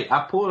 Hey,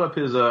 I pulled up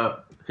his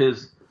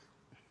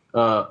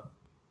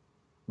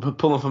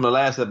pulling from the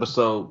last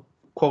episode,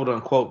 quote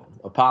unquote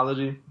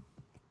apology.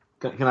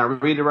 Can I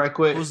read it right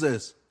quick? Who's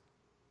this?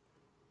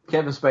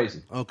 Kevin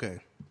Spacey. Okay.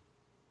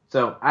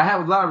 So I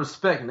have a lot of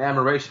respect and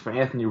admiration for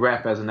Anthony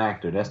Rapp as an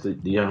actor. That's the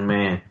young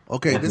man.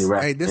 Okay,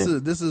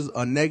 this is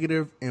a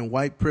negative in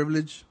white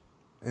privilege,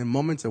 and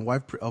moments of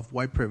white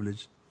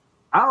privilege.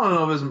 I don't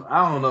know if it's.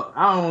 I don't know.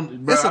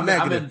 Bro, it's a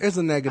negative. It's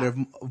a negative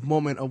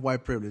moment of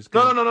white privilege.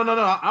 No. I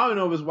don't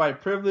know if it's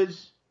white privilege,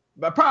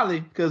 but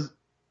probably because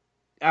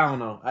I don't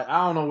know.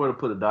 I don't know where to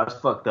put it, dog. It's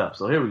fucked up.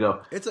 So here we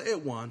go. It's an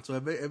it one. So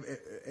and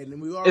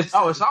we are. It's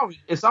always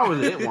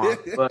an it one,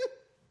 but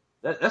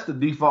that's the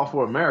default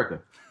for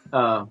America.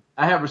 I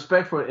have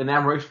respect for and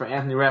admiration for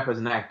Anthony Rapp as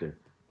an actor.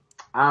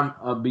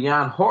 I'm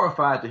beyond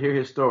horrified to hear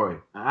his story.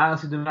 I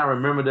honestly do not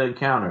remember the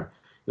encounter.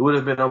 It it would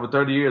have been over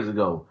 30 years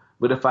ago.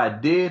 But if I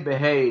did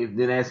behave,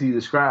 then as he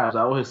describes,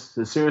 I owe him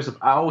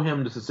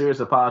the sincerest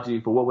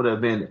apology for what would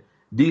have been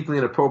deeply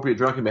inappropriate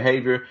drunken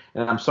behavior,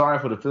 and I'm sorry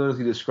for the feelings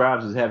he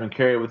describes as having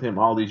carried with him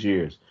all these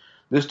years.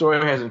 This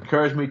story has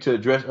encouraged me to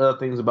address other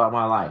things about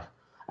my life.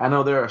 I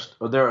know there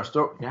are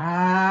stories.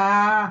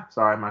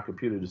 Sorry, my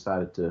computer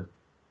decided to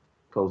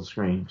close the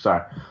screen.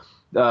 Sorry.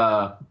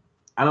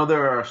 I know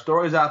there are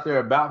stories out there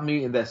about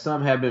me, and that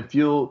some have been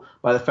fueled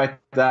by the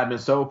fact that I've been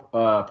so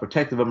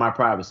protective of my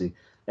privacy.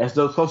 As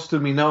those closest to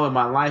me know, in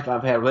my life,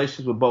 I've had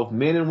relationships with both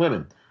men and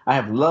women. I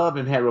have loved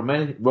and had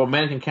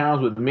romantic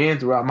encounters with men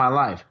throughout my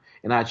life,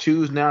 and I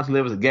choose now to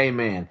live as a gay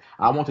man.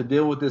 I want to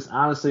deal with this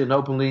honestly and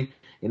openly,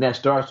 and that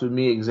starts with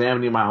me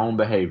examining my own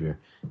behavior.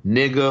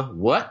 Nigga,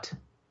 what?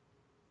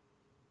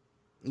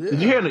 Yeah.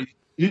 Did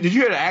you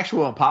hear the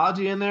actual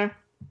apology in there?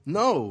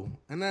 No,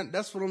 and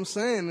that's what I'm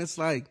saying. It's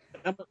like,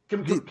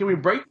 can we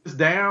break this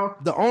down?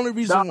 The only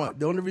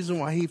reason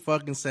why he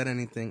fucking said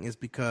anything is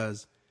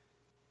because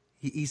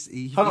he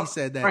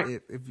said that.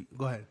 Frank, if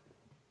go ahead,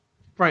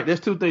 Frank.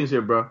 There's two things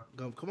here, bro.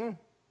 Come on.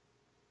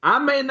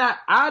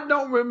 I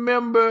don't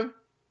remember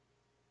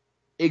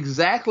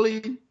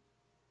exactly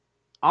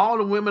all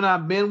the women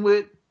I've been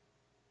with.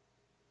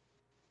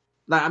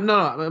 Like, I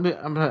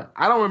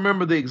don't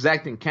remember the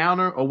exact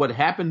encounter or what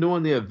happened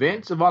during the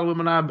events of all the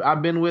women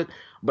I've been with,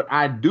 but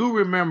I do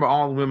remember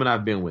all the women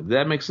I've been with. Does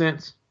that make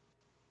sense?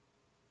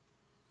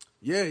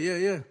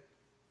 Yeah.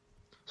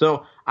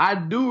 So I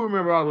do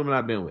remember all the women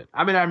I've been with.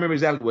 I mean, I remember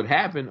exactly what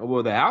happened or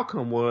what the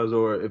outcome was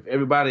or if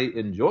everybody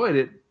enjoyed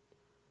it.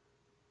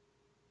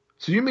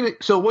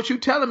 So what you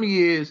telling me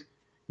is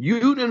you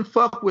didn't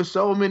fuck with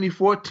so many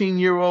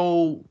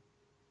 14-year-old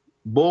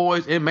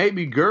boys and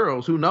maybe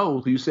girls, who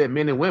knows, you said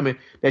men and women,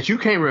 that you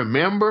can't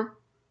remember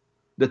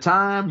the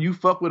time you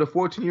fucked with a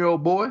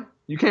 14-year-old boy?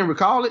 You can't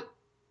recall it?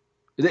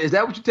 Is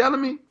that what you're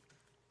telling me?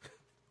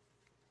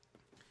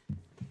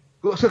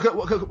 What's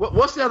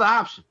the other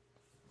option?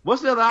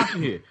 What's the other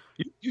option here?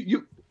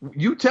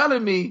 You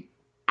telling me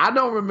I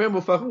don't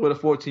remember fucking with a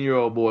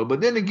 14-year-old boy,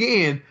 but then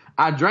again,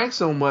 I drank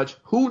so much,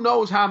 who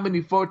knows how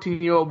many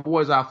 14-year-old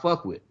boys I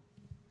fuck with?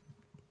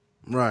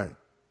 Right.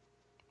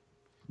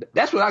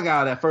 That's what I got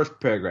out of that first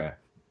paragraph.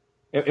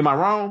 Am I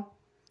wrong?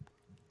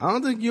 I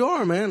don't think you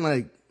are, man.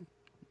 Like,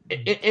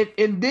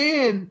 and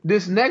then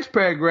this next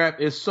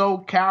paragraph is so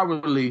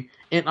cowardly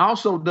and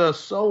also does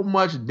so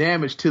much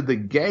damage to the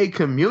gay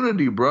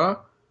community, bruh.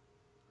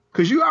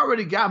 Because you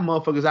already got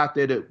motherfuckers out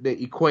there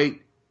that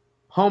equate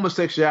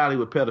homosexuality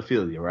with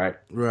pedophilia, right?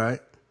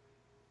 Right.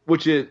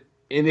 Which is,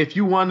 and if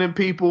you one of them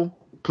people,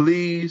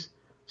 please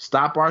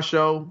stop our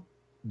show.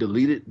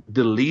 Delete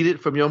it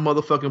from your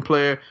motherfucking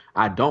player.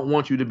 I don't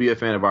want you to be a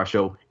fan of our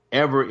show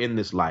ever in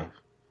this life.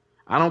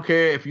 I don't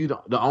care if you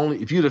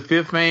if you're the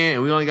fifth fan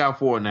and we only got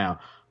 4 now.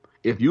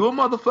 If you a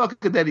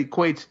motherfucker that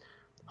equates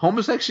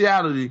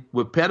homosexuality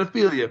with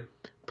pedophilia,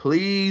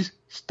 please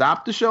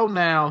stop the show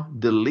now,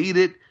 delete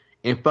it,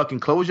 and fucking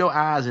close your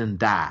eyes and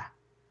die.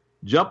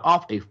 Jump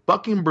off a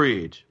fucking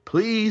bridge.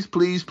 Please,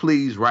 please,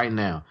 please, right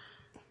now.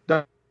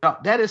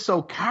 That is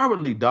so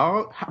cowardly,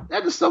 dog.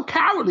 That is so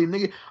cowardly,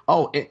 nigga.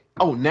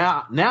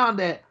 Now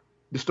that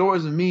the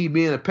stories of me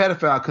being a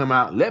pedophile come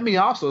out, let me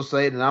also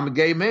say that I'm a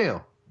gay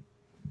male.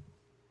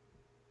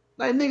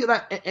 Like,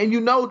 nigga, and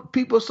you know,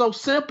 people are so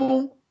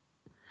simple.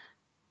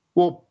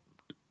 Well,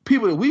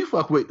 people that we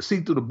fuck with see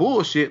through the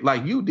bullshit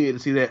like you did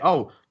and see that,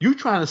 oh, you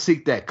trying to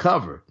seek that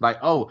cover. Like,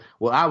 oh,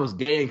 well, I was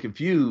gay and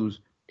confused,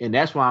 and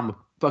that's why I'm a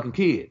fucking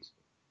kids.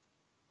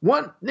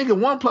 1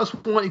 plus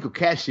 1 equal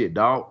cat shit,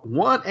 dog.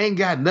 One ain't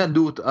got nothing to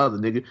do with the other,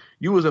 nigga.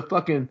 You was a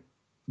fucking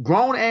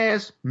grown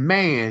ass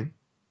man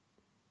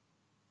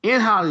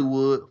in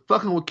Hollywood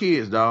fucking with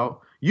kids, dog.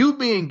 You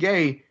being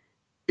gay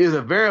is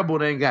a variable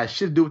that ain't got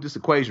shit to do with this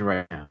equation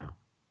right now.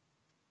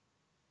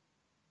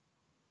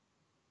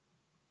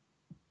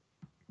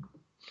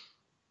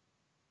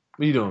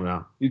 What you doing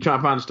now? You trying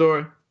to find the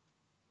story?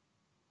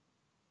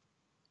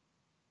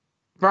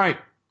 Frank.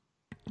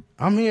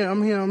 I'm here. I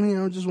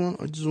just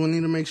want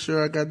need to make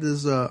sure I got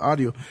this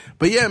audio.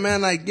 But yeah,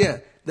 man, like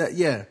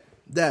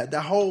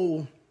that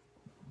whole.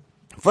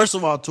 First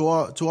of all, to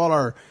all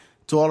our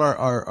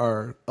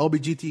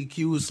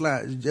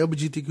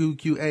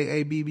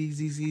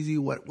LGBTQ/LGBTQAABBZZZ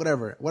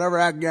whatever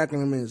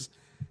acronym is,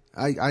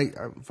 I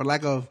for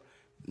lack of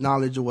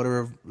knowledge or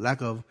whatever,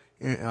 lack of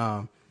it's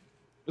a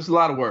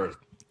lot of words,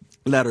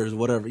 letters,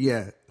 whatever.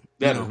 Yeah,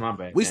 that is my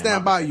bad. We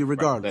stand by you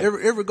regardless,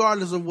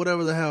 regardless of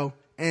whatever the hell.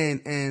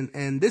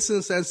 And this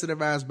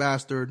insensitive ass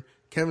bastard,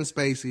 Kevin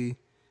Spacey,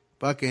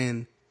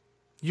 fucking,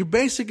 you're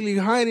basically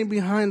hiding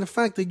behind the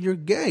fact that you're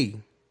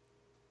gay.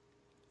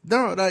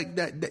 No, like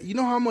that you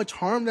know how much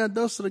harm that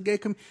does to the gay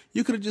community?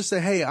 You could have just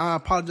said, "Hey, I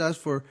apologize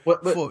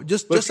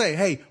just say,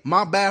 hey,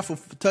 my bad for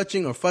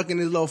touching or fucking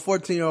this little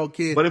 14-year-old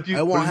kid." But if you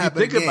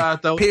think about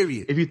it though,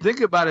 period. If you think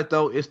about it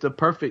though, it's the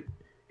perfect.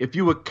 If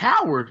you a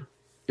coward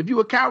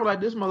like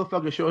this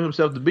motherfucker showing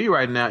himself to be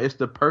right now, it's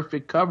the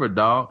perfect cover,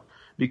 dog.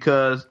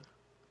 Because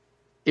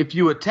if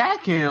you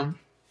attack him,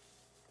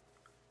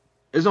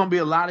 there's gonna be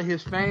a lot of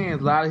his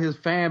fans, a lot of his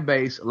fan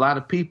base, a lot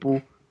of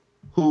people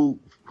who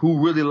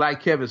really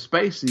like Kevin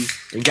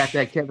Spacey and got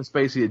that Kevin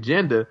Spacey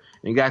agenda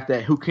and got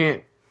that, who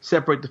can't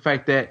separate the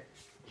fact that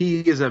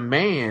he is a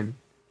man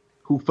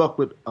who fucked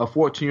with a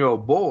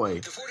 14-year-old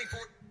boy.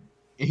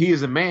 And he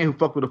is a man who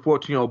fucked with a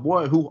 14-year-old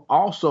boy who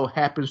also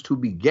happens to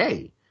be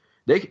gay.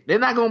 They're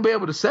not going to be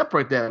able to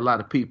separate that, a lot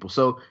of people.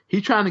 So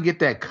he's trying to get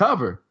that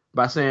cover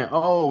by saying,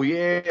 oh,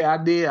 yeah,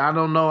 I did. I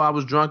don't know. I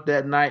was drunk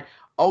that night.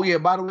 Oh, yeah,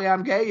 by the way,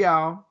 I'm gay,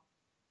 y'all.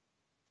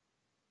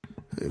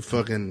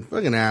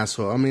 Fucking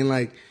asshole. I mean,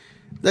 like,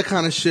 that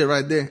kind of shit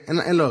right there.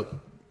 And look,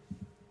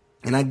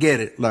 and I get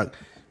it. Look,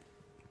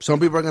 some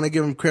people are going to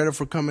give him credit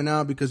for coming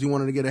out because he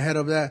wanted to get ahead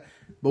of that.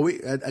 But we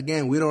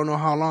don't know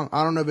how long.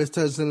 I don't know if it's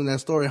telling in that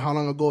story how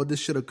long ago this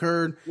shit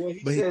occurred. Well,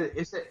 he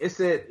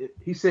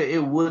said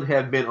it would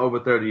have been over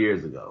 30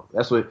 years ago.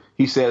 That's what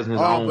he says in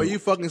his own. Oh, but you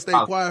fucking stay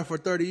quiet for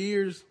 30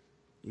 years?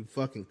 You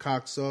fucking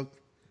cocksuck.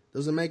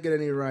 Doesn't make it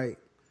any right.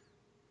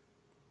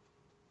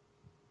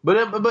 But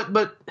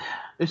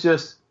it's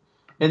just,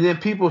 and then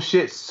people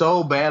shit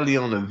so badly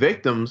on the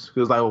victims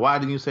because like, why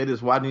didn't you say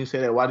this? Why didn't you say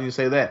that? Why didn't you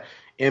say that?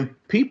 And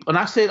people, and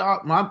I say,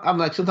 I'm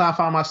like, sometimes I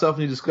find myself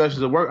in these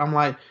discussions at work. I'm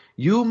like,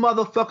 you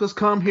motherfuckers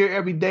come here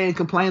every day and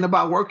complain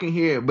about working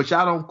here, but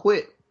y'all don't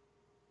quit.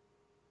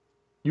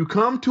 You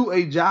come to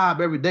a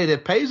job every day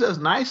that pays us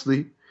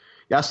nicely.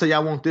 Y'all say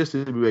y'all want this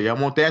to be better.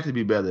 Y'all want that to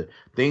be better.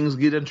 Things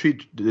get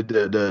treated.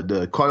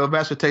 The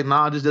cardiovascular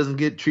technologist doesn't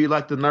get treated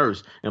like the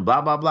nurse, and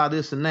blah blah blah,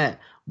 this and that.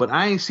 But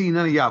I ain't seen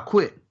none of y'all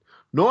quit.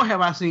 Nor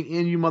have I seen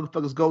any of you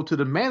motherfuckers go to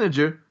the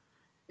manager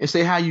and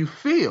say how you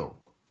feel.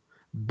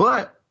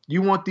 But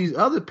you want these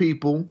other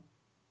people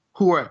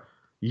who are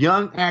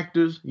young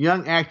actors,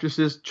 young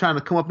actresses trying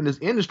to come up in this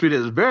industry that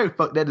is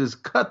that is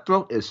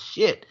cutthroat as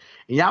shit.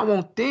 And y'all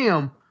want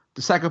them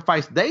to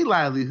sacrifice their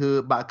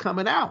livelihood by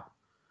coming out.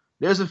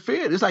 There's a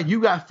fear. It's like you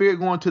got fear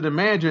going to the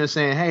manager and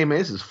saying, hey, man,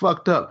 this is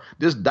fucked up.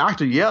 This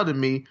doctor yelled at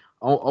me.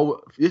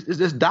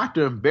 This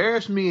doctor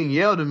embarrassed me and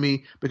yelled at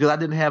me because I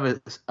didn't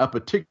have a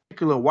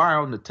particular wire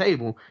on the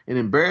table and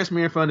embarrassed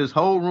me in front of this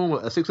whole room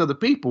with 6 other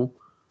people.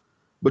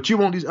 But you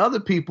want these other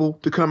people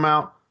to come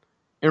out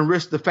and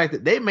risk the fact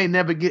that they may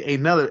never get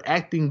another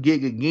acting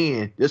gig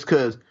again just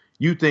because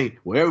you think,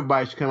 well,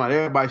 everybody should come out,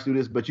 everybody should do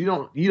this, but you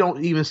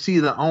don't even see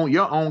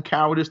your own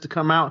cowardice to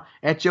come out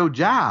at your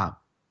job.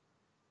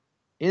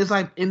 And it's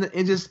like,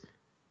 it just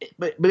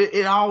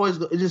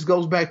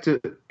goes back to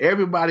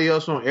everybody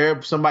else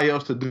somebody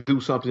else to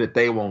do something that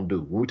they won't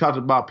do. When we talked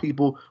about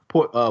people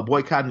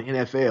boycotting the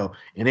NFL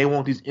and they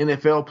want these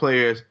NFL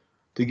players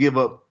to give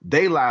up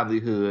their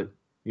livelihood,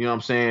 you know what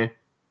I'm saying?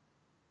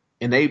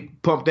 And they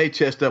pump their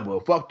chest up.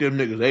 Well, fuck them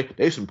niggas.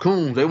 They some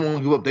coons. They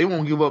won't give up. They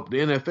won't give up the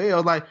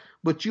NFL. Like,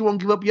 but you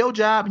won't give up your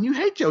job and you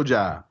hate your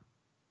job.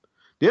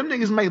 Them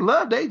niggas may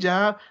love their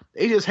job.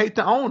 They just hate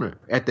the owner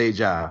at their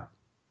job.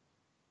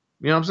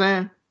 You know what I'm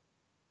saying?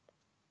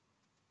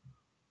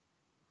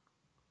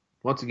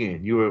 Once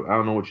again, I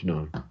don't know what you're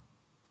doing.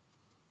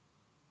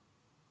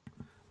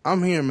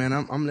 I'm here, man.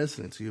 I'm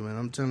listening to you, man.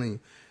 I'm telling you.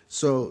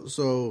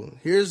 So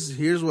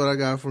here's what I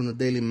got from the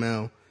Daily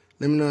Mail.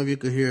 Let me know if you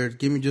could hear it.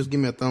 Give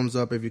me a thumbs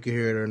up if you could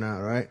hear it or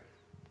not, right?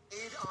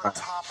 On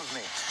top of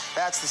me.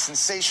 That's the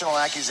sensational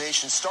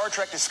accusation Star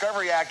Trek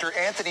Discovery actor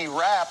Anthony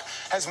Rapp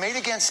has made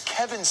against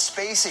Kevin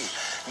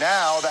Spacey.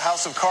 Now, the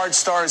House of Cards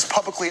star is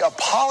publicly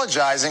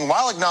apologizing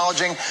while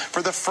acknowledging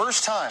for the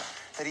first time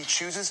that he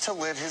chooses to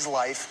live his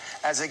life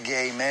as a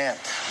gay man.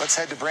 Let's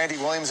head to Brandy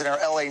Williams in our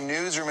LA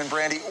newsroom. And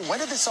Brandy, when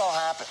did this all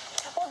happen?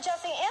 Well,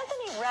 Jesse,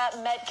 Anthony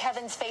Rapp met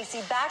Kevin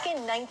Spacey back in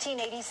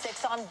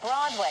 1986 on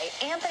Broadway.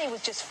 Anthony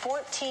was just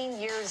 14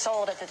 years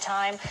old at the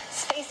time.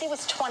 Spacey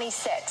was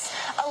 26.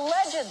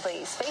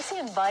 Allegedly, Spacey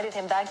invited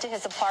him back to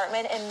his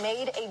apartment and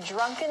made a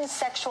drunken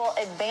sexual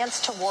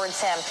advance towards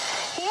him.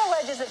 He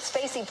alleges that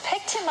Spacey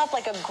picked him up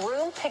like a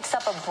groom picks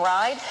up a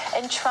bride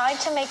and tried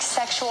to make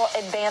sexual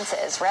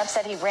advances. Rapp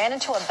said he ran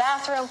into a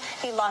bathroom,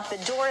 he locked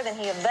the door, then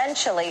he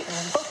eventually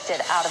booked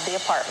it out of the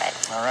apartment.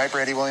 All right,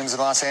 Brandy Williams in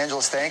Los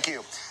Angeles, thank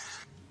you.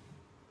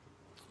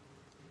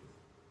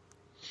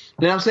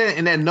 You know what I'm saying?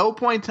 And at no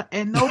point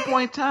in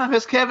time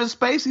has Kevin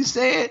Spacey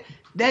said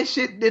that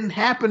shit didn't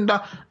happen,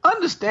 dog.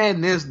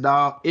 Understand this,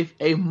 dog. If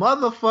a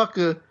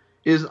motherfucker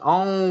is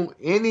on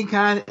any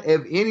kind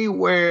of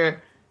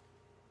anywhere,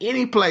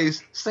 any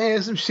place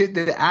saying some shit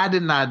that I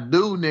did not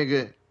do,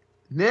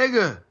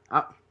 nigga,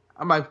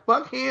 I'm like,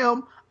 fuck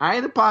him. I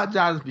ain't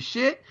apologizing for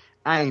shit.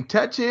 I ain't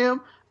touch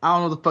him. I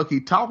don't know what the fuck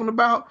he talking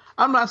about.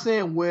 I'm not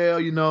saying, well,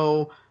 you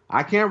know,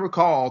 I can't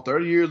recall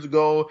 30 years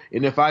ago,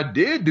 and if I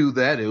did do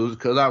that, it was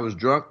because I was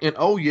drunk. And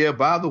oh yeah,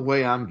 by the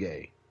way, I'm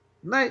gay.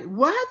 Like,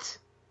 what?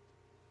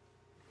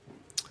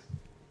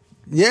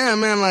 Yeah,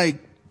 man, like,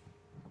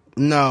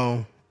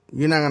 no,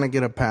 you're not gonna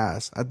get a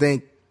pass. I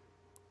think,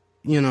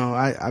 you know,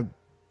 I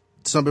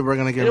some people are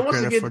gonna get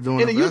credit for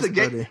doing it.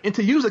 And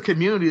to use a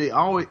community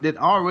that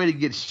already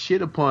gets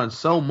shit upon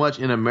so much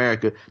in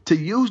America, to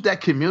use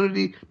that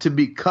community to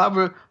be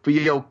covered for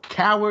your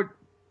coward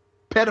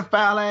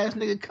pedophile ass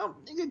nigga,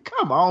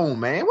 come on,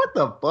 man. What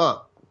the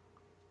fuck?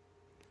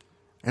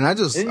 And I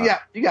just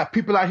you got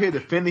people out here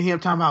defending him,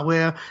 talking about,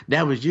 well,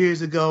 that was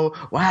years ago.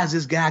 Why is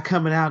this guy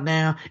coming out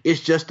now?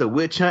 It's just a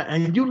witch hunt.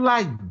 And you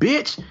like,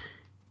 bitch,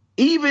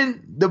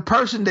 even the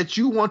person that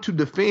you want to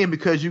defend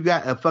because you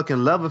got a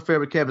fucking love affair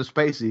with Kevin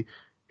Spacey,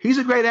 he's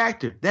a great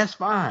actor. That's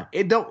fine.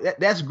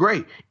 That's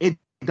great. It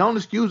don't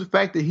excuse the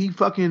fact that he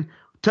fucking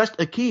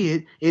touched a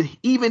kid, and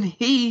even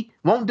he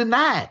won't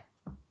deny it.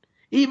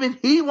 Even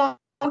he won't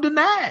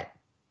deny it.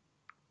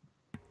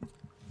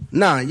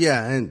 Nah,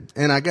 yeah,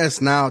 and I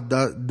guess now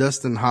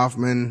Dustin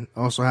Hoffman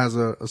also has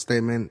a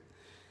statement,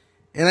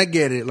 and I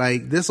get it.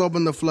 Like, this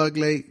opened the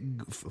floodgates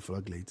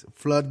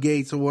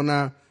or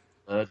whatnot.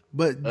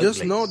 But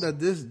just know that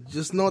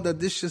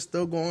this shit's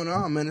still going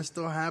on, man. It's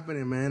still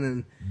happening, man,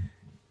 and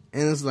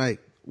it's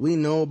like we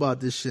know about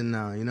this shit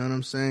now. You know what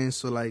I'm saying?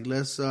 So like,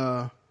 let's see.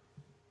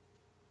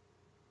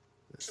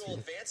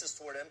 Advances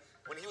toward him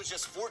when he was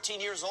just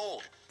 14 years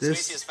old.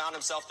 Spacey has found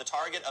himself the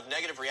target of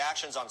negative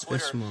reactions on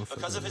Twitter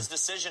because of his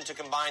decision to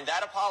combine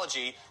that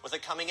apology with a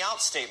coming out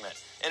statement.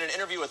 In an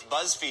interview with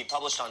BuzzFeed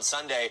published on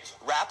Sunday,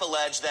 Rapp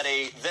alleged that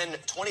a then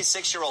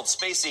 26-year-old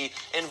Spacey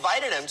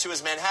invited him to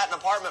his Manhattan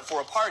apartment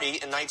for a party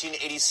in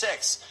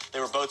 1986. They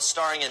were both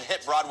starring in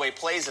hit Broadway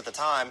plays at the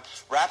time.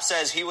 Rapp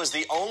says he was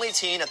the only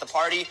teen at the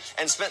party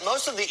and spent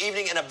most of the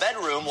evening in a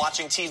bedroom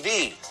watching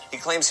TV. He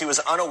claims he was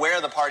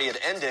unaware the party had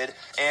ended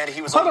and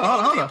he was Hold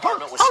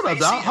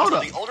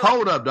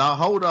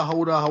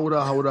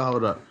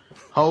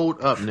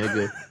up,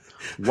 nigga.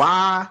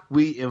 Why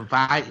we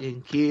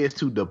inviting kids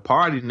to the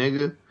party,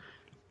 nigga?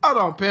 Hold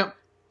on, pimp.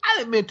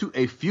 I done been to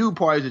a few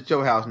parties at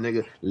your house,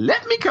 nigga.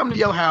 Let me come to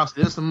your house.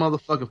 There's some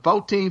motherfucking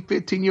 14,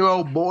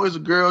 15-year-old boys or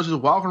girls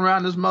just walking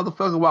around this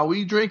motherfucker while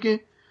we drinking.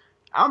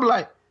 I'm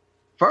like,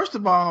 first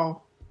of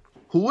all,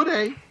 who are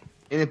they?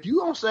 And if you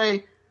don't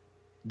say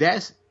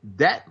that's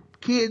that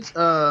kid's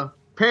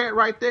parent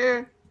right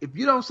there, if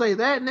you don't say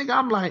that, nigga,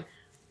 I'm like,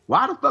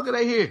 why the fuck are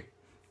they here?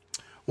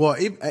 Well,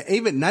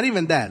 even not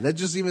even that. Let's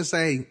just even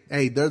say,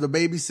 hey, they're the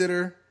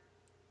babysitter,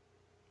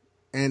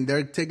 and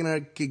they're taking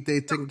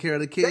care of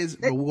the kids.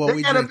 But while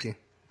we drinking,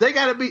 they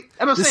gotta be.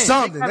 I'm saying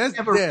something. They gotta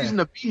have a reason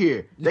to be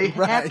here. They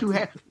have to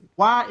have.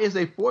 Why is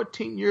a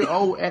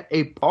 14-year-old at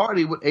a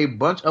party with a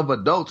bunch of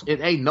adults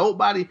and ain't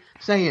nobody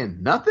saying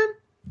nothing?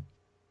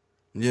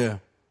 Yeah,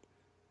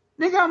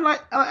 nigga, I'm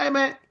like, hey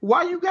man,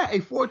 why you got a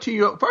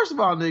 14-year-old? First of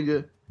all,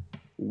 nigga.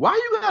 Why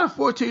you got a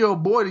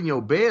 14-year-old boy in your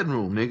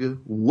bedroom, nigga?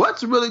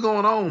 What's really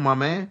going on, my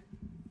man?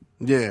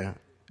 Yeah,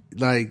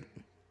 like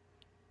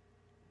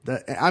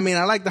I mean,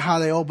 I like how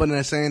they opened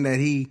it saying that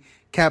he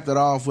capped it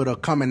off with a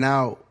coming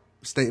out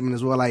statement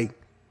as well. Like,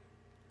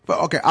 but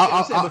okay,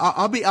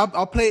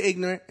 I'll play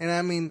ignorant, and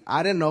I mean,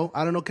 I didn't know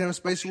Kevin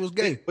Spacey was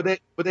gay, but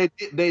they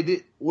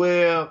did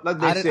well. Like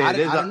they said, I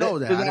didn't know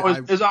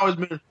that. There's always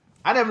been.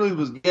 I never knew he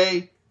was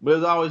gay, but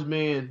there's always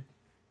been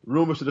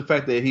rumors to the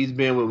fact that he's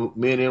been with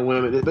men and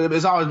women. But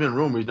it's always been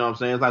rumors, you know what I'm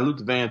saying? It's like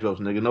Luther Vandross,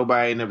 nigga.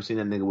 Nobody ain't never seen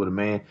that nigga with a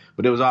man,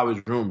 but there was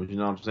always rumors, you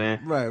know what I'm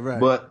saying? Right.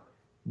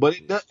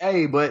 But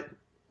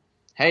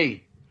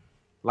hey,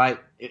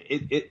 like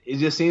it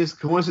just seems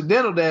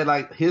coincidental that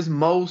like his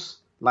most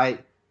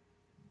like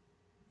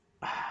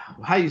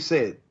how you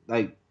say it,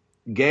 like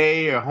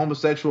gay or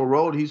homosexual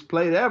role he's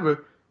played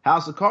ever,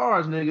 House of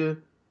Cards, nigga,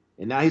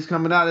 and now he's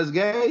coming out as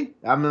gay.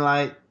 I mean,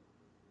 like.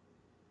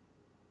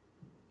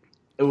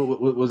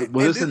 Was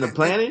this in the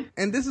planning?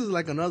 And this is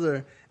like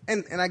another,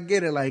 and I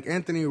get it. Like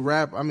Anthony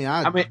Rapp. I mean,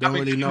 I don't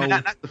really know.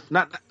 Not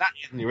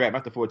Anthony Rapp,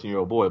 not the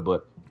 14-year-old boy,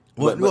 but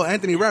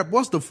Anthony Rapp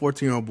was the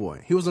 14-year-old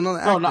boy. He was another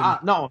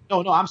actor. No.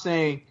 I'm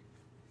saying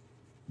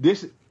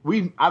this.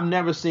 I've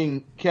never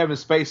seen Kevin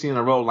Spacey in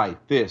a role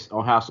like this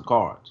on House of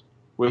Cards,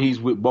 where he's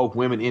with both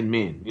women and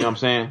men. You know what I'm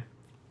saying?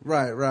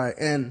 Right.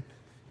 And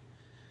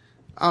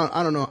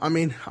I don't know. I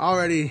mean,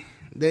 already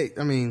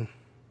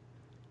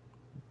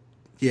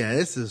yeah,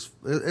 it's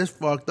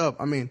fucked up.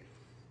 I mean,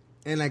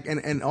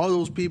 and all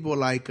those people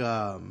like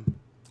what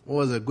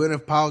was it,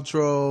 Gwyneth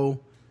Paltrow?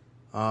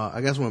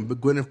 I guess when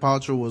Gwyneth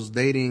Paltrow was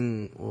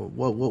dating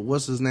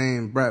what's his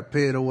name, Brad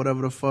Pitt or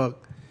whatever the fuck.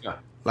 Yeah.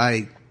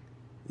 Like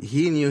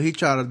he knew he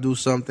tried to do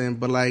something,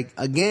 but like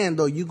again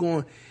though, you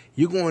going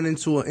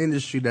into an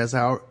industry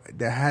that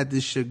had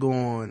this shit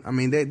going. I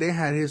mean, they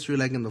had history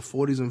like in the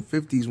 40s and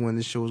 50s when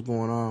this shit was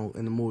going on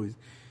in the movies.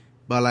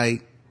 But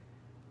like,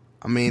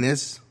 I mean,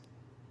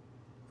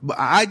 but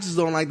I just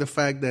don't like the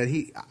fact that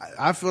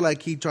I feel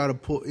like he tried to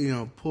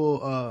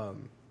pull,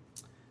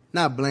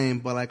 not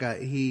blame, but like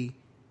he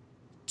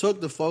took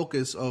the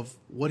focus of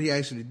what he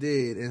actually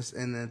did,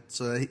 and then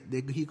so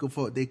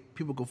that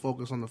people could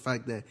focus on the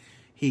fact that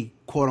he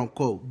quote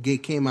unquote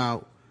came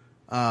out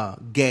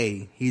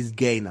gay. He's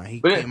gay now.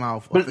 He came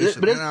out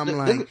officially. And I'm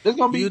like,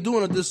 you're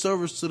doing a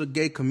disservice to the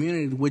gay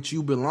community which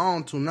you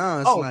belong to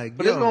now. It's like,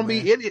 but there's gonna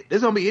be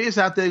idiots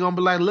out there gonna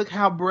be like, look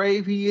how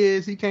brave he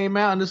is. He came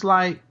out, and it's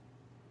like.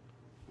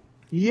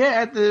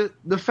 Yeah,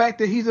 the fact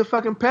that he's a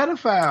fucking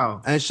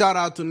pedophile. And shout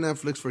out to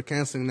Netflix for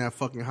canceling that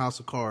fucking House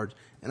of Cards.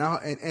 And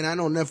I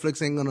know Netflix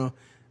ain't gonna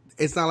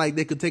it's not like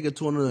they could take it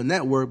to another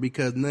network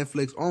because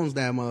Netflix owns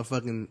that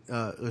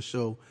motherfucking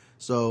show.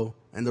 So,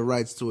 and the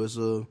rights to it.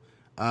 So,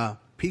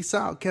 peace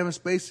out, Kevin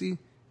Spacey.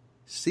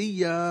 See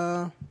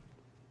ya.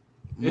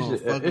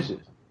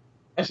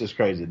 That's just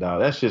crazy,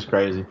 dog. That's just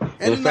crazy.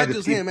 And it's not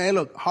just him, man.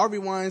 Look, Harvey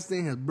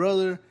Weinstein, his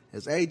brother,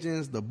 his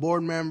agents, the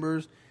board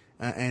members,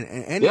 and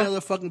any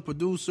other fucking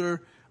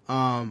producer,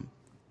 that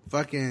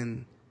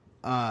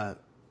I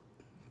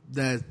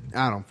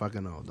don't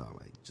fucking know, dog.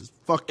 Like, just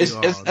fuck you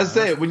all. I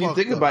say, when you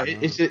think about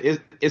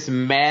it, it's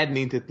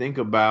maddening to think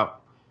about.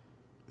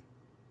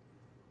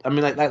 I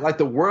mean, like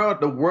the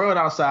world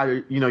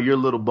outside, you know, your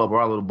little bubble,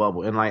 our little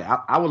bubble, and like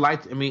I would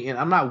like to. I mean, and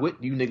I'm not with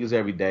you niggas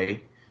every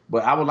day,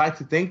 but I would like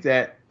to think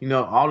that, you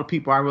know, all the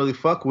people I really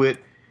fuck with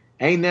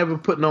ain't never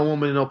put no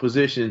woman in no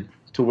position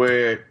to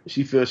where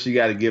she feels she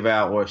got to give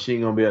out, or she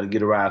ain't gonna be able to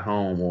get a ride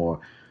home,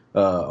 or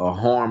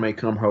harm may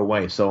come her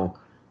way. So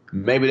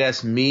maybe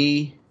that's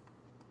me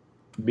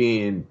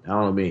being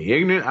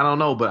ignorant. I don't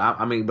know, but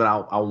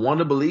I want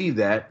to believe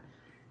that.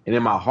 And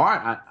in my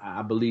heart,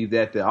 I believe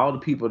that all the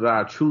people that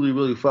I truly,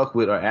 really fuck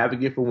with are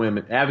advocates for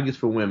women, advocates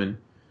for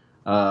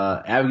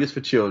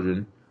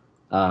children.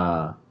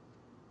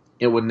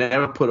 It would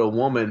never put a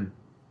woman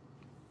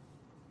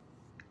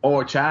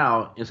or a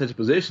child in such a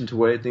position to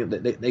where they think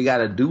that they got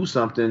to do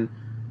something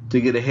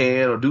to get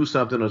ahead, or do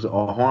something,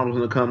 or harm is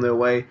going to come their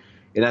way.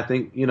 And I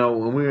think, you know,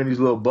 when we're in these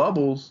little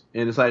bubbles,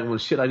 and it's like when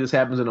shit like this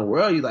happens in the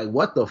world, you're like,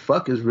 what the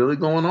fuck is really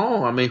going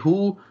on? I mean,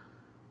 who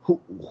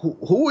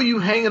are you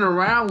hanging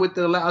around with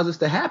that allows this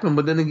to happen?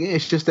 But then again,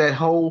 it's just that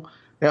whole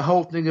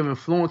thing of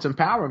influence and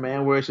power,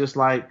 man, where it's just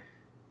like,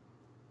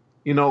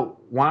 you know,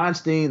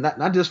 Weinstein,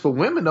 not just for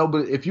women though,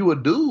 but if you a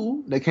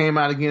dude that came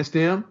out against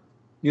him,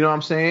 you know what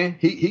I'm saying?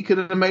 He could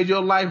have made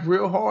your life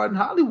real hard in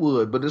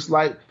Hollywood. But it's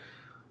like,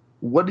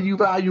 what do you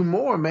value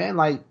more, man?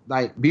 Like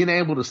being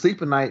able to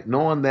sleep at night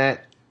knowing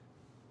that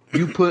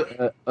you put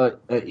a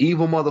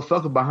evil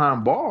motherfucker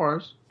behind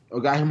bars, or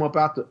got him up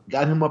out the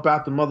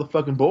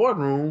motherfucking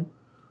boardroom,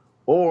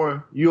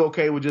 or you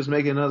okay with just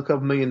making another couple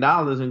 $1 million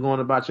and going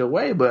about your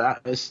way.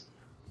 But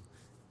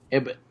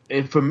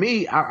for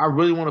me, I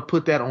really want to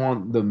put that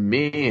on the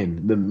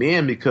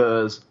men,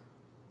 because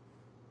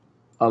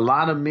a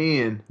lot of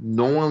men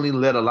knowingly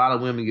let a lot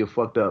of women get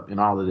fucked up in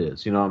all of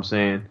this. You know what I'm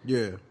saying?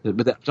 Yeah.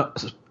 But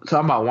talking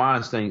about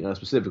Weinstein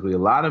specifically, a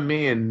lot of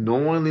men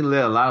knowingly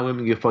let a lot of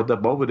women get fucked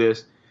up over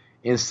this,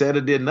 instead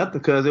of did nothing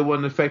because it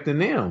wasn't affecting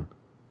them.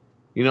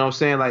 You know what I'm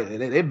saying? Like,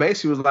 they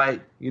basically was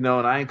like, you know,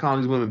 and I ain't calling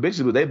these women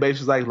bitches, but they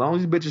basically was like, as long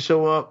as these bitches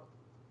show up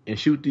and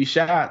shoot these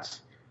shots,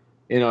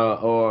 you know,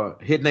 or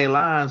hitting their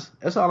lines,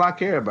 that's all I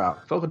care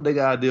about. Fuck what they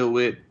got to deal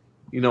with,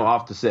 you know,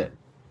 off the set.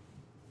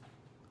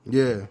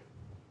 Yeah.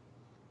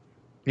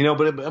 You know,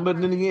 but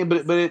then again,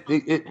 but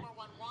it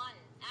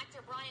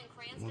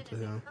what the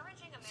hell?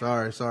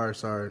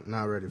 Sorry.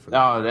 Not ready for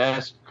that. Oh,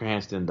 that's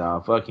Cranston,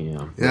 dog. Fuck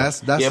him. Yeah,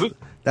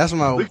 that's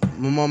my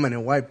moment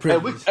in white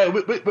privilege.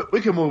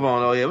 We can move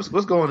on. Oh yeah, let's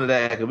go into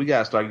that, because we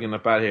gotta start getting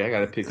up out of here. I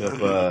gotta pick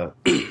up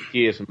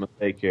kids from the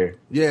daycare.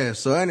 Yeah.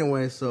 So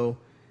anyway,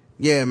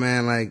 yeah,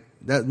 man, like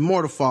that.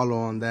 More to follow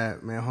on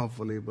that, man.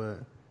 Hopefully,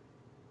 but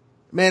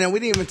man, and we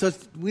didn't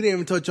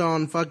even touch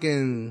on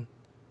fucking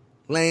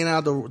laying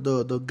out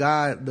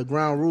the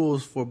ground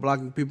rules for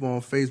blocking people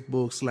on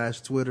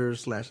Facebook / Twitter /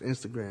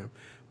 Instagram.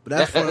 But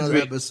that's for another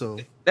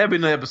episode. That'd be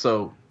another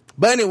episode.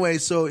 But anyway,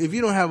 so if you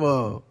don't have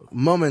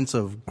moments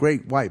of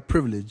great white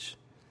privilege,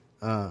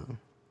 do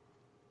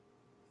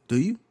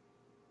you?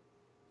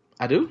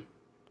 I do.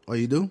 Oh,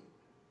 you do?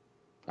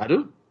 I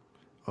do.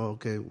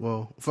 Okay,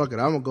 well, fuck it.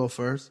 I'm gonna go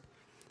first.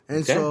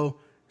 And okay.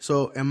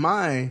 So in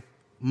my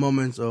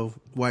moments of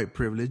white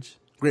privilege,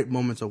 great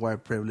moments of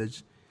white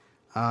privilege,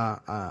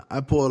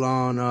 I pulled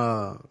on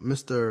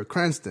Mr.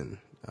 Cranston.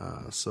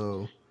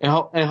 And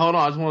hold on,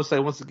 I just want to say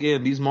once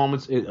again, these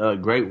moments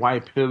in great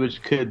white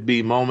privilege could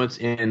be moments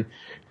in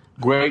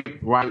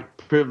great white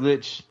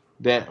privilege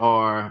that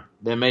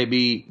may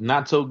be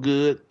not so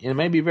good, and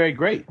may be very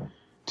great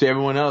to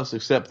everyone else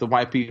except the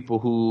white people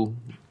who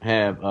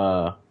have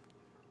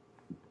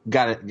got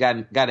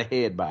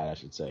ahead by it, I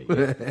should say.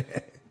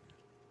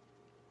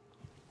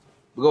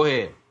 Go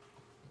ahead.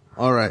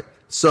 All right.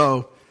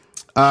 So,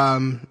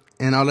 and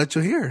I'll let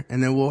you hear,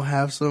 and then we'll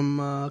have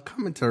some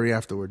commentary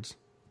afterwards.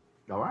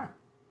 All right.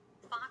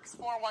 Fox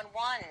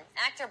 411.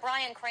 Actor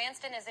Bryan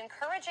Cranston is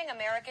encouraging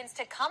Americans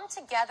to come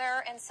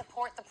together and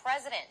support the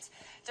president.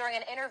 During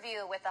an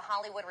interview with The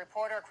Hollywood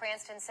Reporter,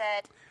 Cranston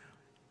said,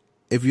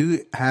 if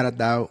you had a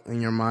doubt in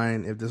your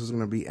mind if this was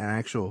going to be an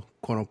actual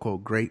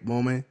quote-unquote great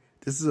moment,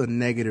 this is a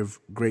negative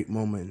great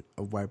moment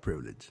of white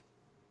privilege.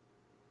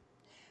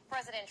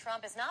 President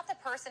Trump is not the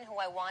person who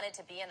I wanted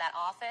to be in that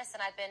office,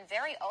 and I've been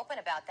very open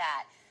about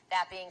that.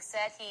 That being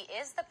said, he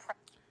is the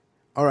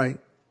all right.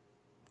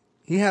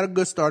 He had a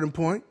good starting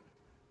point.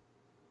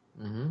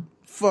 Mm-hmm.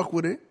 Fuck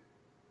with it.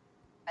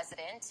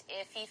 President,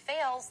 if he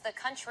fails, the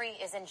country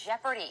is in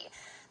jeopardy.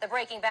 The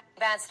Breaking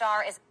Bad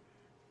star is...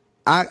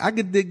 I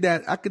could dig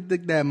that. I could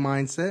dig that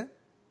mindset.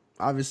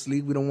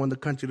 Obviously, we don't want the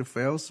country to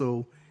fail,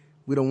 so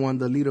We don't want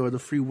the leader of the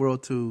free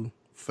world to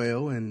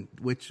fail, and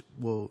which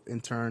will,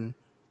 in turn,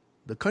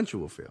 the country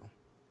will fail.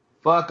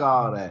 Fuck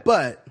all that.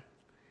 But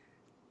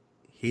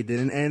he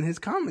didn't end his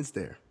comments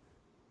there.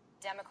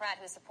 Democrat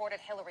who supported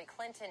Hillary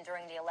Clinton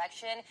during the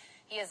election.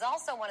 He is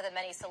also one of the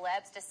many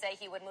celebs to say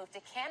he would move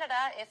to Canada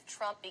if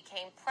Trump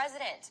became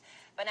president.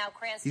 But now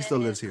Cranston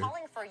is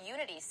calling for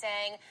unity,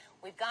 saying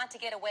we've got to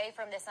get away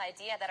from this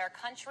idea that our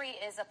country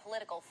is a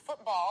political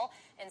football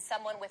and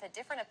someone with a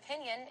different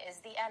opinion is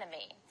the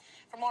enemy.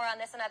 For more on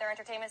this and other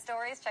entertainment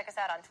stories, check us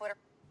out on Twitter.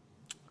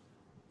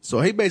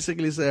 So he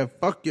basically said,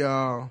 fuck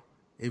y'all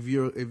if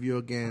you're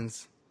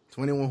against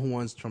 21 who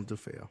wants Trump to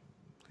fail.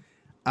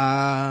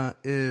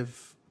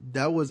 If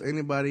that was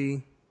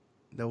anybody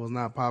that was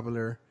not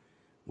popular,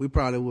 we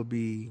probably would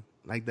be,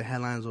 like, the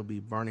headlines will be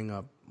burning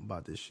up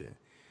about this shit.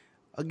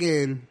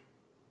 Again,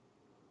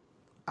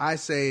 I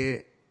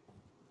say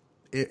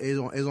it's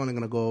only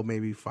going to go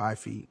maybe 5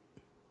 feet.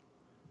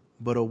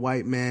 But a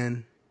white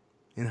man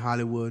in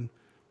Hollywood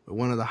with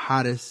one of the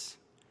hottest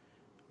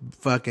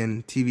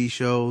fucking TV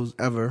shows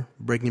ever,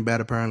 Breaking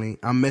Bad apparently,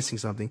 I'm missing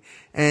something.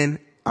 And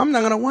I'm not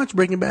going to watch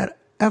Breaking Bad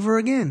ever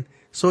again.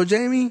 So,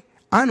 Jamie,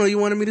 I know you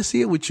wanted me to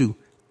see it with you.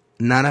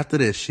 Not after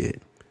this shit.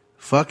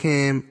 Fuck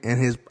him and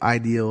his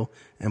ideal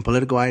and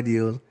political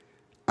ideals.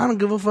 I don't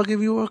give a fuck if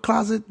you were a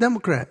closet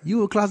Democrat. You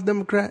were a closet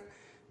Democrat,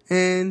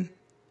 and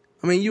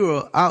I mean you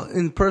were out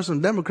in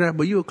person Democrat,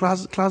 but you were a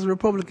closet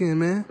Republican,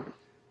 man.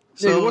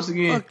 So once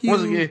again,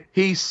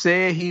 he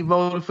said he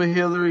voted for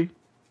Hillary.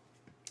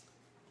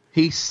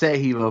 He said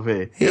he voted for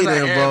Hillary. He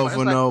didn't vote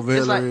for no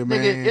Hillary, man.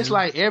 Nigga, it's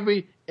like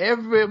every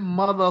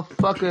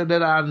motherfucker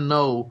that I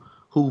know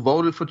who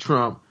voted for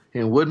Trump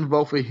and wouldn't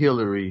vote for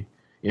Hillary,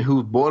 and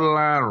who's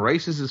borderline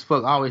racist as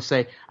fuck, always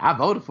say, I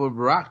voted for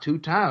Barack 2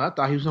 times. I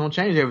thought he was going to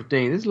change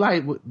everything. It's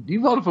like,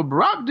 you voted for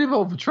Barack, didn't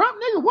vote for Trump,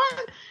 nigga?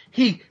 What?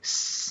 He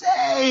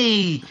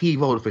say he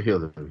voted for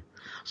Hillary.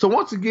 So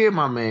once again,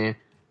 my man,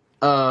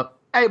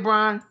 hey,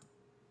 Brian,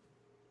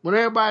 when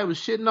everybody was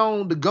shitting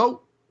on the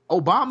GOAT,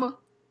 Obama,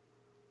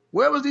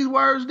 where was these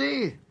words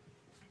then?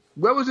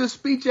 Where was this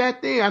speech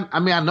at then? I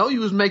mean, I know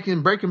you was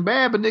making Breaking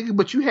Bad,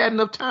 but you had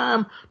enough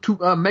time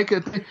to make a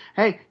thing.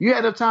 Hey, you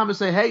had enough time to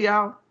say, hey,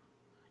 y'all,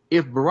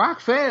 if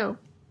Barack failed,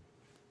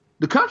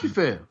 the country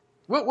failed.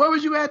 Where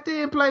was you at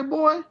then,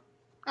 Playboy?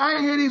 I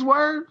didn't hear these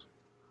words.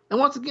 And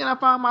once again, I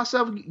found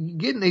myself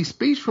getting a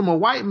speech from a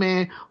white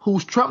man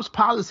whose Trump's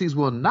policies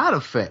will not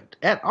affect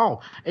at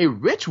all. A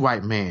rich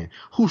white man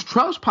whose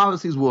Trump's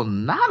policies will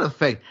not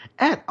affect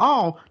at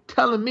all,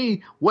 telling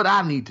me what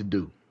I need to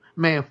do.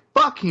 Man,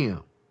 fuck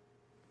him.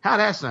 How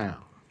that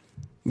sound?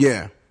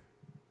 Yeah.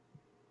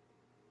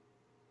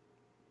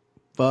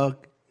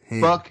 Fuck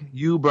him. Fuck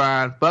you,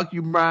 Brian. Fuck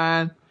you,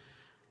 Brian.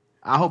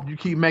 I hope you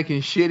keep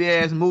making shitty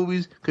ass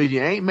movies, because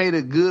you ain't made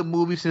a good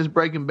movie since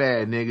Breaking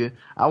Bad, nigga.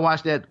 I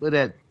watched that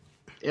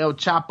El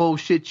Chapo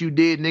shit you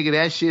did, nigga.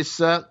 That shit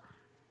sucked.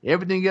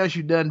 Everything else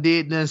you done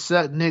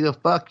suck, nigga.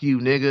 Fuck you,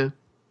 nigga.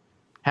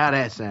 How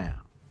that sound?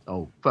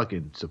 Oh,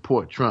 fucking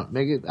support Trump,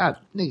 nigga.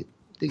 Nigga,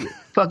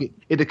 fuck it.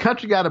 If the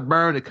country gotta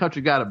burn, the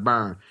country gotta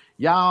burn.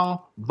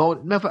 Y'all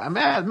voted. Matter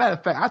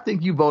of fact, I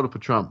think you voted for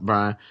Trump,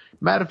 Brian.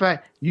 Matter of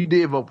fact, you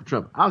did vote for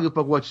Trump. I don't give a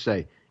fuck what you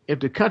say. If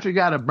the country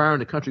gotta burn,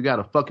 the country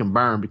gotta fucking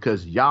burn,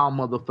 because y'all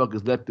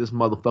motherfuckers let this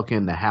motherfucker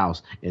in the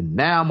house. And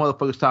now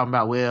motherfuckers talking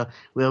about,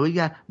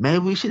 maybe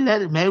we should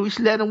let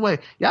him away.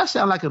 Y'all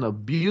sound like an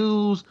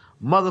abused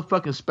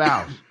motherfucking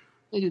spouse.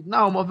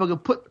 No,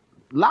 motherfucker,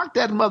 lock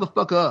that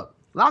motherfucker up.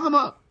 Lock him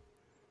up.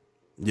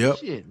 Yep.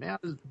 Shit, man.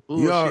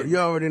 You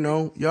already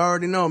know. You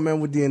already know,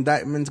 man, with the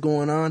indictments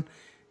going on.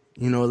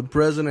 You know, the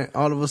president,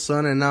 all of a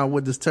sudden, and now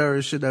with this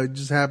terrorist shit that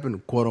just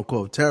happened, quote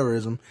unquote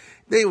terrorism,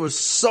 they were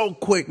so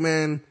quick,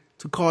 man,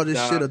 to call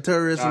this shit a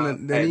terrorism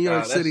in New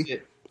York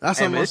City. That's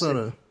something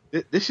else.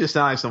 This shit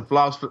sound like some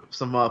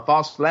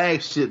false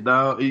flag shit,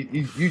 dog.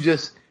 It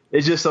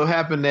just so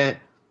happened that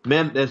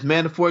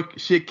Manafort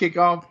shit kick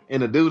off,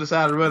 and the dude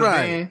decided to run a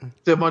van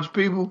to a bunch of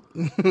people,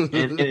 and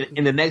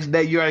the next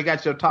day you already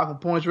got your talking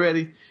points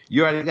ready.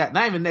 You already got,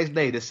 not even the next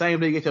day, the same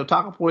day you get your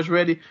talking points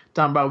ready.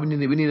 Talking about we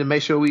need to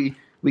make sure we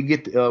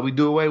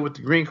do away with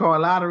the green card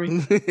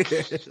lottery.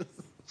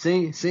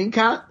 Seem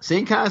kind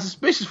of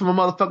suspicious from a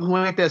motherfucker who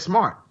ain't that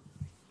smart.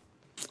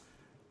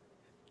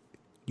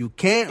 You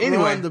can't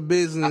run the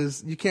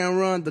business. You can't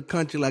run the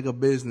country like a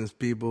business,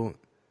 people.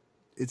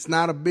 It's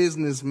not a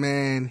business,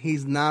 man.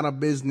 He's not a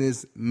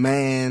business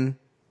man.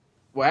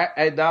 Well,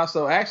 hey, dog.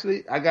 So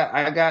actually, I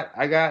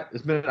got.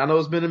 It's been. I know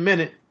it's been a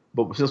minute,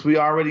 but since we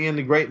already in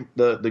the great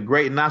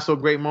and not so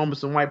great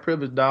moments in white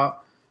privilege, dog.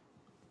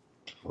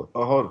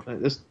 Oh, hold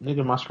on. This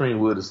nigga, my screen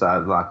will decide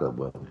to lock up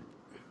button.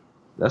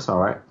 That's all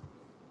right.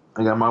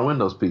 I got my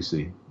Windows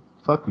PC.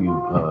 Fuck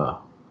you,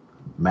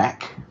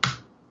 Mac.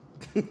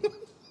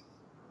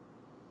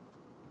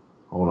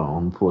 Hold on,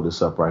 let me pull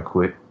this up right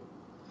quick.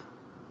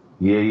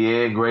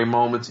 Yeah, great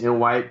moments in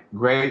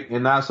great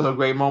and not so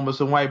great moments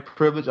in white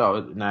privilege. Oh,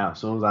 now as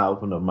soon as I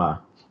open up my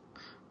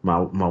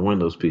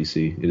Windows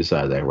PC, it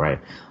decided that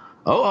right.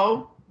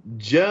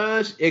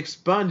 Judge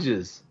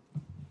expunges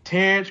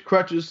Terrence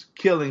Crutcher's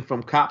killing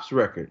from cops'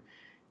 record.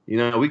 You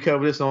know, we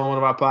covered this on one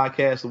of our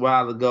podcasts a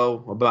while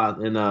ago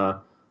about in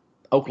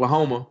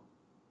Oklahoma,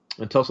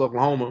 in Tulsa,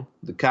 Oklahoma.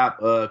 The cop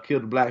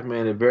killed a black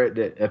man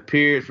that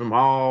appeared from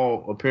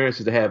all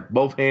appearances to have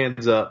both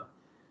hands up,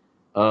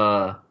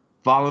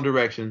 following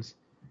directions,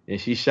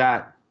 and she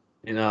shot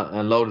and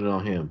unloaded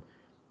on him.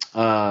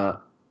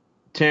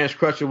 Terrence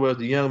Crutcher was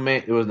the young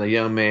man. It wasn't a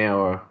young man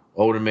or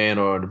older man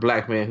or the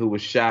black man who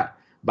was shot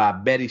by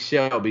Betty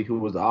Shelby, who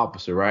was the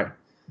officer, right?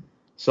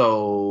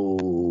 So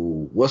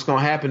what's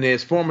going to happen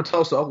is former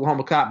Tulsa,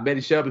 Oklahoma cop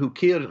Betty Shelby, who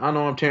killed an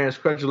unarmed Terrence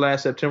Crutcher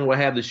last September, will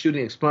have the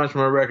shooting expunged from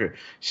her record.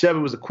 Shelby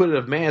was acquitted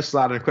of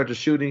manslaughter in Crutcher's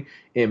shooting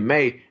in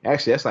May.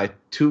 Actually, that's like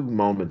 2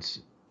 moments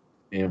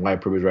in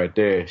white privilege right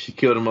there. She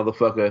killed a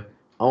motherfucker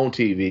on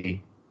TV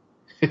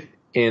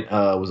and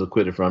was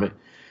acquitted from it.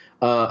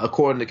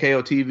 According to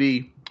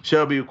KOTV,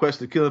 Shelby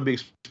requested the killing be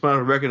expunged from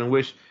her record and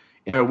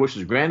her wish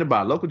was granted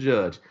by a local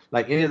judge.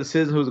 Like any other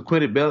citizen who was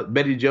acquitted,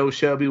 Betty Jo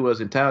Shelby was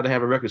entitled to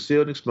have her record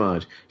sealed and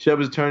expunged.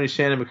 Shelby's attorney,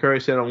 Shannon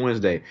McCurry, said on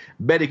Wednesday,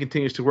 Betty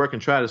continues to work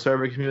and try to serve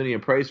her community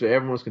and prays for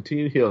everyone's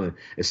continued healing,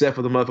 except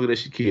for the motherfucker that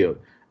she killed.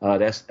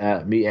 That's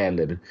me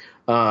ad-libbing.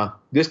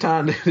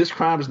 This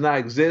crime does not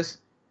exist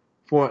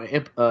for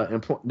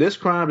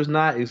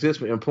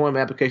employment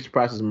application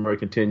process, Murray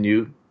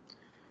continued.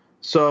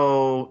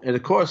 So, and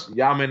of course,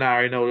 y'all may not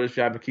already know this.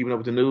 Y'all been keeping up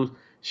with the news.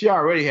 She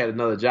already had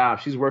another job.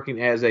 She's working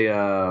as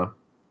a,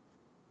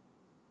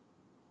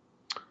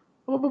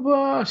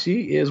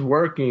 she is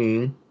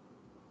working,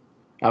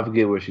 I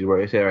forget where she's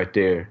working. It's right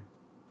there.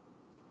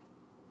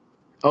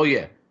 Oh,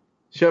 yeah.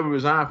 Shelby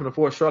resigned from the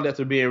force shortly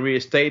after being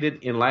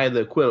reinstated in light of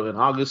the acquittal. In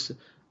August,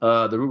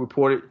 the Root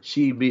reported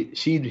she had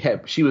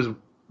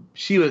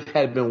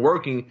been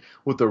working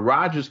with the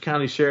Rogers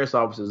County Sheriff's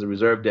Office as a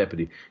reserve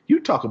deputy. You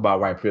talk about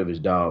white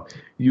privilege, dog.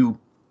 You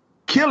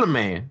kill a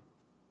man.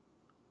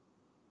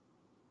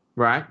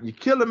 Right? You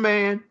kill a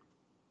man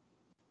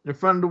in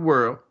front of the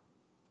world.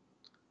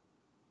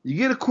 You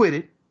get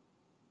acquitted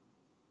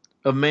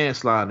of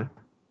manslaughter.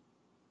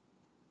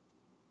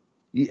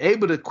 You're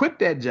able to quit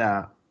that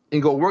job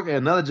and go work at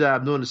another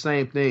job doing the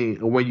same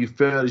thing, or when you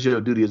fail as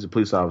your duty as a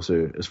police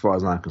officer, as far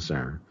as I'm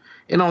concerned.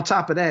 And on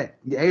top of that,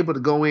 you're able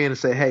to go in and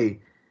say, hey,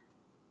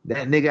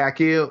 that nigga I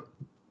killed,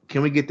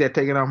 can we get that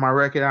taken off my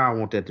record? I don't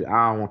want that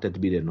to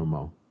be there no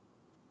more.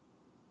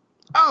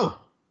 Oh!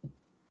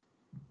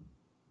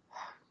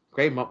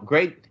 Great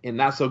and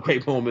not so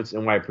great moments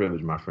in white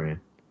privilege, my friend.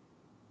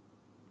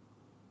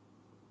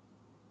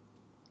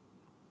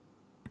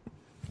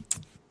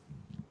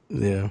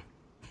 Yeah.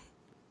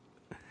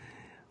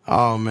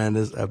 Oh man,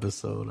 this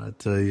episode, I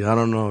tell you, I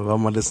don't know if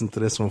I'm gonna listen to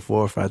this one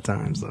 4 or 5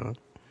 times.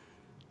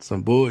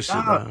 Some bullshit.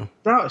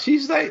 No,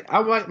 she's like,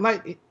 I'm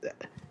like,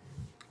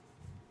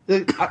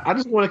 I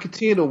just want to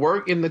continue to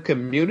work in the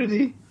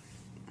community.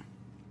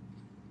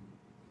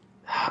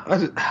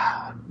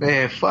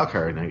 Man, fuck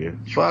her,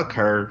 nigga. Fuck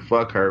her.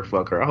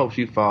 I hope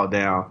she fall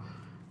down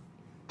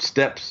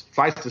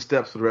flights of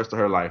steps for the rest of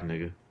her life,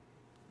 nigga.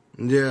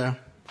 Yeah.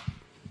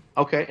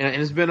 Okay, and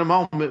it's been a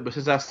moment, but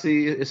since I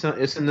see it's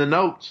in the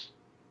notes,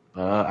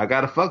 I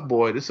got a fuck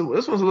boy. This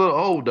one's a little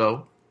old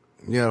though.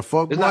 Yeah, a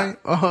fuck boy. I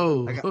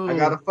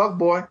got a fuck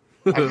boy.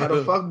 I got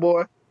a fuck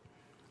boy.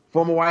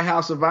 Former White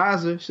House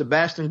advisor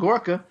Sebastian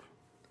Gorka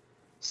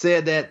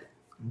said that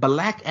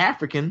black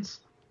Africans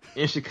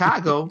in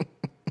Chicago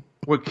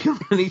were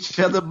killing each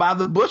other by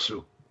the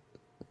bushel.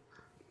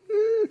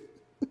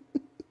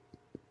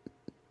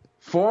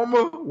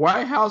 Former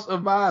White House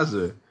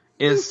advisor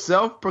and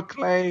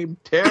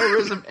self-proclaimed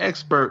terrorism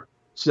expert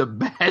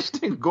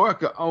Sebastian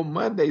Gorka on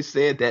Monday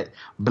said that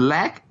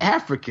black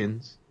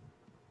Africans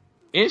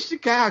in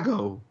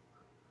Chicago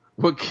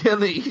were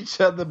killing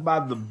each other by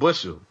the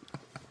bushel.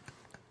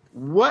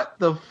 What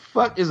the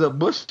fuck is a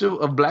bushel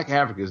of black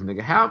Africans,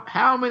 nigga?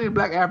 How many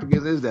black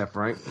Africans is that,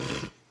 Frank?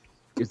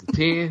 Is it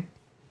 10?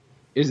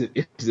 Is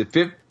it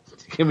 50?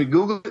 Can we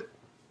Google it?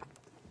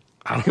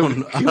 I'm not gonna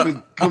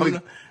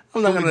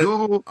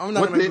Google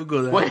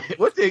that.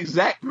 What the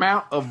exact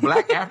amount of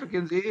black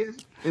Africans is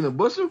in a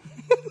bushel?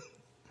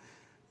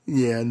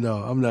 Yeah, no,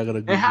 I'm not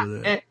gonna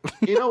Google that. And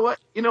you know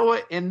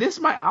what? And this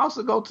might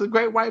also go to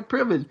great white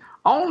privilege.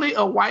 Only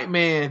a white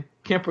man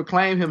can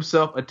proclaim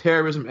himself a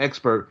terrorism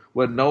expert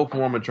with no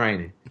formal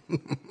training.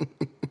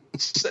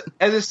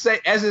 As it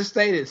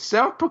stated,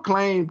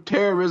 self-proclaimed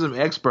terrorism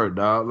expert,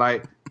 dog.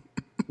 Like,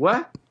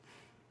 what?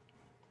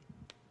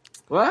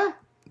 What?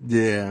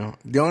 Yeah.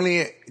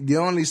 The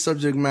only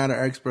subject matter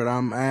expert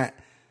I'm at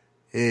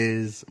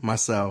is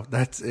myself.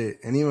 That's it.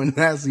 And even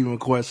that's even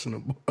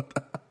questionable.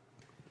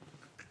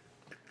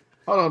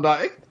 Hold on, dog.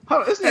 Hey,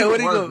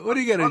 what do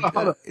you get? Did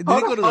he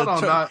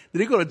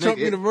go to Trump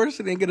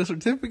University and get a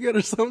certificate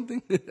or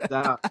something?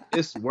 Dog,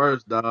 it's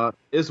worse, dog.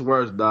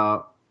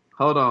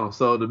 Hold on.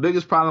 So the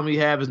biggest problem we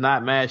have is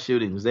not mass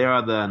shootings. They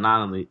are the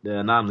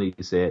anomaly,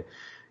 he said.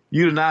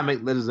 You do not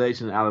make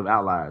legislation out of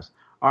outliers.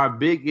 Our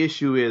big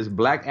issue is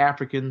black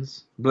African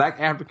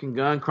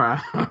gun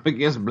crime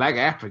against black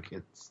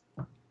Africans.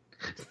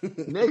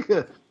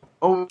 Nigga,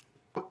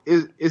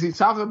 is he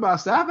talking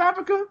about South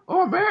Africa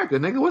or America,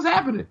 nigga? What's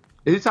happening?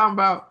 Is he talking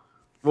about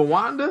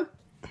Rwanda?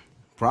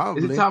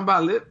 Probably. Is he talking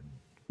about Lip?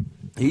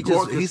 He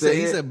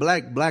said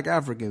black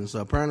Africans.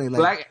 So apparently,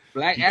 like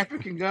black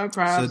African gun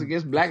crimes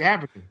against black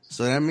Africans.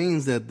 So that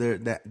means that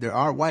there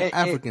are white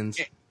Africans.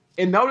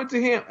 And noted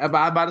to him, I'm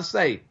about to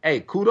say, hey,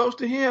 kudos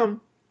to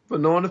him for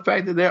knowing the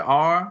fact that there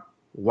are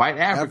white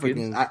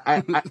Africans.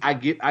 I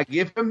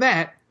give him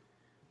that.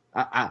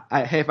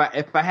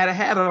 If I had a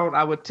hat on,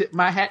 I would tip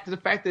my hat to the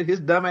fact that his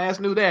dumb ass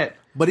knew that.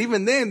 But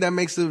even then, that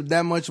makes it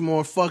that much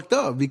more fucked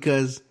up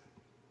because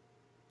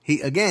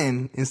he,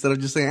 again, instead of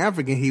just saying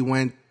African, he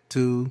went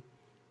to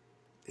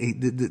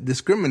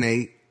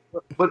discriminate.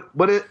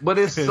 But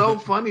it's so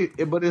funny.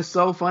 But it's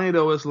so funny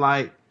though. It's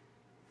like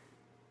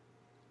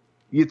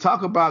you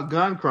talk about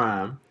gun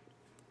crime,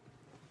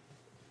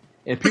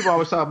 and people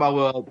always talk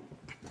about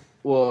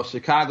well,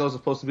 Chicago's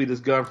supposed to be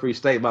this gun-free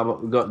state,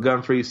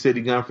 gun-free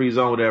city, gun-free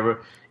zone,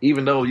 whatever.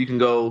 Even though you can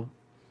go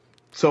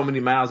so many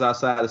miles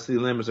outside the city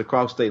limits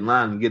across state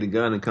line and get a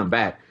gun and come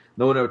back,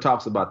 no one ever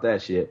talks about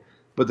that shit.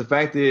 But the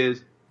fact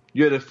is,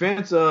 your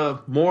defense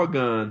of more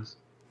guns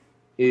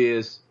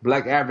is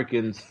black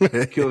Africans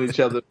killing each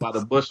other by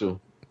the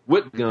bushel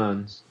with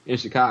guns in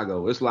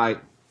Chicago. It's like,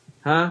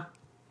 huh?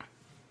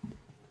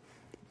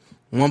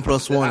 1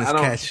 + 1 is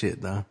cat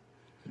shit, though.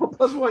 1 +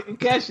 1 you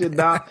cat shit,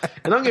 dog.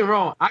 And don't get me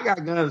wrong, I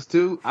got guns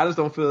too. I just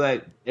don't feel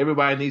like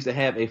everybody needs to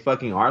have a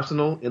fucking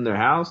arsenal in their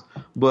house.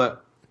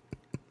 But,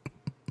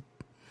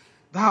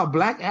 dog,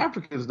 black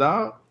Africans,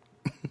 dog.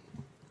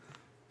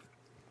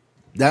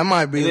 That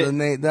might be the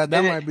name. That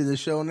might be the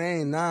show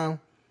name now.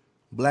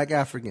 Black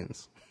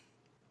Africans.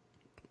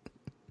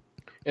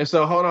 And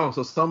so hold on.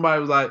 So somebody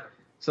was like,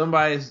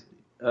 somebody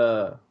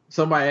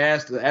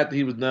asked after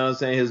he was done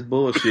saying his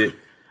bullshit.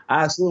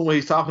 I assume what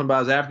he's talking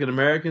about is African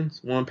Americans.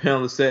 One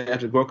panelist said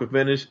after Gorka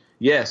finished,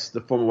 yes, the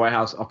former White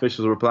House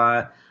officials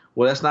replied.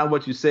 Well, that's not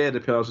what you said, the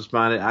panelist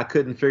responded. I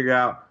couldn't figure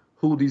out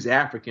who these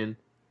African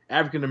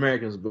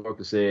Americans,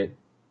 Gorka said.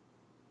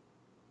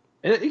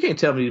 And you can't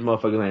tell me these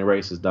motherfuckers ain't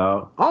racist,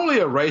 dog. Only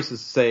a racist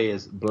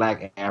says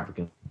black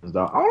Africans,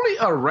 dog. Only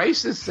a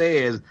racist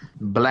says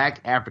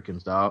black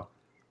Africans, dog.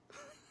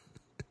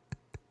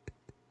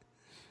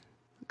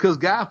 Because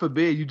God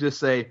forbid you just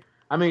say,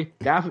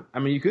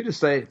 you could just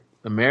say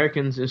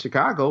Americans in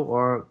Chicago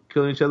are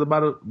killing each other by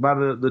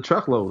the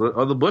truckload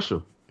or the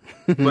bushel.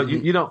 But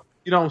you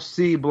don't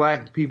see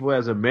black people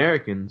as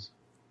Americans.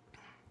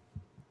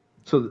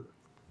 So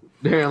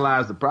therein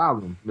lies the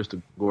problem,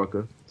 Mr.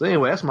 Gorka. So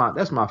anyway, that's my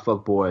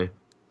fuckboy,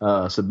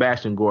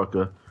 Sebastian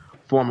Gorka,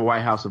 former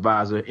White House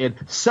advisor and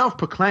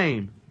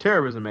self-proclaimed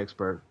terrorism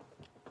expert.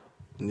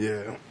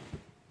 Yeah.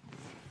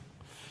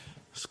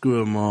 Screw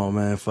them all,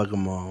 man. Fuck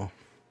them all.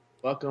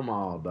 Fuck them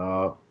all,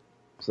 dog.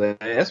 So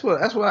that's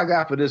what I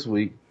got for this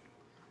week.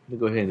 Let me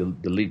go ahead and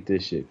delete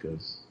this shit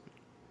because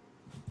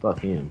fuck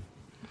him.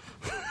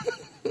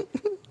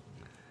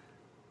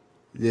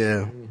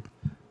 Yeah.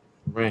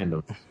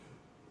 Random.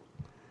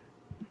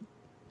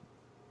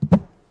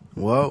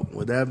 Well,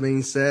 with that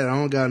being said, I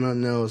don't got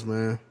nothing else,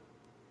 man.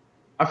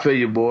 I feel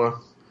you, boy.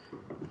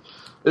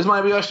 This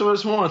might be our show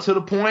this morning. To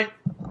the point.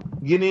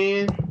 Get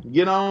in,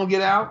 get on,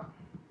 get out.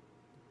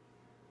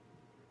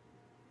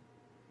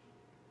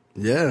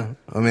 Yeah.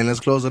 I mean, let's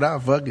close it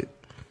out. Fuck it.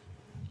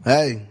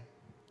 Hey,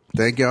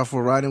 thank y'all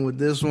for riding with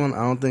this one. I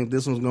don't think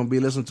this one's going to be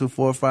listened to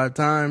 4 or 5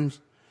 times.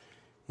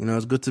 You know,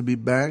 it's good to be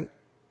back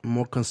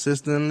more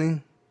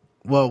consistently.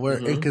 Well, we're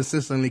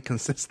inconsistently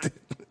consistent.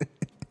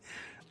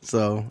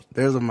 So,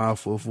 there's a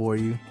mouthful for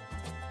you.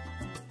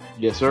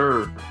 Yes,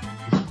 sir.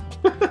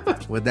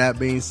 With that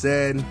being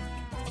said,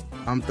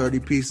 I'm 30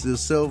 pieces of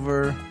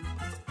silver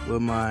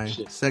with my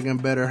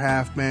second better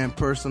half man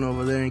person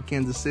over there in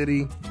Kansas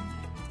City.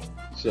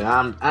 So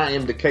I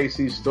am the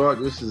KC Stark.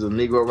 This is a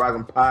Negro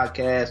Rockin'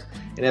 Podcast.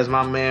 And as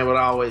my man would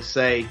always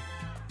say,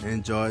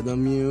 enjoy the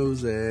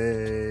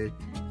music.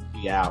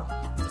 We out.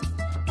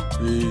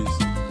 Peace.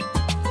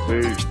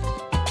 Peace.